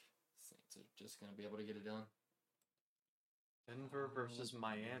think Saints are just gonna be able to get it done. Denver versus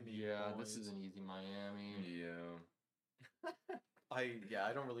Miami. Yeah, this boys. is an easy Miami. Yeah.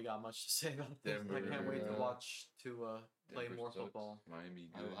 I don't really got much to say about this. I can't wait to Denver. watch play Denver more sucks. football. Miami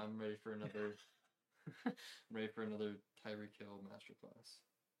good. I'm ready for another. Ready for another Tyreek Hill masterclass.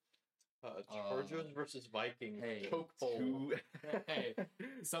 Chargers versus Vikings. hey, Choke bowl. Hey,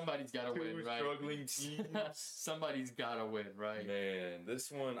 somebody's got to win, right? Struggling teams. Somebody's got to win, right? Man,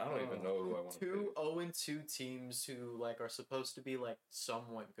 this one I don't even know who I want to Two pick. 0-2 teams who like are supposed to be like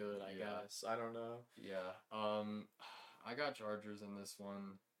somewhat good, I Yeah. guess. I don't know. Yeah. I got Chargers in this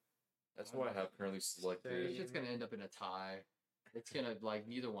one. That's what I have currently It's selected. just gonna end up in a tie. It's gonna like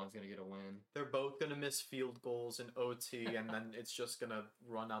neither one's gonna get a win. They're both gonna miss field goals in OT, and then it's just gonna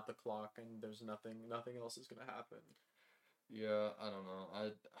run out the clock, and there's nothing else is gonna happen. Yeah, I don't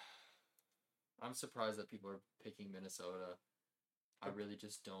know. I'm surprised that people are picking Minnesota. I really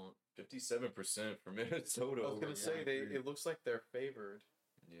just don't. 57% for Minnesota. I was gonna over say Miami. it looks like they're favored.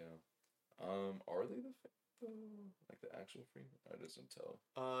 Yeah. Are they the like the actual free? That doesn't tell.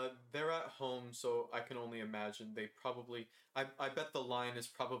 They're at home, so I can only imagine they probably. I bet the line is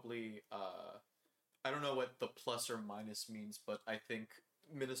probably. I don't know what the plus or minus means, but I think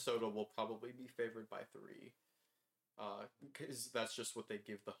Minnesota will probably be favored by 3. Because that's just what they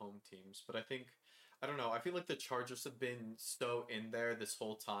give the home teams. But I don't know. I feel like the Chargers have been so in there this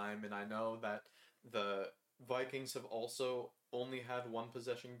whole time, and I know that the Vikings have also only had 1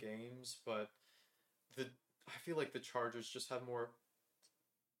 possession games, but I feel like the Chargers just have more.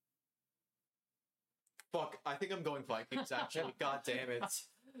 Fuck, I think I'm going Vikings actually. God damn it.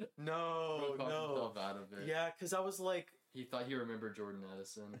 No, Bro talked no. himself out of it. Yeah, because I was like, He thought he remembered Jordan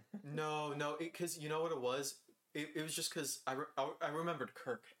Addison. no, because you know what it was? It was just because I remembered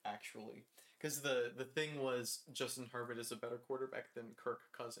Kirk, actually. Because the thing was, Justin Herbert is a better quarterback than Kirk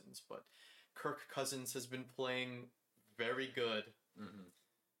Cousins, but Kirk Cousins has been playing very good. Mm-hmm.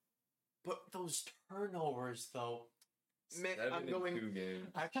 But those turnovers, though, man, 7 I'm in going. 2 games.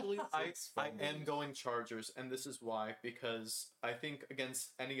 Actually, I 6 am fumbles. going Chargers, and this is why. Because I think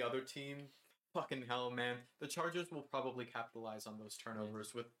against any other team, fucking hell, man, the Chargers will probably capitalize on those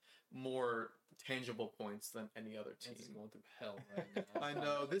turnovers with more tangible points than any other team. Kansas is going through hell right now. I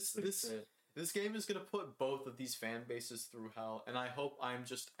know this That's it. this game is gonna put both of these fan bases through hell, and I hope I'm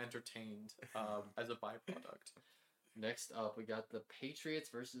just entertained as a byproduct. Next up, we got the Patriots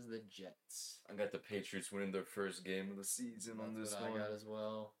versus the Jets. I got the Patriots winning their first game of the season on That's this what one. I got as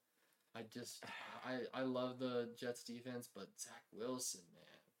well. I love the Jets defense, but Zach Wilson,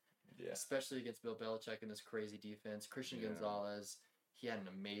 man. Yeah. Especially against Bill Belichick and his crazy defense. Christian Yeah. Gonzalez, he had an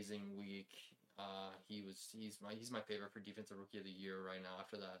amazing week. He's my favorite for defensive rookie of the year right now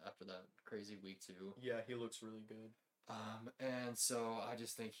after that crazy week too. Yeah, he looks really good. And so I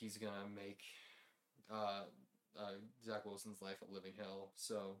just think he's gonna make Zach Wilson's life a living hell.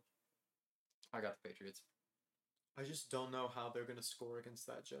 So I got the Patriots. I just don't know how they're gonna score against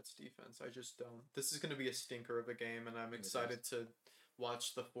that Jets defense. I just don't. This is gonna be a stinker of a game, and I'm excited to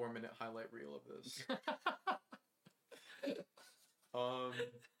watch the 4-minute highlight reel of this.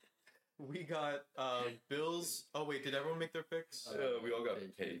 We got Bills. Oh wait, did everyone make their picks? We all got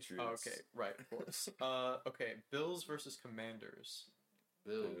Patriots. Patriots. Okay, right, of course. Okay, Bills versus Commanders.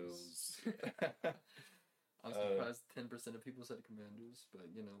 Bills. I'm surprised 10% of people said Commanders, but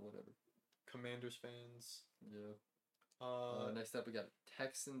you know, whatever. Commanders fans. Yeah. Next up, we got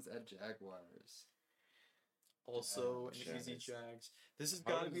Texans at Jaguars. Also an Jags. easy Jags. This has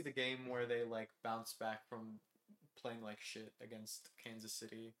How got to be does- the game where they like bounce back from playing like shit against Kansas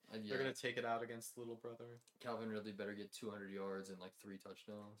City. Yeah. They're gonna take it out against Little Brother. Calvin Ridley better get 200 yards and like 3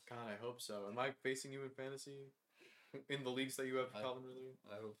 touchdowns. God, I hope so. Am I facing you in fantasy? In the leagues that you have, I- Calvin Ridley?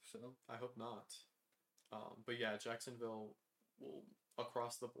 I hope so. I hope not. But yeah, Jacksonville will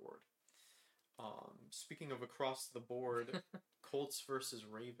across the board. Speaking of across the board, Colts versus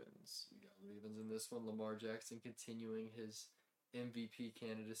Ravens. We got Ravens in this one. Lamar Jackson continuing his MVP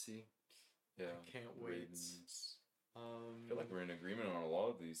candidacy. Yeah. Can't wait. Ravens. I feel like we're in agreement on a lot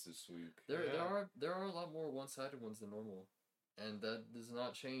of these this week. There Yeah. are a lot more one-sided ones than normal, and that does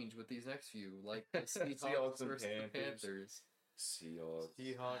not change with these next few, like the Seahawks, Seahawks and versus the Panthers. Panthers.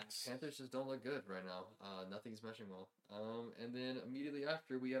 Seahawks. Panthers just don't look good right now. Nothing's meshing well. And then immediately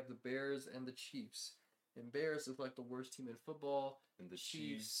after we have the Bears and the Chiefs. And Bears look like the worst team in football. And the Chiefs.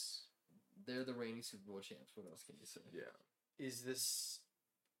 Chiefs. They're the reigning Super Bowl champs. What else can you say? Yeah. Is this?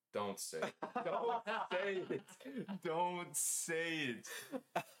 Don't say it. Don't say it. Don't say it.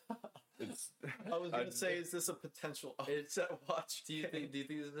 It's, I was gonna say, is this a potential upset watch? Do you think this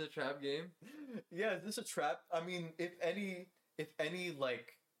is a trap game? Yeah, is this a trap? I mean, if any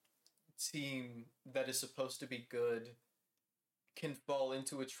like team that is supposed to be good can fall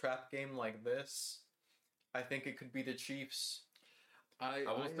into a trap game like this, I think it could be the Chiefs. I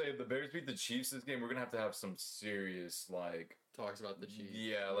will say if the Bears beat the Chiefs this game, we're gonna have some serious talks about the Chiefs.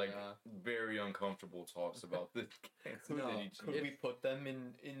 Yeah, very uncomfortable talks about the Could we put them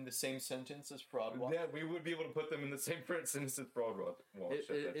in the same sentence as fraud? Yeah, we would be able to put them in the same sentence as fraud.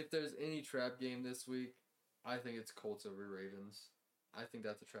 If there's any trap game this week, I think it's Colts over Ravens. I think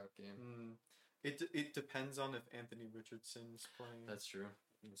that's a trap game. It depends on if Anthony Richardson's playing. That's true.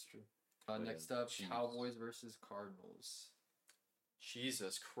 Next up, Chiefs. Cowboys versus Cardinals.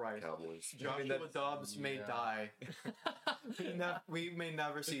 Jesus Christ. Cowboys. Joshua Dobbs may die. We may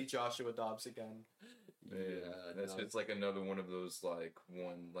never see Joshua Dobbs again. It's like another one of those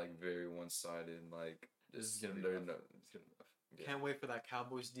very one-sided this is gonna be rough. It's gonna be rough. Yeah. Can't wait for that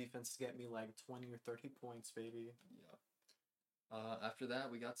Cowboys defense to get me 20 or 30 points, baby. Yeah. After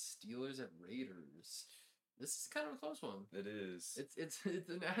that, we got Steelers at Raiders. This is kind of a close one. It is. It's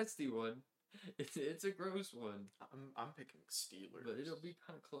a nasty one. It's a gross one. I'm picking Steelers, but it'll be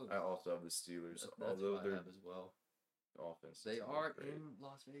kind of close. I also have the Steelers, that's although what I have as well. Offense. They are in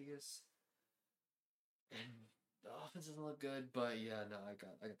Las Vegas, and the offense doesn't look good. But yeah, no, I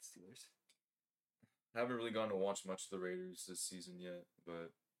got the Steelers. Haven't really gone to watch much of the Raiders this season yet,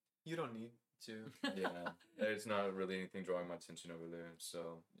 but you don't need to. Yeah, there's not really anything drawing my attention over there.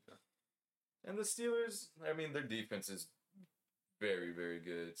 So, yeah. And the Steelers, I mean, their defense is very, very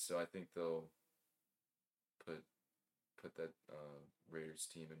good. So I think they'll put that Raiders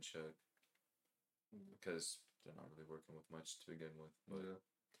team in check because they're not really working with much to begin with. But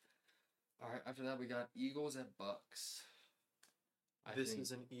all right, after that we got Eagles at Bucks. This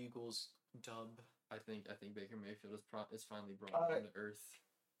is an Eagles dub. I think Baker Mayfield is finally brought down to earth.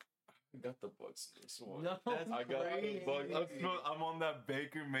 I got the Bucks in this one. No, I got the Bucks. I'm on that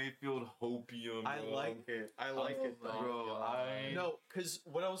Baker Mayfield hopium. I like it. I like it, bro. No, because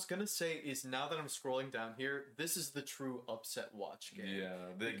what I was gonna say is now that I'm scrolling down here, this is the true upset watch game.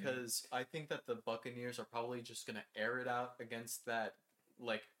 Yeah, because I think that the Buccaneers are probably just gonna air it out against that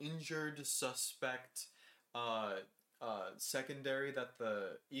injured suspect secondary that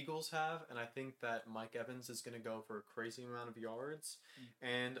the Eagles have, and I think that Mike Evans is going to go for a crazy amount of yards,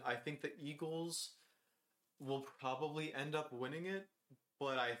 and I think the Eagles will probably end up winning it,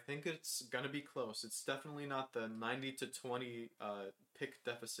 but I think it's going to be close. It's definitely not the 90-20 pick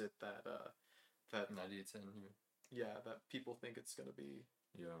deficit that 90-10. Yeah, that people think it's going to be.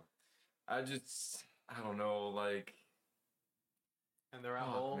 Yeah. I don't know, and they're at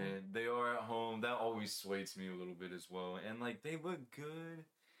home. Man, they are at home. That always sways me a little bit as well. And they look good.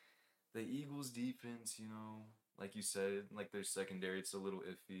 The Eagles defense, like you said, their secondary, it's a little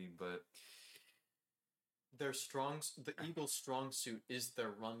iffy, but the Eagles' strong suit is their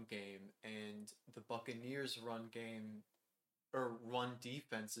run game, and the Buccaneers' run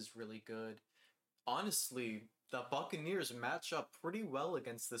defense is really good. Honestly, the Buccaneers match up pretty well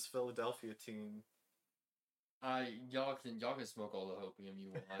against this Philadelphia team. Y'all can smoke all the hopium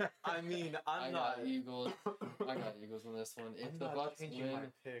you want. I mean, I got Eagles on this one. If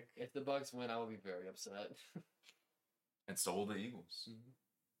the Bucks win, I will be very upset. And so will the Eagles.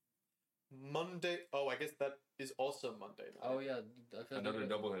 Monday. Oh, I guess that is also Monday night. Oh yeah, another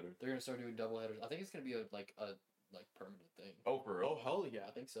doubleheader. They're gonna start doing doubleheaders. I think it's gonna be a permanent thing. Oh, for real? Oh, hell yeah!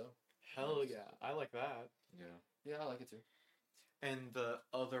 I think so. Hell yeah! I like that. Yeah, I like it too. And the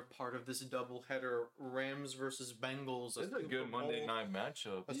other part of this doubleheader, Rams versus Bengals. This is a good Monday night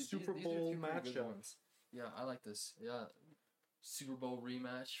matchup. A Super Bowl matchup. Yeah, I like this. Yeah, Super Bowl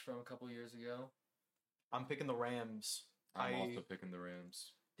rematch from a couple years ago. I'm picking the Rams. I'm also picking the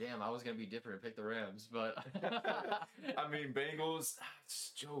Rams. Damn, I was gonna be different and pick the Rams, but I mean Bengals.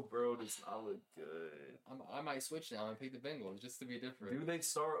 Joe Burrow does not look good. I might switch now and pick the Bengals just to be different. Do they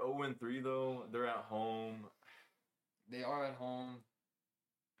start 0-3 though? They're at home. They are at home.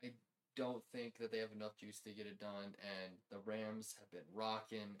 I don't think that they have enough juice to get it done, and the Rams have been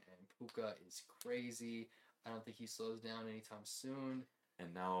rocking, and Puka is crazy. I don't think he slows down anytime soon.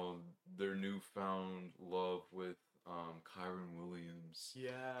 And now their newfound love with Kyren Williams.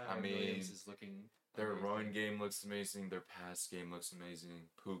 Yeah. I mean, Williams is looking their amazing. run game looks amazing. Their pass game looks amazing.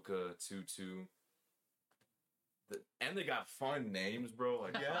 Puka, Tutu. And they got fun names, bro.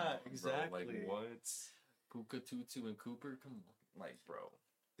 Yeah, exactly. Bro. What? Puka, Tutu, and Cooper. Come on. Bro.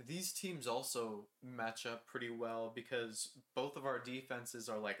 These teams also match up pretty well because both of our defenses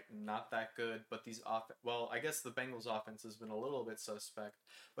are not that good, but I guess the Bengals offense has been a little bit suspect.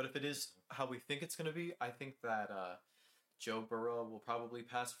 But if it is how we think it's going to be, I think that Joe Burrow will probably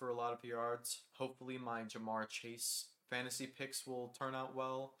pass for a lot of yards. Hopefully my Jamar Chase fantasy picks will turn out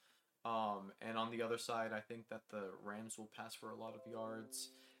well. And on the other side, I think that the Rams will pass for a lot of yards,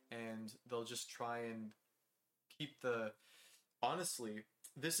 and they'll just try and keep the. Honestly,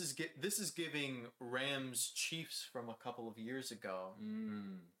 this is giving Rams Chiefs from a couple of years ago.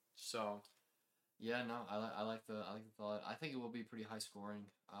 So, yeah, no, I like the thought. I think it will be pretty high scoring.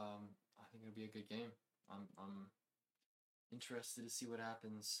 I think it'll be a good game. I'm interested to see what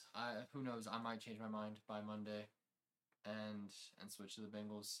happens. Who knows? I might change my mind by Monday, and switch to the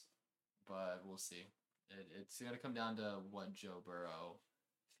Bengals, but we'll see. It's gonna come down to what Joe Burrow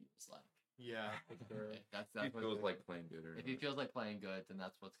feels like. yeah, for sure. That's He what feels like playing good. Or if he feels like playing good, then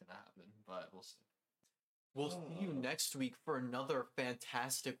that's what's gonna happen. But we'll see. We'll see you next week for another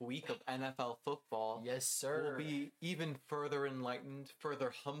fantastic week of NFL football. Yes, sir. We'll be even further enlightened,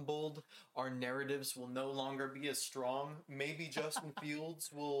 further humbled. Our narratives will no longer be as strong. Maybe Justin Fields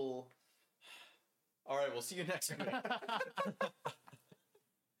will. All right, we'll see you next week.